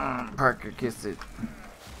 Parker, kiss it.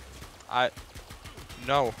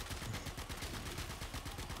 No.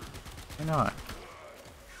 Why not?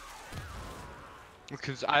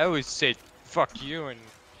 Because I always say fuck you, and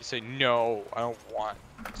you say no, I don't want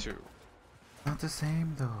to. Not the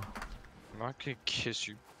same though. I'm not gonna kiss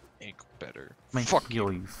your ankle better. My Fuck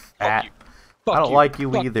heel, you. you Fuck fat. you. Fuck I don't you. like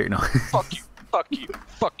you Fuck either. No. Fuck you. Fuck you.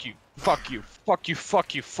 Fuck you. Fuck you. Fuck you.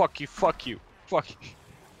 Fuck you. Fuck you. Fuck you. Fuck you.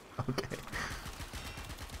 Okay.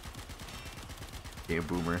 Yeah,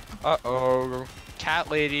 boomer. Uh-oh. Cat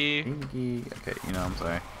lady. Pinky. Okay, you know, I'm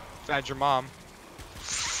sorry. That's your mom.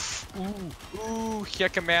 Ooh.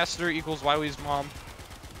 Heka Master equals Wiley's mom.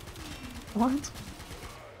 What?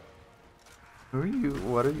 Who are you?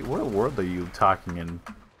 What are you? What world are you talking in?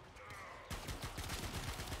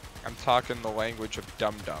 I'm talking the language of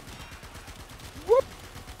dum dum. Whoop.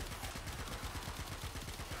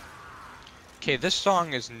 Okay, this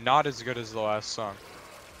song is not as good as the last song.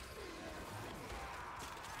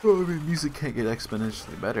 Oh, I mean, music can't get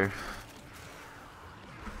exponentially better.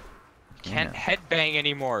 Can't headbang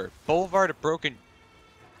anymore. Boulevard of Broken.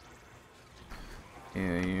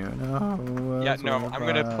 Yeah, you know. Yeah, no, I'm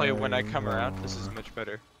gonna play When I Come Around. This is much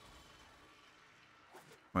better.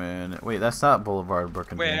 Wait, that's not Boulevard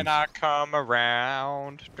Broken When Dreams. I come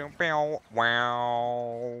around. Bow,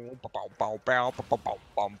 wow. Bow, bow, bow, bow, bow,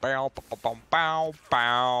 bow, bow, bow, bow,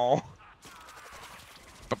 bow.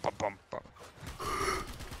 Bow, bow, bow.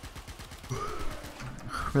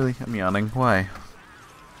 Really? I'm yawning. Why?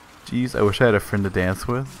 Jeez, I wish I had a friend to dance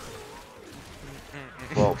with.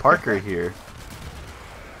 Well, Parker here.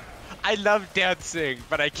 I love dancing,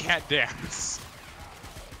 but I can't dance.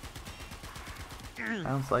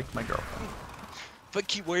 Sounds like my girlfriend. If I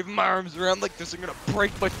keep waving my arms around like this, I'm gonna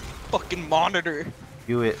break my fucking monitor.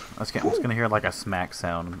 Do it. I'm just gonna hear like a smack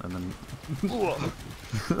sound, and then Ooh. I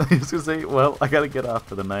was gonna say, well, I gotta get off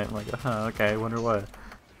for the night. I'm like, okay, I wonder what.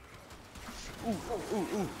 Ooh.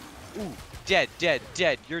 Dead. You're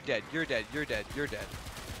dead. You're dead.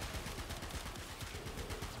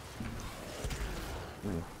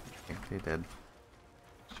 Ooh, okay, dead.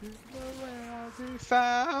 I'll be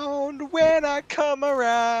found when I come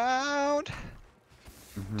around.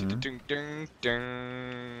 Mm-hmm. Ding, ding,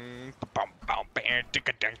 ding. Bum, bum, bam,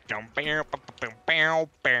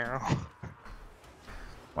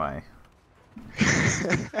 Why?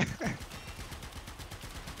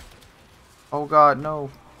 Oh god, no.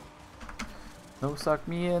 No, suck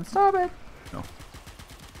me in. Stop it. No.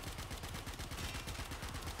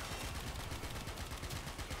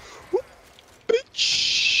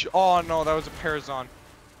 Bitch! Oh no, that was a Parazon.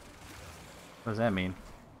 What does that mean?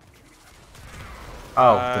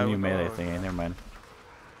 Oh, the new Oh, melee no. thing. Never mind.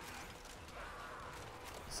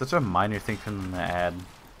 Such a minor thing from the ad.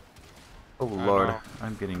 Oh I lord, know.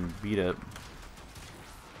 I'm getting beat up.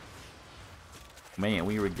 Man,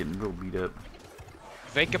 we were getting real beat up.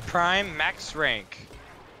 Vega Prime max rank.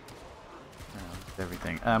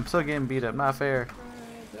 Everything. I'm still getting beat up. Not fair.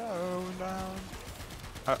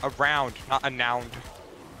 A round, not a noun.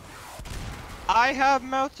 I have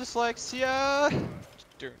mouth dyslexia.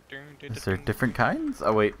 Is there different kinds?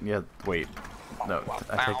 Oh wait, yeah, wait. No,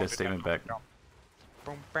 I take that statement back.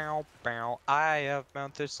 I have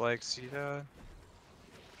mouth dyslexia.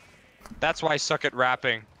 That's why I suck at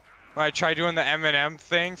rapping. When I try doing the Eminem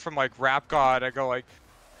thing from like Rap God, I go like,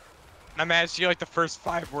 I manage to get like the first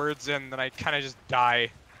 5 words in, then I kind of just die.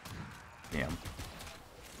 Damn.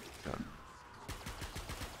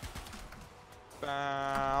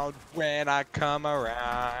 Bound when I come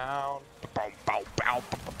around.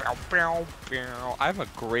 I'm a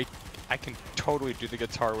great. I can totally do the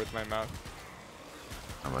guitar with my mouth.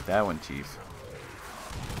 How about that one, Chief?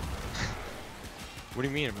 What do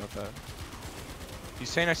you mean about that? You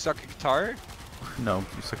saying I suck at guitar? No,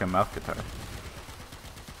 you suck a mouth guitar.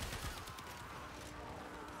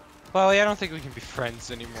 Well, yeah, I don't think we can be friends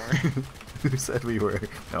anymore. Who said we were?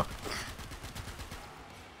 No.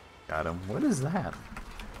 Got him. What is that?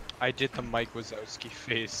 I did the Mike Wazowski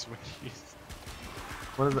face when he.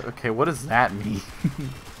 What is it? Okay, what does that mean?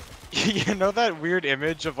 You know that weird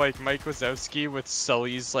image of like Mike Wazowski with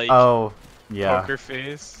Sully's like Oh, yeah. poker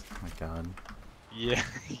face? Oh my god. Yeah,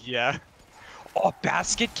 yeah. Oh,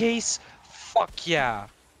 basket case? Fuck yeah.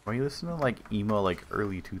 Why you listen to like emo, like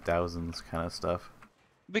early 2000s kind of stuff?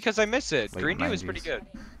 Because I miss it. Late Green Day was pretty 90s. good.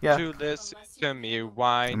 Yeah. To listen to me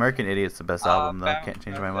whine. American Idiot's the best album though. Can't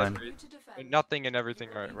change my mind. Nothing and everything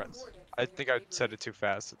runs. I think I said it too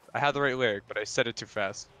fast. I had the right lyric, but I said it too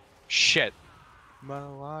fast. Shit.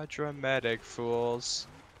 Melodramatic fools.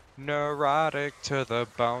 Neurotic to the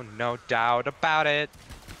bone, no doubt about it.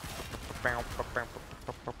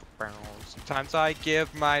 Sometimes I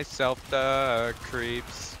give myself the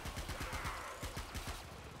creeps.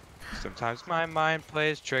 Sometimes my mind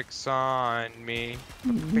plays tricks on me.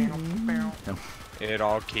 It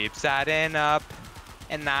all keeps adding up,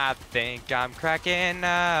 and I think I'm cracking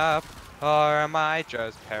up. Or am I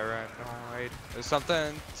just paranoid? There's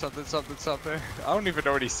something. I don't even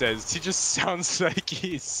know what he says. He just sounds like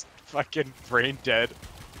he's fucking brain dead.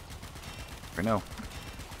 I know.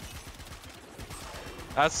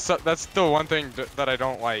 That's the one thing that I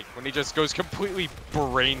don't like, when he just goes completely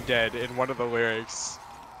brain dead in one of the lyrics.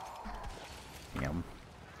 Damn.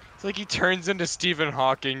 It's like he turns into Stephen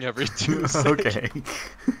Hawking every 2 seconds. Okay.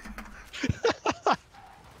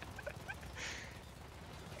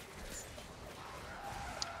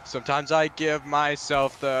 Sometimes I give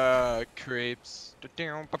myself the creeps.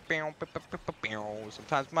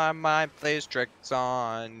 Sometimes my mind plays tricks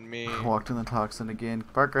on me. Walked in the toxin again.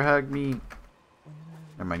 Parker, hug me.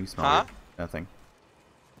 Never mind, you smell Huh? it. Nothing.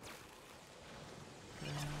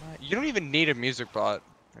 You don't even need a music bot.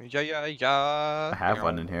 Yeah. I have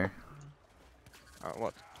one in here.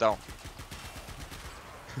 What? Don't.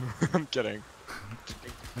 I'm kidding.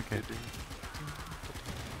 Okay.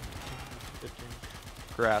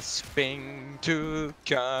 Grasping to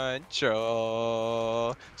control,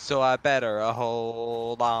 so I better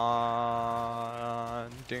hold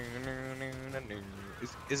on.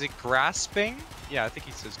 Is it grasping? Yeah, I think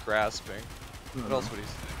he says grasping. What else would he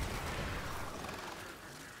say?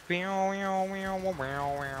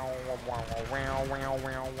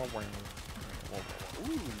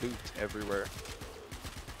 Ooh, loot everywhere.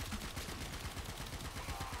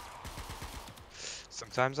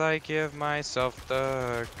 Sometimes I give myself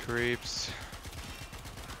the creeps.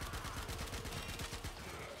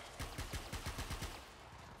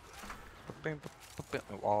 It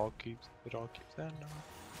all keeps that up.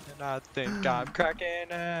 And I think I'm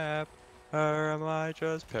cracking up. Or am I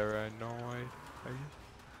just paranoid?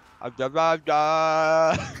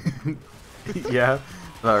 Yeah,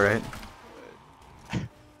 alright.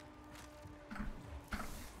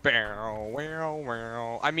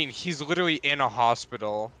 I mean, he's literally in a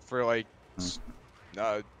hospital for like,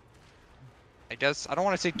 I guess, I don't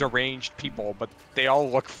want to say deranged people, but they all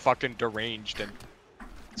look fucking deranged and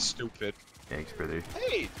Stupid. Thanks, brother.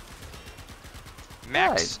 Hey!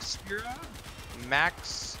 Max Spira?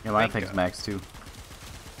 Max. Yeah, mine Venka. thinks Max too.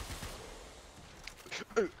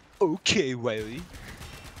 Okay, Wiley.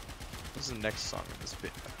 What's the next song in this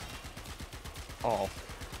bit? Oh.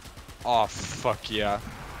 Oh, fuck yeah.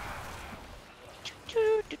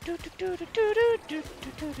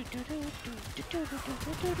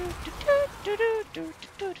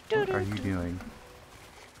 What are you doing?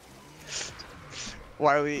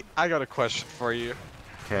 Wiley, I got a question for you.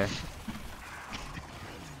 Okay.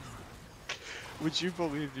 Would you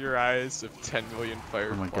believe your eyes if 10 million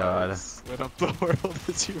fireflies my God. lit up the world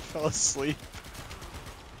as you fell asleep?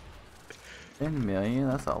 10 million?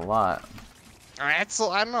 That's a lot.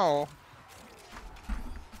 I know.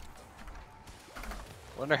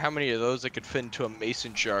 Wonder how many of those I could fit into a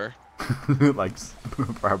mason jar. Like,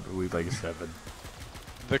 probably like 7.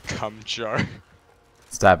 The cum jar.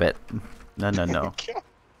 Stop it. No, no, no.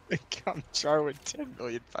 The cum jar with 10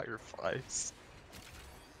 million fireflies.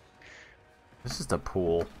 It's just a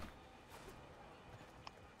pool.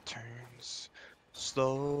 Turns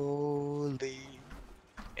slowly.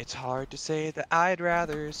 It's hard to say that I'd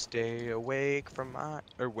rather stay awake from my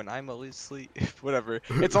or when I'm asleep. Whatever.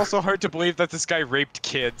 It's also hard to believe that this guy raped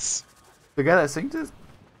kids. The guy that sings this?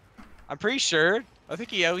 I'm pretty sure. I think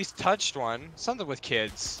he at least touched one. Something with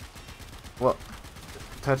kids. Well,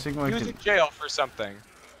 touching one He was can... in jail for something.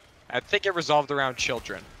 I think it resolved around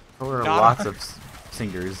children. There were Not lots a- of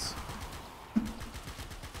singers.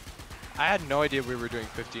 I had no idea we were doing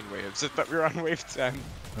 15 waves. I thought we were on wave 10.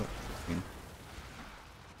 Oh, 15.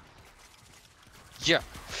 Yeah.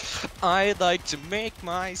 I'd like to make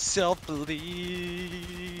myself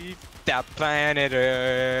believe that planet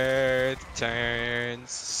Earth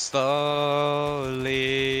turns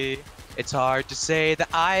slowly. It's hard to say that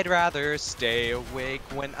I'd rather stay awake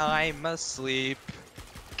when I'm asleep.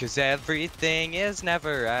 'Cause everything is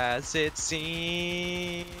never as it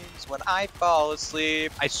seems when I fall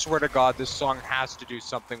asleep. I swear to God, this song has to do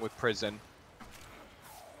something with prison.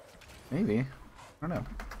 Maybe. I don't know.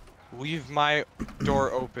 Leave my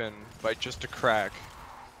door open by just a crack.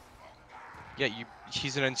 Yeah,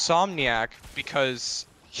 he's an insomniac because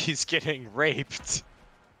he's getting raped.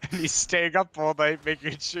 And he's staying up all night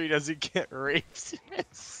making sure he doesn't get raped.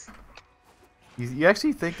 You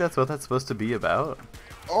actually think that's what that's supposed to be about?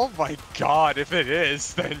 Oh my God, if it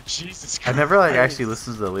is, then Jesus Christ. I never like actually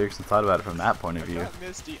listened to the lyrics and thought about it from that point of I view. got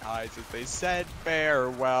misty eyes as they said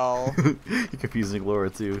farewell. You're confusing Laura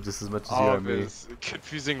too, just as much as you Oh, are me. this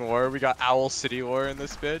confusing lore. We got Owl City lore in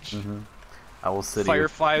this bitch. Owl City.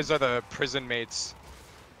 Fireflies are the prison mates.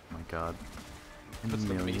 Oh my God. Puts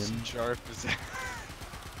the mason 10 jar up his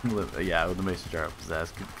million. Yeah, with the mason jar up his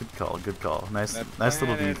ass. Good call. Good call. Nice, That nice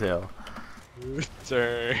little planet detail.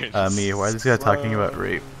 turns Me, why is this guy talking about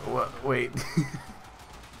rape? What? Wait.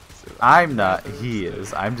 I'm not. He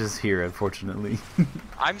is. I'm just here, unfortunately.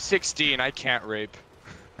 I'm 16. I can't rape.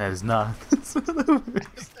 That is not.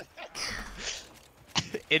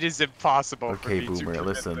 It is impossible for Okay, me to Boomer. commit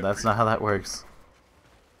Listen, the that's not how that works.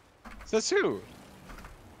 Says who?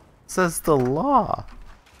 Says the law.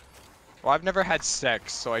 Well, I've never had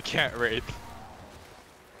sex, so I can't rape.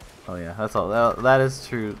 Oh yeah, that's all. That is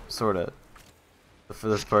true, sorta. For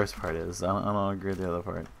this first part is. I don't agree with the other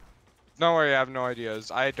part. Don't worry, I have no ideas.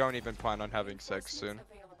 I don't even plan on having sex soon.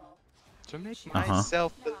 To make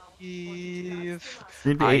myself believe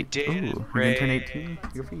You'd be I 8. didn't Ooh, you're gonna turn rape 18.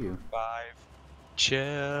 Good for you. 5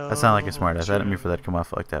 chill. That sounded like a smart ass. I didn't mean for that to come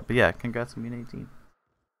off like that. But yeah, congrats on being 18.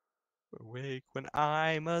 Awake when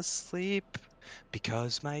I'm asleep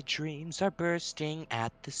because my dreams are bursting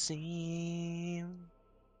at the seams.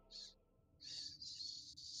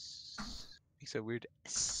 Makes a weird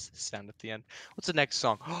sound at the end. What's the next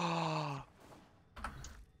song? Now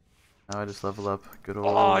I just level up. Good old.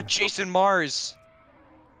 Oh, Jason Mars.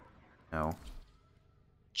 No.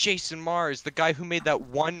 Jason Mars, the guy who made that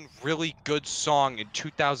one really good song in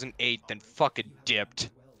 2008, then fucking dipped.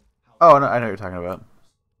 Oh no, I know what you're talking about. Like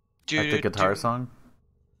the Dude, guitar song.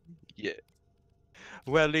 Yeah.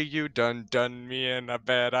 Well, you done me and I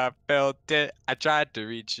bet I felt it. I tried to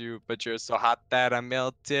reach you, but you're so hot that I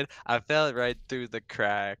melted. I fell right through the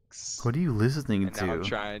cracks. What are you listening And now I'm to?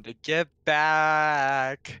 trying to get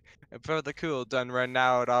back. And for the cool done run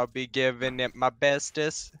out, I'll be giving it my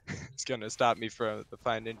bestest. It's gonna stop me from the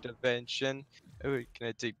fine intervention. Oh, can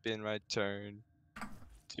I take in my turn?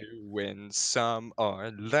 To win some or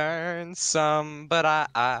learn some, but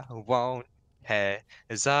I won't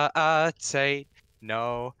hesitate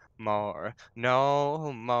no more,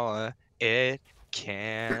 no more. It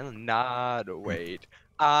cannot wait.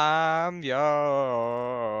 I'm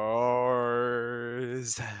yours.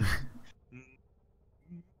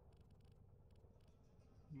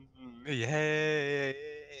 Yay.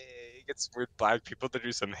 Get some weird black people to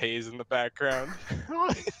do some haze in the background.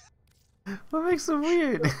 What makes it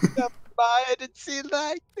weird? Mind and see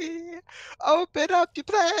like me. Open up your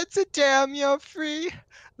plans and damn, you're free.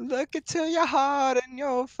 Look into your heart and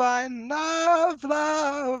you'll find love,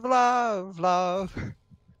 love, love, love.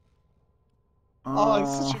 Oh,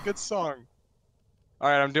 it's such a good song. All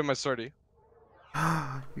right, I'm doing my sortie.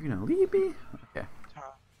 You're gonna leave me? Okay.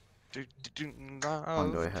 How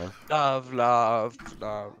long do I Love, have? love, love,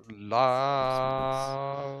 love,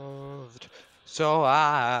 loved. So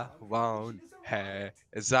I won't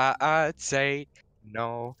hesitate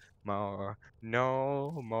no more,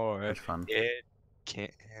 no more. Much fun. It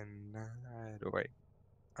cannot wait.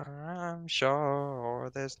 I'm sure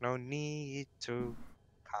there's no need to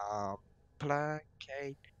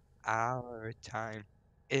complicate our time.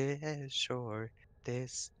 Is sure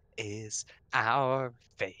this is our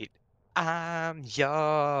fate. I'm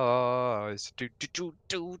yours. Do do do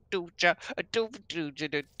do do ja do do do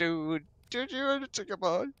do do. Do you want to take a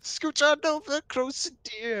ball? Scooch on over closer,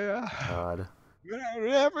 dear. God.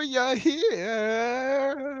 Wherever you're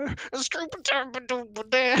here. Scoop down,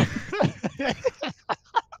 there.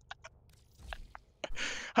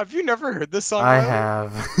 Have you never heard this song, I Wiley?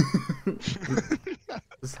 have.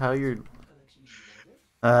 This is how you're.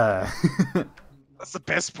 Uh. That's the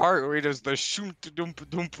best part where he does the shoom doompa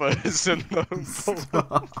doompas and the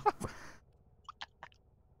Stop.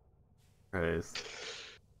 Christ.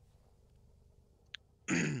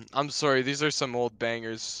 I'm sorry, these are some old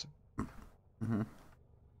bangers.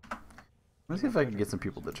 Let's see if I can get some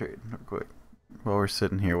people to trade real quick. While we're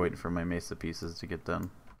sitting here waiting for my mesa pieces to get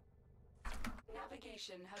done.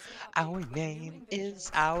 Navigation has an update Our with new name is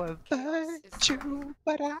invasions. our Chaos is virtue, spreading.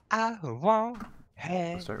 but I won't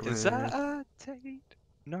start with hesitate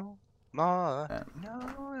no more, that.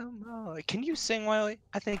 no more. Can you sing, Wiley?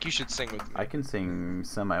 I think you should sing with me. I can sing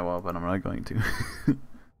semi-well, but I'm not going to.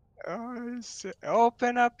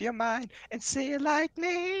 Open up your mind and see it like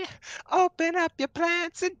me. Open up your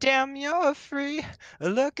plans and damn, you're free.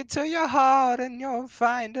 Look into your heart and you'll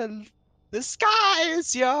find the sky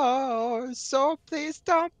is yours. So please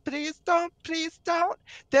don't, please don't, please don't.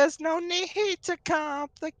 There's no need to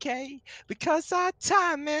complicate because our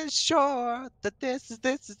time is short. That this is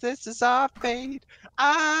our fate.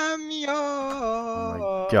 I'm yours.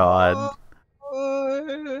 Oh my god.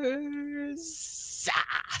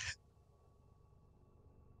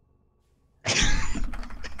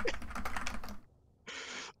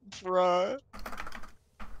 Bruh.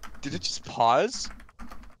 Did it just pause?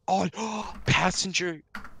 Oh, Passenger.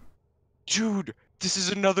 Dude, this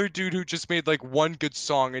is another dude who just made like one good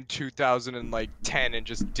song in 2010 and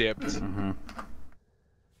just dipped. Mm-hmm.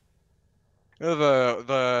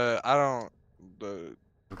 I don't the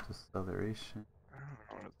Acceleration. I don't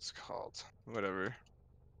know what it's called. Whatever.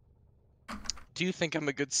 Do you think I'm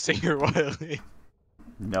a good singer, Wiley?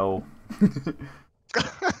 No.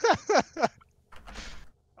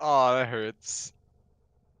 Oh, that hurts.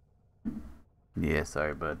 Yeah,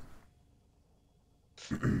 sorry, bud.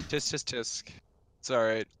 Tisk tisk tisk. It's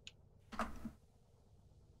alright.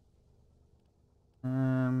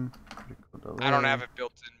 Critical I don't delay. have it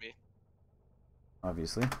built in me.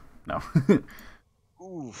 Obviously. No.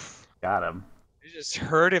 Oof. Got him. You're just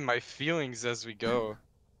hurting my feelings as we go.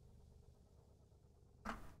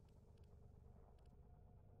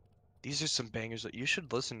 These are some bangers that you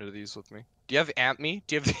should listen to these with me. Do you have Amp Me?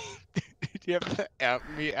 Do you have do you have the Amp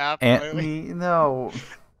Me app? Wiley? Me? No.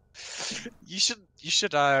 You should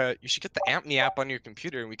get the Amp Me app on your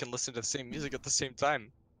computer and we can listen to the same music at the same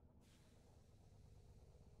time.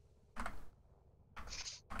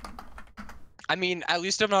 I mean, at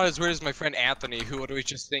least I'm not as weird as my friend Anthony, who always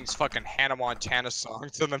just sings fucking Hannah Montana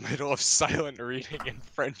songs in the middle of silent reading in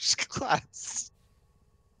French class.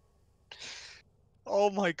 Oh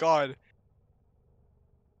my god.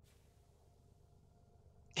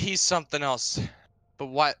 He's something else. But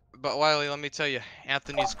Wiley, let me tell you,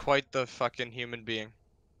 Anthony's quite the fucking human being.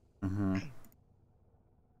 Mm-hmm.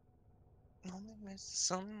 Only miss the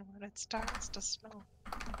sun when it starts to snow.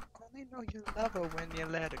 Only know you love her when you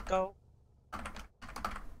let her go.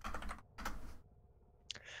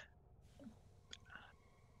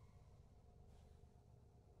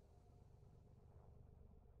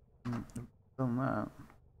 Still not.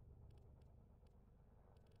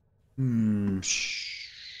 Hmm.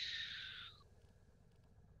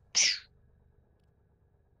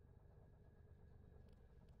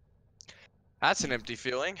 That's an empty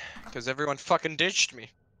feeling, because everyone fucking ditched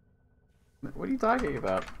me. What are you talking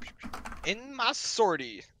about? In my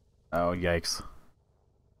sortie. Oh, yikes.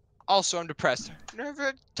 Also, I'm depressed.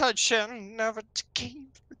 Never touch him, never to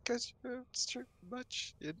keep, because it hurts too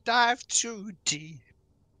much. You dive too deep.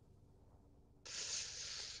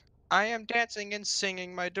 I am dancing and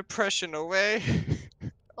singing my depression away.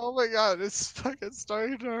 Oh my god, it's fucking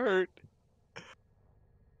starting to hurt.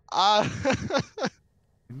 Ah.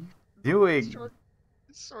 Doing?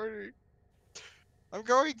 Sorry. I'm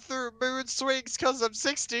going through mood swings because I'm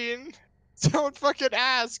 16. Don't fucking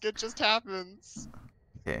ask, it just happens.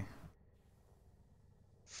 Okay.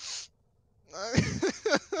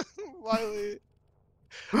 Wiley.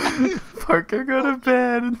 Parker, go to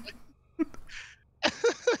bed.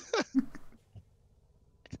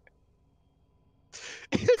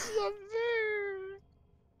 It's not fair.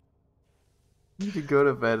 You need to go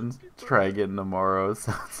to bed and try again tomorrow.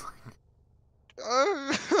 Sounds like.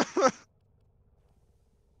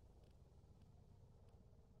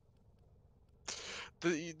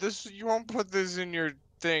 This you won't put this in your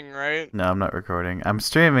thing, right? No, I'm not recording. I'm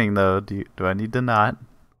streaming though. Do I need to not?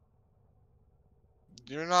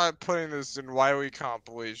 You're not putting this in Wiley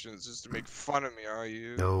compilations just to make fun of me, are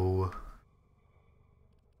you? No.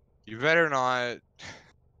 You better not.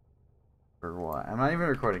 For what? I'm not even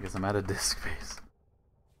recording because I'm out of disk space.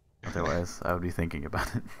 Otherwise, I would be thinking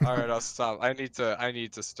about it. All right, I'll stop. I need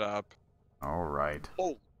to stop. All right.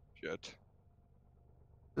 Oh shit.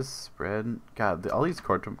 This spread. God, all these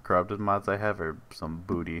corrupted mods I have are some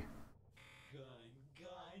booty.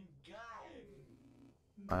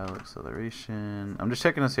 File acceleration. I'm just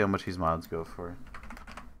checking to see how much these mods go for.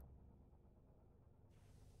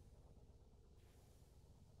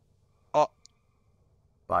 Oh.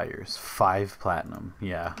 Buyers 5 platinum.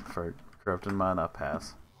 Yeah, for corrupted mod, I'll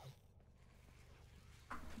pass.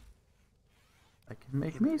 I can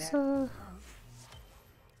make Mesa.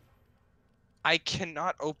 I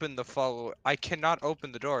cannot open the follow. I cannot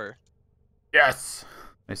open the door. Yes.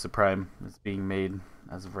 Mesa Prime is being made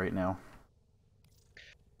as of right now.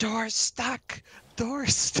 Door stuck. Door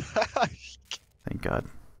stuck. Thank God.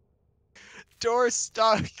 Door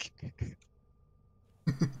stuck.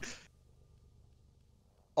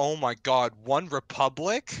 Oh my God! One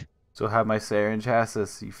Republic? So have my Saren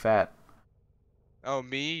chassis, you fat. Oh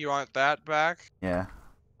me? You want that back? Yeah.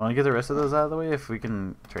 Want to get the rest of those out of the way if we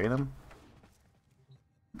can trade them?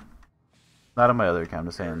 Not on my other account, I'm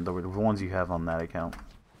just saying the ones you have on that account.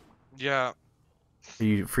 Yeah. Are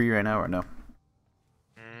you free right now or no?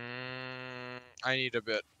 I need a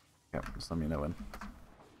bit. Yeah, just let me know when.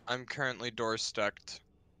 I'm currently door stuck.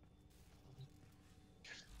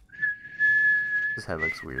 This head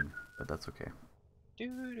looks weird, but that's okay.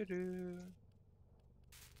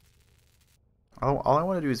 All I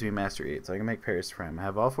want to do is be Master 8, so I can make Paris Prime. I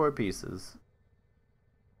have all 4 pieces.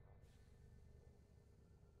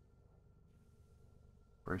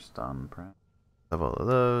 First on Prime. Have all of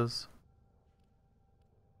those.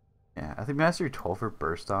 Yeah, I think Master 12 for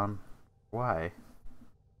Burst on. Why?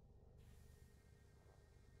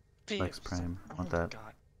 Flex Prime. Want that?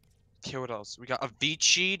 God. Okay, what else? We got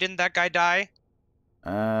Avicii. Didn't that guy die?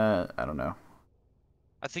 I don't know.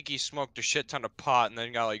 I think he smoked a shit ton of pot and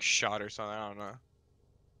then got like shot or something. I don't know.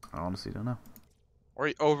 I honestly don't know.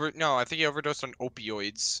 Or no, I think he overdosed on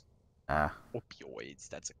opioids. Ah. Opioids.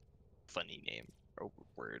 That's a funny name. Or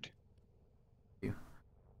word. You.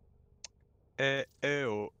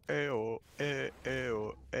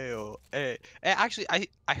 Actually, I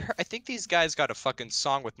think these guys got a fucking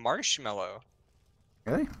song with Marshmello.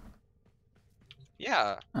 Really?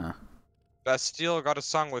 Yeah. Huh. Bastille got a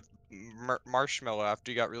song with Marshmello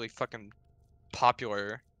after he got really fucking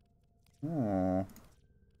popular. Oh.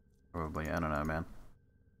 Probably, I don't know, man.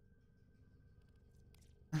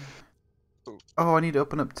 Oh, I need to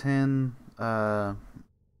open up 10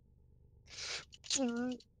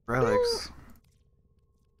 relics.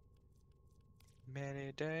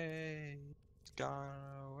 Many days gone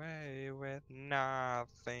away with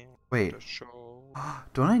nothing Wait. to show.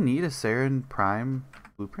 Don't I need a Saren Prime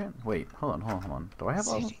blueprint? Wait, hold on. Do I have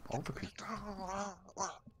all the pieces?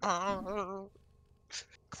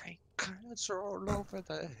 Great currents roll over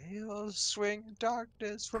the hills, swing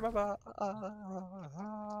darkness from above.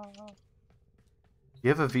 You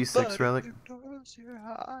have a V6 relic? Close your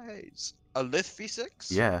eyes. A Lith V6?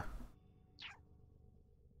 Yeah.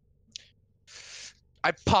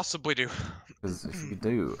 I possibly do. Because if you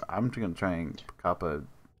do, I'm gonna try and cop a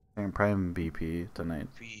Saren Prime BP tonight.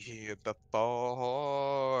 Be here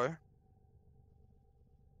before.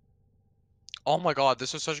 Oh my god,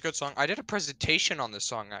 this is such a good song. I did a presentation on this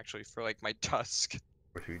song actually for like my Tusk.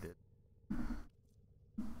 What you did?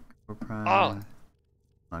 Prime. Oh.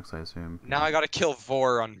 Lux, I assume. Now I gotta kill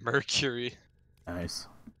Vor on Mercury. Nice.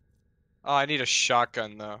 Oh, I need a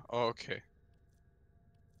shotgun though. Oh, okay.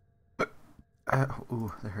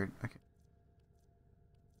 Ooh, that hurt. Okay.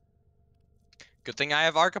 Good thing I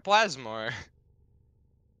have Arcoplasmor.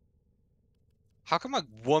 How come a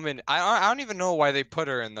woman? I don't even know why they put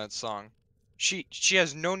her in that song. She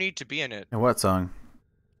has no need to be in it. And what song?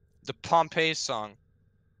 The Pompeii song.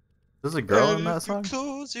 There's a girl in And that if you song?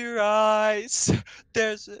 close your eyes,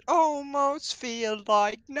 there's it almost feel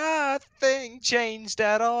like nothing changed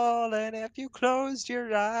at all. And if you closed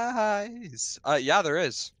your eyes, yeah, there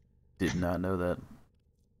is. Did not know that.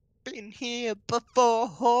 Been here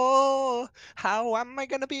before. How am I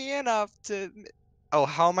gonna be enough to? Oh,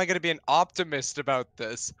 how am I gonna be an optimist about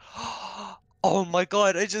this? Oh my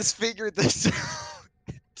god, I just figured this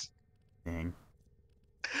out. Dang.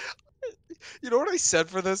 You know what I said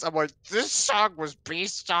for this? I'm like, this song was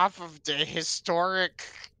based off of the historic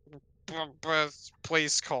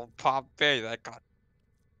place called Pompeii that got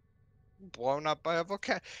blown up by a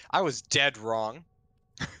volcano. I was dead wrong.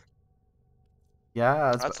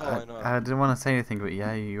 Yeah, That's all I know. I didn't want to say anything, but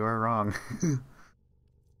yeah, you are wrong.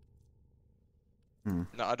 Hmm.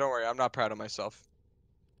 No, don't worry. I'm not proud of myself.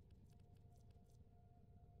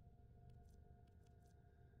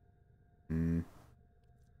 Hmm.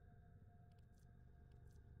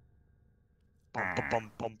 Bum, bum,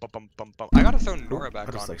 bum, bum, bum, bum, bum, bum. I gotta throw Nora I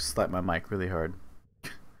back just on. like slapped my mic really hard.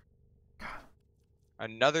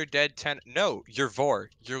 Another dead 10. No, you're Vor.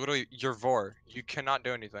 You're Vor. You cannot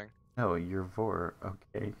do anything. No, you're Vor.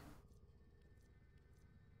 Okay.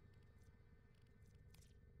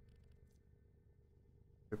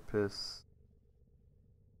 Purpose.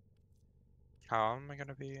 How am I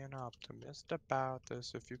gonna be an optimist about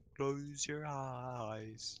this if you close your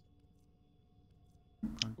eyes?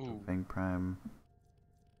 Ooh. Fang Prime.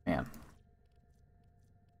 Man.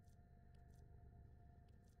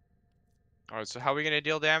 Alright, so how are we gonna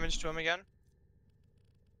deal damage to him again?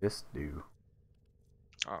 This do.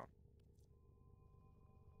 Oh.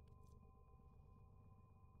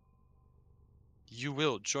 You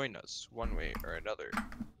will join us one way or another.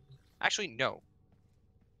 Actually, no.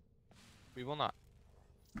 We will not.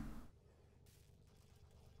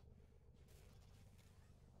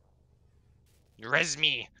 Res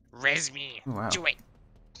me! Res me! Oh, wow. Do it!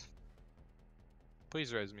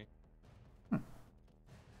 Please res me.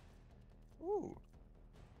 Ooh.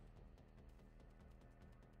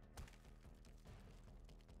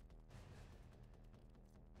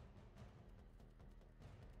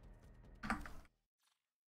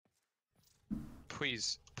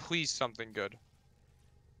 Please, please something good.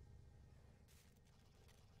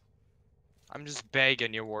 I'm just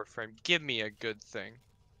begging you, Warframe. Give me a good thing.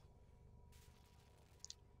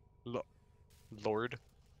 Lord.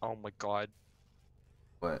 Oh my god.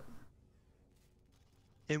 What?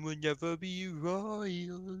 And we'll never be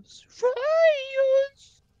royals.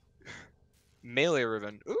 Royals! Melee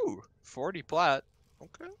ribbon. Ooh, 40 plat.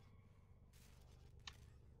 Okay.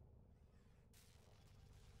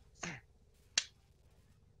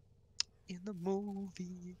 In the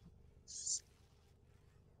movies.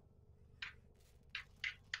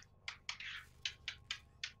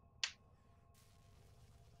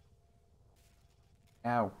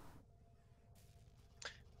 Ow.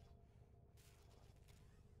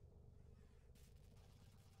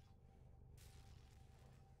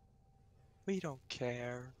 We don't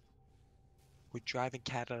care. We're driving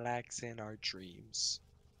Cadillacs in our dreams.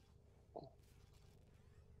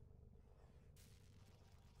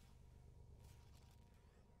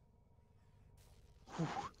 Whew.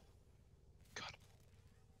 God.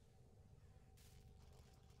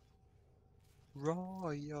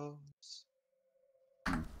 Royals.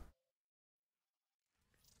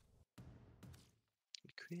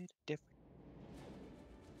 We create a different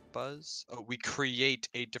buzz. Oh, we create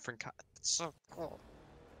a different kind. That's so cool.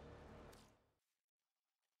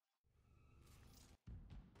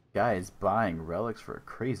 Guys buying relics for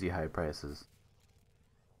crazy high prices.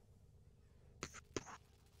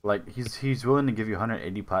 Like he's willing to give you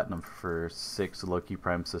 180 platinum for 6 Loki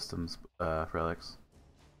Prime systems relics.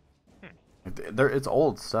 It's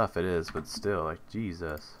old stuff, it is, but still, like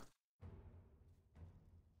Jesus.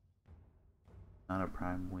 Not a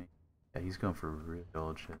Prime Wing. Yeah, he's going for really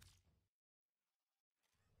old shit.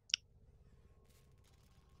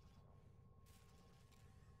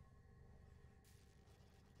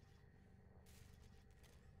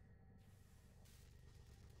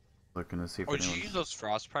 Looking to see if Oh, did you anyone's... use those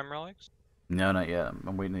Frost Prime relics? No, not yet.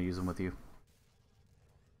 I'm waiting to use them with you.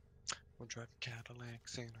 We'll drive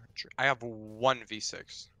Cadillacs in our dreams. I have one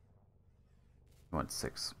V6. I want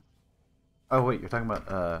 6. Oh wait, you're talking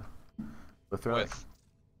about with relic? With.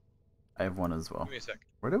 I have one as well. Give me a sec.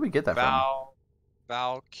 Where did we get that from?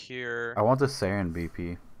 Valkyr. I want the Saren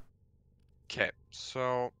BP. Okay,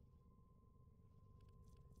 so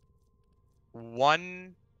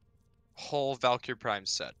one whole Valkyr Prime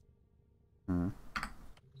set. Hmm.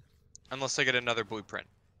 Unless I get another blueprint.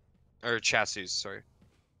 Or chassis, sorry.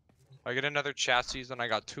 If I get another chassis, then I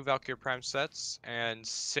got 2 Valkyr Prime sets. And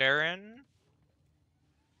Saren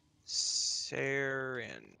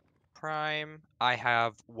Prime. I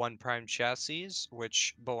have 1 Prime chassis,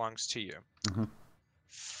 which belongs to you. Mhm.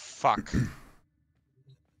 Fuck. Do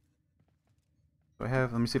I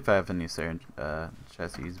have? Let me see if I have any Saren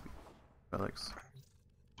chassis relics.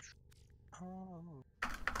 Oh.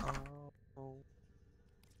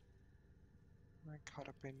 I caught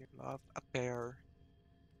up in your love affair.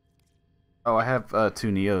 Oh, I have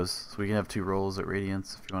 2 Neos, so we can have 2 rolls at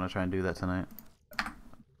Radiance if you want to try and do that tonight.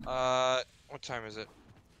 What time is it?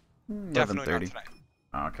 11:30. Definitely not tonight.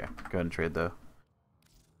 Oh, okay. Go ahead and trade though.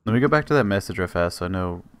 Let me go back to that message real fast so I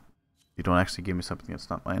know you don't actually give me something that's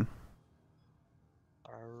not mine.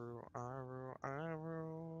 Aru.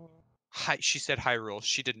 Hi, she said Hyrule.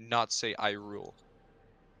 She did not say I rule.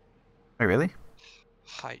 Wait, really?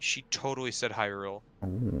 Hi, she totally said Hyrule.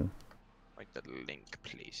 Oh. Like the link,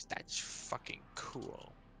 please. That's fucking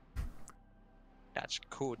cool. That's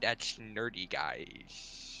cool. That's nerdy,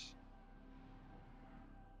 guys.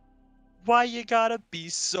 Why you gotta be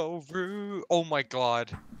so rude? Oh my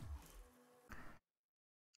god.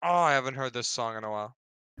 Oh, I haven't heard this song in a while.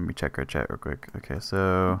 Let me check our chat real quick. Okay,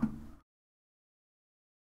 so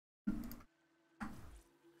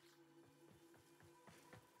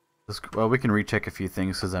well, we can recheck a few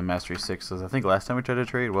things because I'm Mastery 6. So I think last time we tried to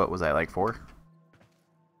trade, what was I, like 4?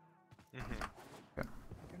 Mm-hmm. Okay.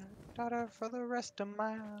 Daughter for the rest of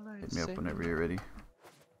my life. Hit me up whenever you're ready.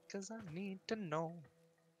 Cause I need to know.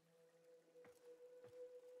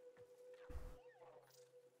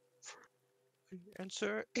 The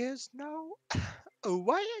answer is no.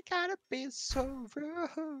 Why you gotta be so rude?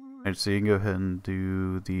 Alright, so you can go ahead and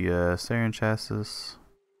do the Saren chassis.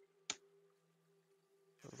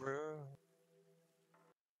 Rude.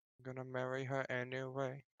 I'm gonna marry her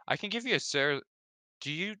anyway. I can give you a Sarah.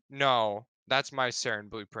 Do you know? That's my Saren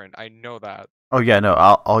blueprint. I know that. Oh yeah, no,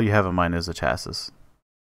 all you have in mind is a chassis.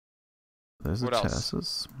 There's a What else?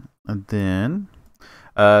 chassis. And then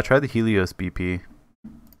try the Helios BP.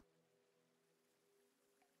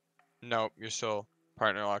 Nope, you're still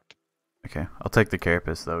partner locked. Okay, I'll take the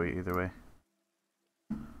Carapace though, either way.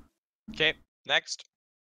 Okay, next.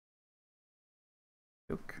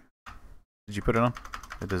 Yoke. Did you put it on?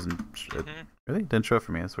 It doesn't. Really? Didn't show up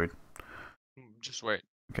for me. That's weird. Just wait.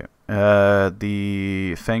 Okay.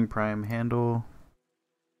 The Fang Prime handle.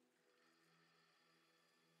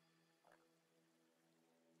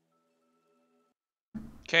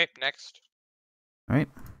 Okay, next. All right.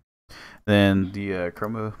 Then the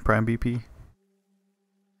Chroma Prime BP.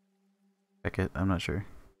 Check it. I'm not sure.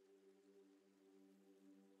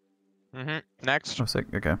 Next. Oh, sick.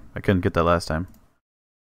 Okay. I couldn't get that last time.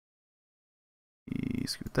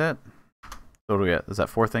 Scoot that. What do we got? Is that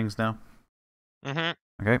 4 things now?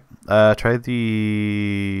 Okay. Try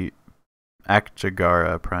the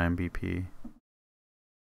Akjagara Prime BP.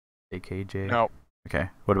 AKJ. Nope. Okay.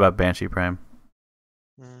 What about Banshee Prime?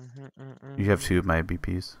 You have 2 of my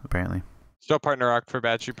BPs, apparently. Still partner locked for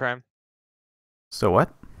Banshee Prime. So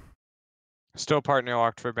what? Still partner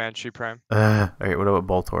locked for Banshee Prime. Alright, what about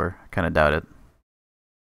Boltor? Kinda doubt it.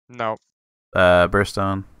 Nope.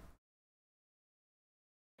 Burstone.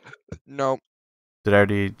 Nope. Did I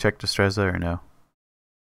already check Destreza or no?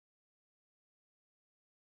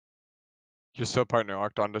 You're still partner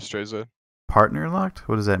locked on Destreza. Partner locked?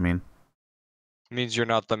 What does that mean? Means you're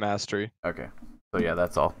not the mastery. Okay. So yeah,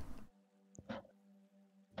 that's all.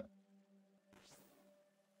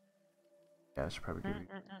 Yeah, I should probably give you.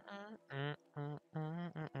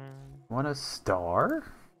 Want a star?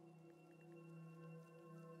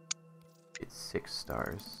 It's 6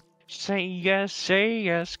 stars. Say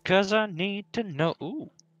yes, cause I need to know. Ooh.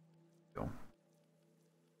 Go.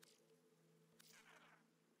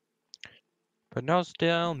 But no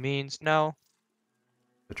still means no.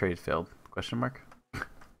 The trade failed? Question mark?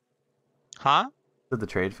 Huh? Did the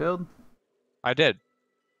trade failed? I did.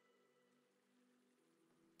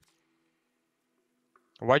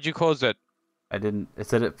 Why'd you close it? I didn't. It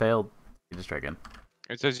said it failed. You just try again.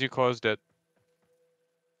 It says you closed it.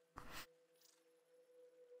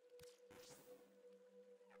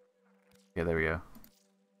 Okay, there we go.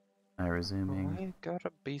 Now resuming. Why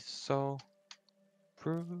gotta be so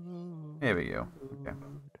rude? There we go. Okay.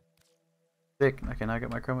 Sick. Okay, now I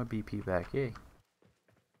got my chroma BP back. Yay.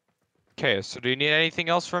 Okay, so do you need anything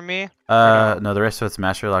else from me? Or no? No, the rest of it's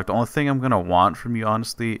master lock. The only thing I'm gonna want from you,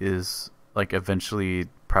 honestly, is like eventually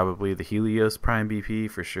probably the Helios Prime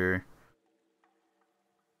BP for sure.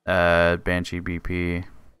 Banshee BP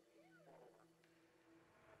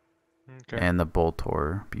Okay. and the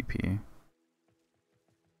Boltor BP.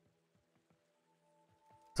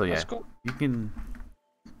 So yeah, That's cool. you can.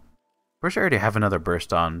 Of course, I already have another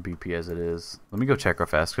burst on BP as it is. Let me go check real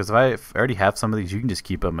fast, because if I already have some of these, you can just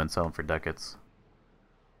keep them and sell them for ducats.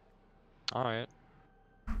 Alright.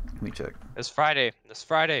 Let me check. It's Friday. It's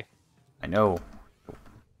Friday. I know.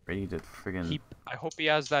 Ready to friggin'... I hope he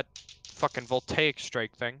has that fucking voltaic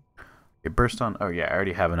strike thing. Okay, burst on... Oh yeah, I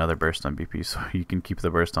already have another burst on BP, so you can keep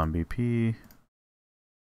the burst on BP.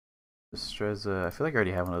 Destreza... I feel like I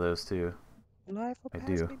already have one of those too. Life will I pass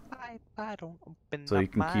do. me by if I don't open So you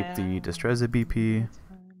up can my keep the eyes. Destreza BP.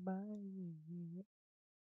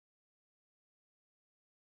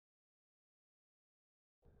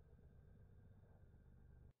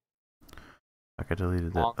 Okay, I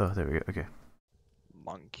deleted that. Oh, there we go. Okay.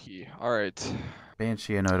 Monkey. Alright.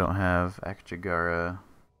 Banshee, I know I don't have. Akjagara.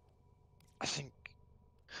 I think...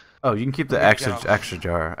 Oh, you can keep the I'm gonna get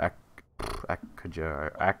Akjagara.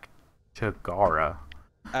 Akjagara.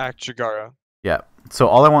 Akjagara. Yeah. So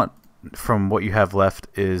all I want from what you have left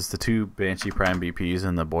is the 2 Banshee Prime BPs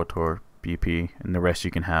and the Boltor BP, and the rest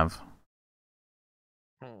you can have.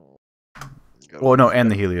 Well, no,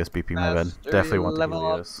 and the Helios BP, my bad. Definitely want the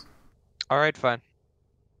Helios. Alright, fine.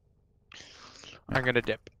 I'm gonna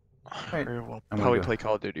dip. Alright. Or we'll I'm probably gonna go. play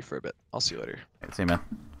Call of Duty for a bit. I'll see you later. Alright, see you, man.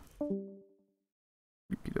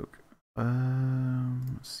 Okie doke.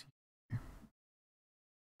 Let's see here.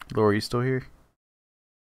 Laura, are you still here?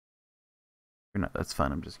 You're not. That's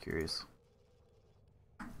fine. I'm just curious.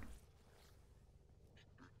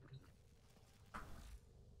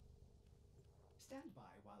 Stand by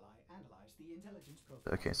while I analyze the intelligence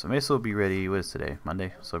profile. Okay, so Mesa will be ready. What is today?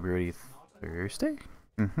 Monday. So I'll be ready Thursday?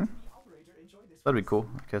 Mm-hmm. The operator enjoyed this. That'd be cool.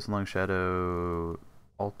 Cast Long Shadow.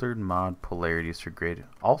 Altered mod polarities for grade.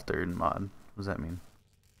 Altered mod? What does that mean?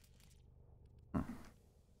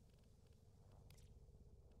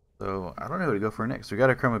 So, I don't know who to go for next. We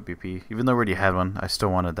got a Chroma BP. Even though we already had one, I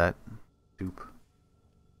still wanted that dupe.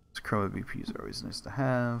 So Chroma BPs are always nice to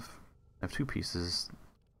have. I have 2 pieces.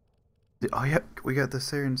 Oh, yeah, we got the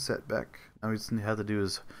Saren set back. Now we just have to do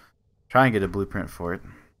is try and get a blueprint for it.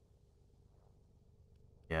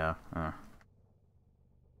 Yeah. Can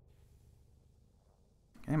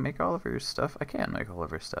I make all of her stuff? I can't make all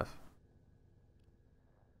of her stuff.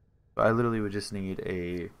 But I literally would just need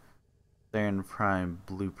a Saren Prime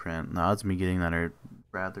blueprint. The odds of me getting that are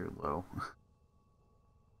rather low.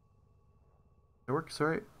 It works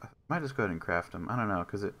alright. I might just go ahead and craft them. I don't know,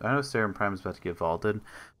 because I know Saren Prime is about to get vaulted,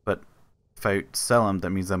 but if I sell them,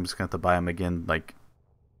 that means I'm just going to have to buy them again, like,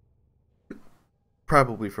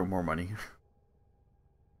 probably for more money.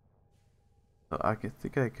 So I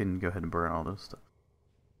think I can go ahead and burn all those stuff.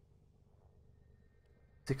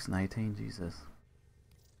 619, Jesus.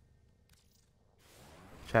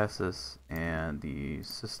 Chassis and the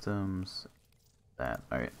systems.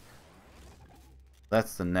 Alright.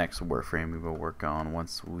 That's the next Warframe we will work on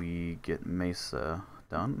once we get Mesa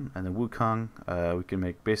done. And then Wukong, we can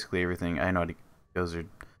make basically everything. I know those are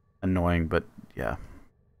annoying, but yeah.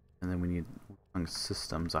 And then we need Wukong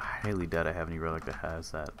systems. I highly doubt I have any relic that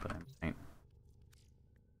has that, but I might.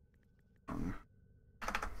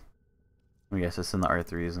 Yes, it's in the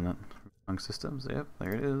R3, isn't it? Wukong systems, yep,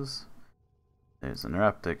 there it is. There's the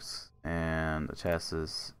neuroptics, and the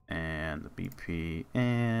chassis, and the BP,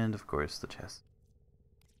 and of course the chassis.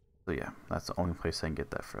 So yeah, that's the only place I can get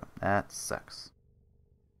that from. That sucks.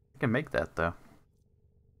 I can make that though.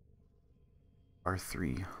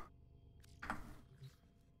 R3. How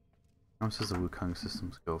much does the Wukong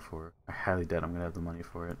systems go for? I highly doubt I'm gonna have the money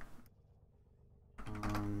for it.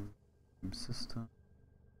 System.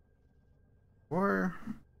 Or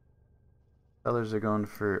sellers are going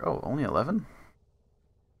for only 11.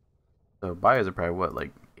 So buyers are probably what,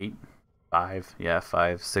 like 8, 5, yeah,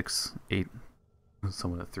 5, 6, 8.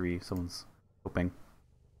 Someone at 3. Someone's hoping.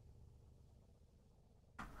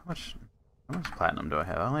 How much platinum do I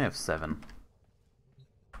have? I only have 7.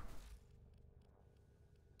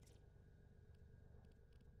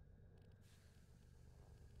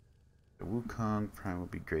 The Wukong Prime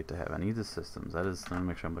would be great to have. I need the systems. That is. Let me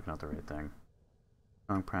make sure I'm looking at the right thing.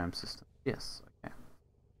 Wukong Prime system. Yes. Okay.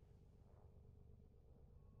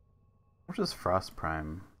 What does Frost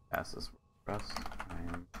Prime pass this? Frost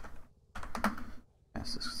Prime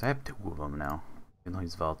pass this. Because I have 2 of them now. Even though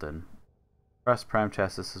he's vaulted. Frost Prime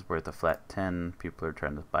chassis is worth a flat 10. People are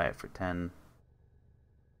trying to buy it for 10.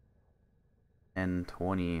 10,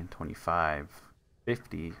 20, 25,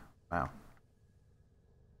 50. Wow.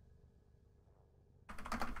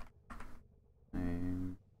 I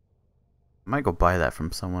might go buy that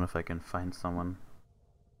from someone if I can find someone.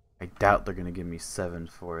 I doubt they're gonna give me 7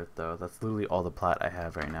 for it though. That's literally all the plat I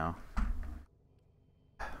have right now.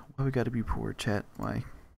 Why we gotta be poor, chat? Why?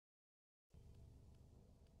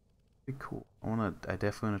 Be cool. I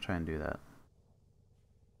definitely wanna try and do that.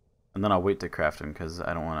 And then I'll wait to craft them because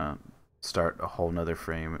I don't wanna start a whole nother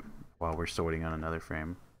frame while we're sorting on another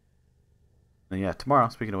frame. And yeah, tomorrow,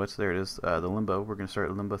 speaking of which, there it is, the Limbo. We're gonna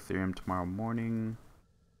start Limbo Theorem tomorrow morning.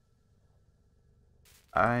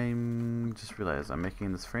 I'm just realized I'm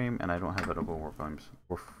making this frame and I don't have a double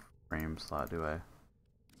Warframe slot, do I?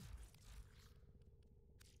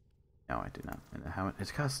 No, I do not. And how much?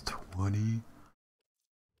 It costs 20.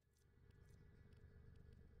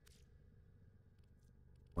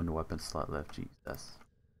 One weapon slot left. Jesus.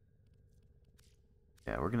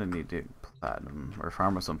 Yeah, we're gonna need to platinum or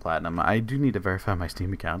farm with some platinum. I do need to verify my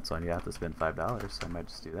Steam account, so I have to spend $5. So I might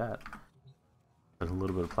just do that. Put a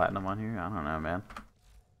little bit of platinum on here. I don't know, man.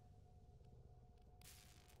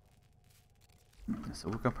 So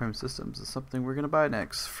work on Prime Systems is something we're gonna buy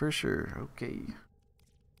next for sure. Okay.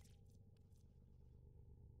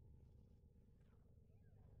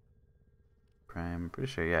 Prime,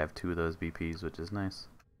 pretty sure, yeah, I have 2 of those BPs, which is nice.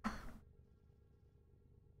 I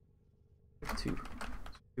have 2.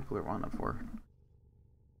 People are wanting for.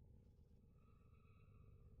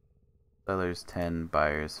 Sellers 10,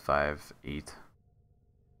 buyers 5, 8.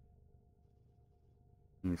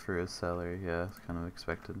 For a seller, yeah, it's kind of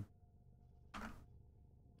expected.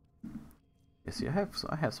 Yeah, see, I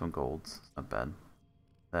have some golds. It's not bad.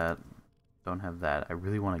 That don't have that. I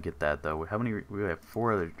really want to get that though. How many? We have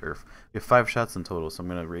 4 other, or we have 5 shots in total. So I'm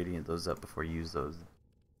gonna radiant those up before you use those.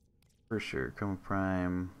 For sure. Chroma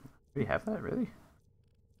Prime. Do we have that really?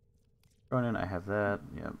 Ronin, I have that.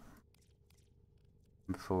 Yep.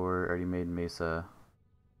 Before already made Mesa.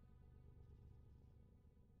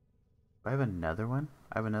 Do I have another one?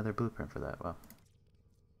 I have another blueprint for that. Well.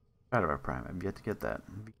 Out of our prime. I've yet to get that.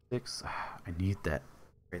 V6. I need that.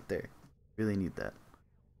 Right there. Really need that.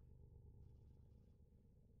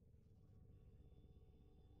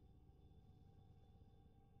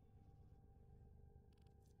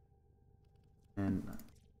 And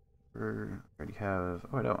we already have.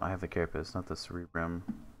 Oh, I don't. I have the Carapace, not the Cerebrum.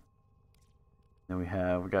 Then we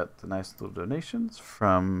got the nice little donations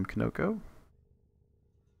from Kanoko.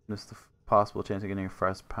 Just the possible chance of getting a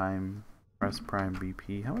Frost Prime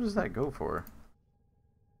BP. How much does that go for?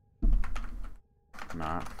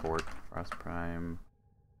 Not Fort Frost Prime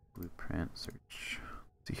Blueprint search.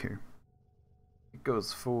 Let's see here. It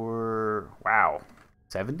goes for, wow,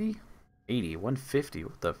 70, 80, 150.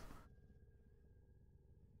 What the?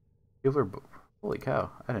 Holy cow!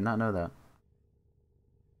 I did not know that.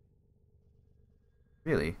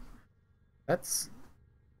 Really? That's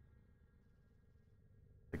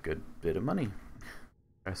a good bit of money.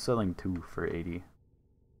 I'm selling 2 for 80. I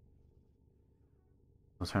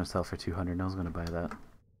was trying to sell for 200. No one's gonna buy that.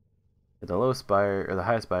 The lowest buyer, or the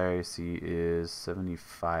highest buyer I see is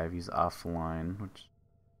 75. He's offline, which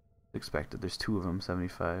is expected. There's 2 of them,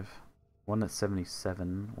 75. One at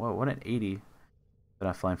 77. Whoa, one at 80. Been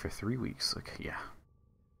offline for 3 weeks. Okay, yeah.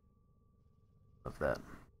 Love that.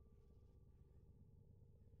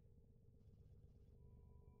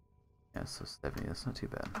 Yeah, so 70. That's not too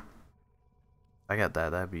bad. If I got that,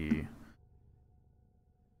 that'd be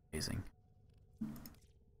amazing.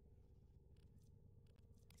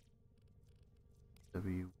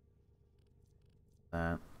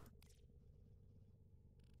 That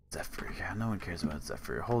Zephyr, yeah, no one cares about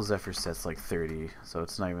Zephyr. A whole Zephyr set's like 30, so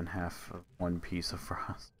it's not even half of one piece of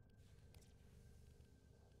Frost.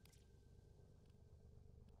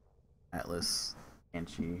 Atlas,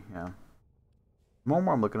 Banshee, yeah. More and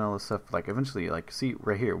more I'm looking at all this stuff, like eventually, like, see,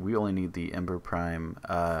 right here, we only need the Ember Prime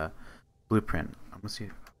blueprint. I'm gonna see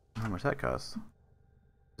how much that costs.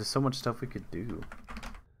 There's so much stuff we could do.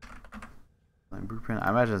 Blueprint. I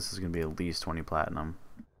imagine this is gonna be at least 20 platinum.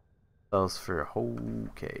 Sells for a whole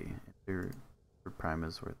K. Ember Prime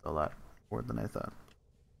is worth a lot more than I thought.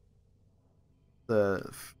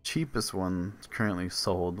 The cheapest one currently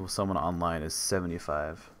sold with someone online is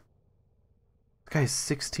 75. This guy has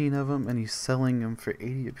 16 of them and he's selling them for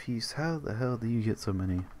 80 a piece. How the hell do you get so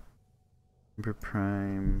many? Ember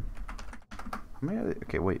Prime. How many are they?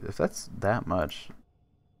 Okay, wait. If that's that much,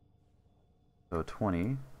 so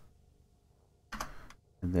 20.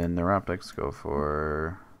 And then the optics go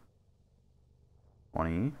for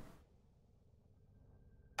 20.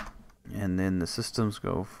 And then the systems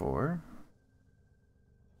go for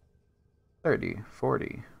 30,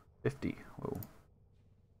 40, 50. Whoa.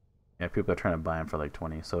 Yeah, people are trying to buy them for like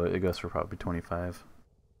 20, so it goes for probably 25.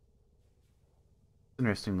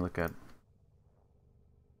 Interesting to look at.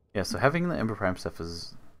 Yeah, so having the Ember Prime stuff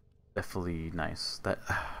is definitely nice. That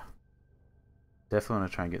definitely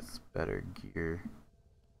want to try and get better gear.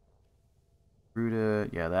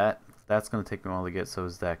 Ruda, yeah, that's gonna take me a while to get. So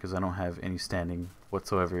is that, because I don't have any standing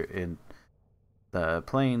whatsoever in the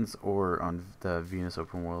plains or on the Venus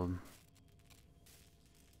open world.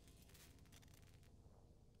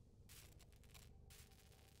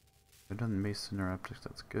 We've done Mason or Optics,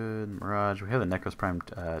 that's good. Mirage, we have the Necros Prime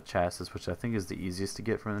chassis, which I think is the easiest to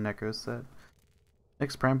get from the Necros set.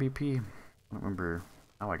 Next Prime BP, I don't remember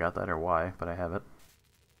how I got that or why, but I have it.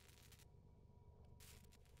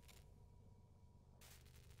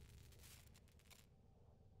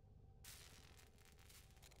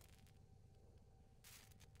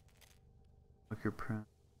 Wicker Prime.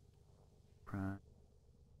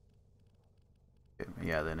 Okay,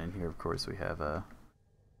 yeah, then in here, of course, we have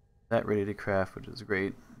that ready to craft, which is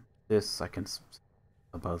great. This, I can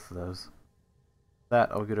both of those.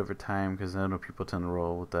 That I'll get over time, because I know people tend to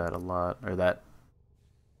roll with that a lot, or that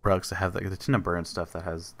products that have the tend to burn stuff that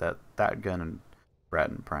has that gun and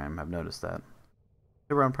Bratton Prime. I've noticed that.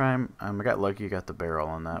 Tiburon Prime, I got lucky, got the barrel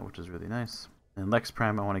on that, which is really nice. And Lex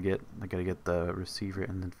Prime, I gotta get the receiver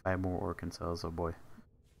and then 5 more Orcan cells. Oh boy.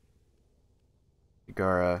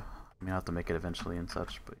 Igara, I mean, I'll have to make it eventually and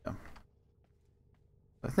such, but yeah.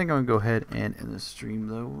 I think I'm gonna go ahead and end the stream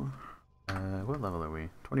though. What level are we?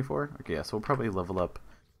 24? Okay, yeah, so we'll probably level up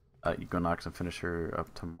Equinox and finish her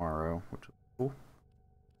up tomorrow, which is cool.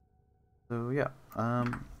 So yeah,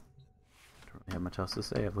 don't really have much else to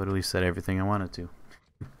say. I've literally said everything I wanted to.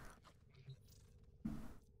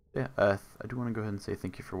 Yeah, I do want to go ahead and say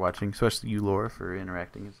thank you for watching, especially you, Laura, for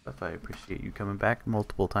interacting and stuff. I appreciate you coming back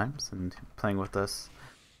multiple times and playing with us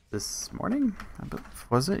this morning.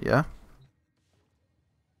 Was it? Yeah.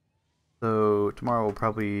 So tomorrow we'll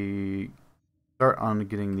probably start on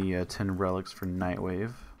getting the 10 relics for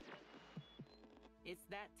Nightwave. It's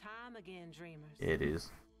that time again, dreamers. It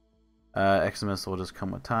is. XMS will just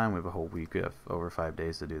come with time. We have a whole week. We have over 5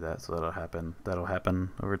 days to do that, so that'll happen. That'll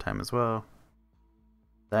happen over time as well.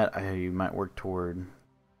 That I might work toward.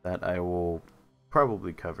 That I will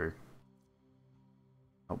probably cover.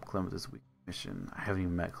 Help Clem with this week mission. I haven't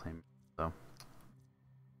even met Clem, so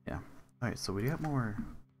yeah. Alright, so we got more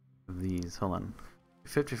of these. Hold on.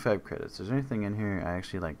 55 credits. Is there anything in here I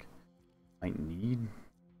actually might need?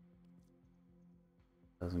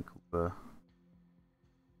 Doesn't Koopa.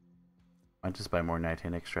 Might just buy more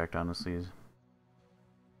Nighthand extract, honestly.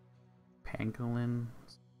 Pangolin,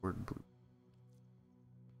 Sword Blue.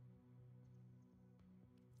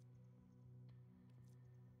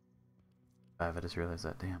 I just realized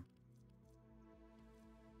that. Damn.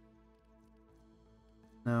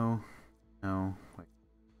 No. Wait.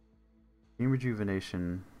 Team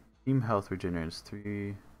rejuvenation. Team health regenerates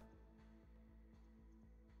 3.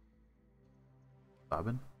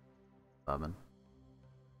 Bobbin.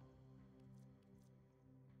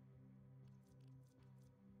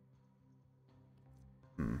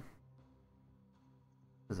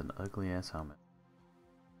 This is an ugly ass helmet.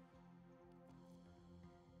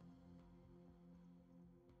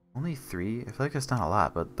 Only 3? I feel like that's not a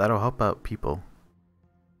lot, but that'll help out people.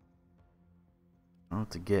 I don't know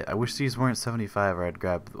what to get. I wish these weren't 75 or I'd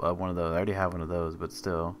grab one of those. I already have one of those, but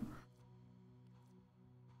still.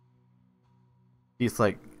 It's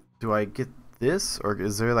like, do I get this? Or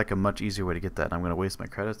is there like a much easier way to get that? And I'm going to waste my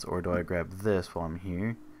credits? Or do I grab this while I'm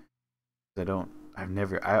here?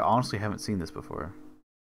 I honestly haven't seen this before.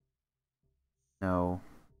 No,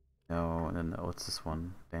 and then what's this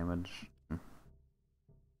one? Damage.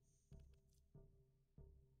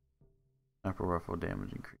 Sniper rifle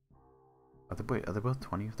damage increase. Are they both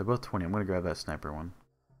 20? If they're both 20, I'm gonna grab that sniper one.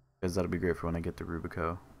 Because that'll be great for when I get the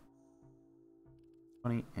Rubico.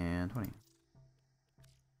 20 and 20.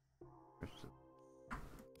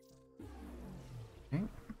 Okay.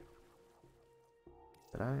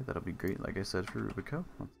 That'll be great, like I said, for Rubico.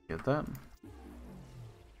 Let's get that.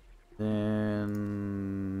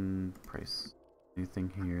 Then price.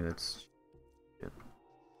 Anything here that's good?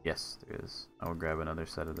 Yes, there is. I will grab another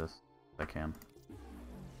set of this if I can.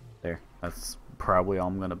 There. That's probably all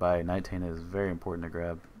I'm gonna buy. Nighthand is very important to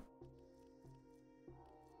grab.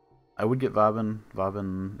 I would get Vabin.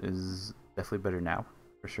 Vabin is definitely better now,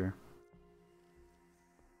 for sure.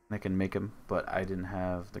 I can make him, but I didn't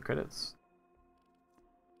have the credits.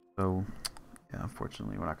 So, yeah,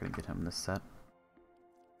 unfortunately, we're not gonna get him this set.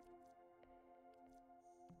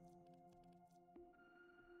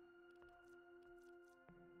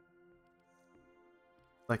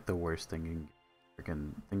 Like the worst thing you can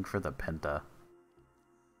freaking think for the Penta.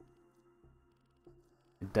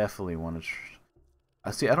 I definitely want to.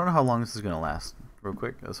 I see. I don't know how long this is gonna last. Real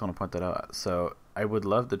quick, I just want to point that out. So I would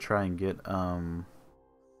love to try and get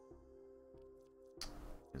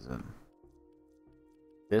is it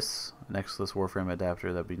this next to this Warframe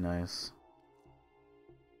adapter? That'd be nice.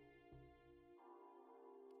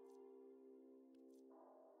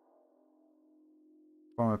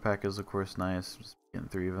 Format pack is of course nice. Just getting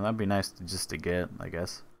 3 of them. That'd be nice just to get, I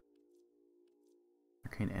guess.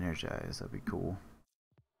 Arcane Energize. That'd be cool.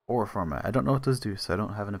 Or format. I don't know what those do, so I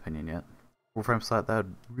don't have an opinion yet. Warframe slot, that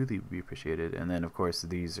would really be appreciated. And then of course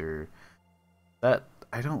these are that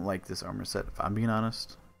I don't like this armor set if I'm being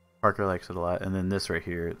honest. Parker likes it a lot. And then this right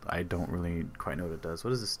here, I don't really quite know what it does.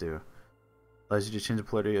 What does this do? Allows you to change the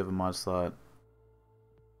polarity of a mod slot,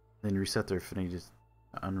 then reset their affinity to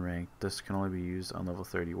unranked. This can only be used on level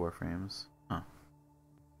 30 Warframes. Huh.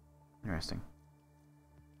 Interesting.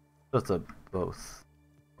 So it's a both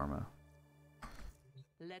format.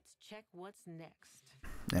 Let's check what's next.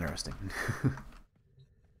 Interesting.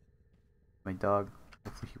 My dog,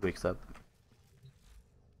 hopefully he wakes up.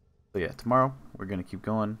 So yeah, tomorrow we're gonna keep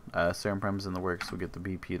going. Serum Prime's in the works. We'll get the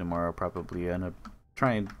BP tomorrow. Probably end up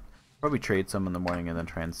probably trade some in the morning and then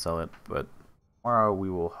try and sell it. But tomorrow we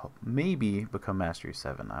will maybe become Mastery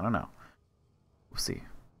 7. I don't know. We'll see.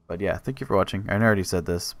 But yeah, thank you for watching. I already said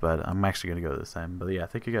this, but I'm actually gonna go this time. But yeah,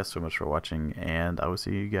 thank you guys so much for watching, and I will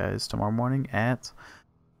see you guys tomorrow morning at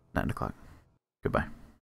 9 o'clock. Goodbye.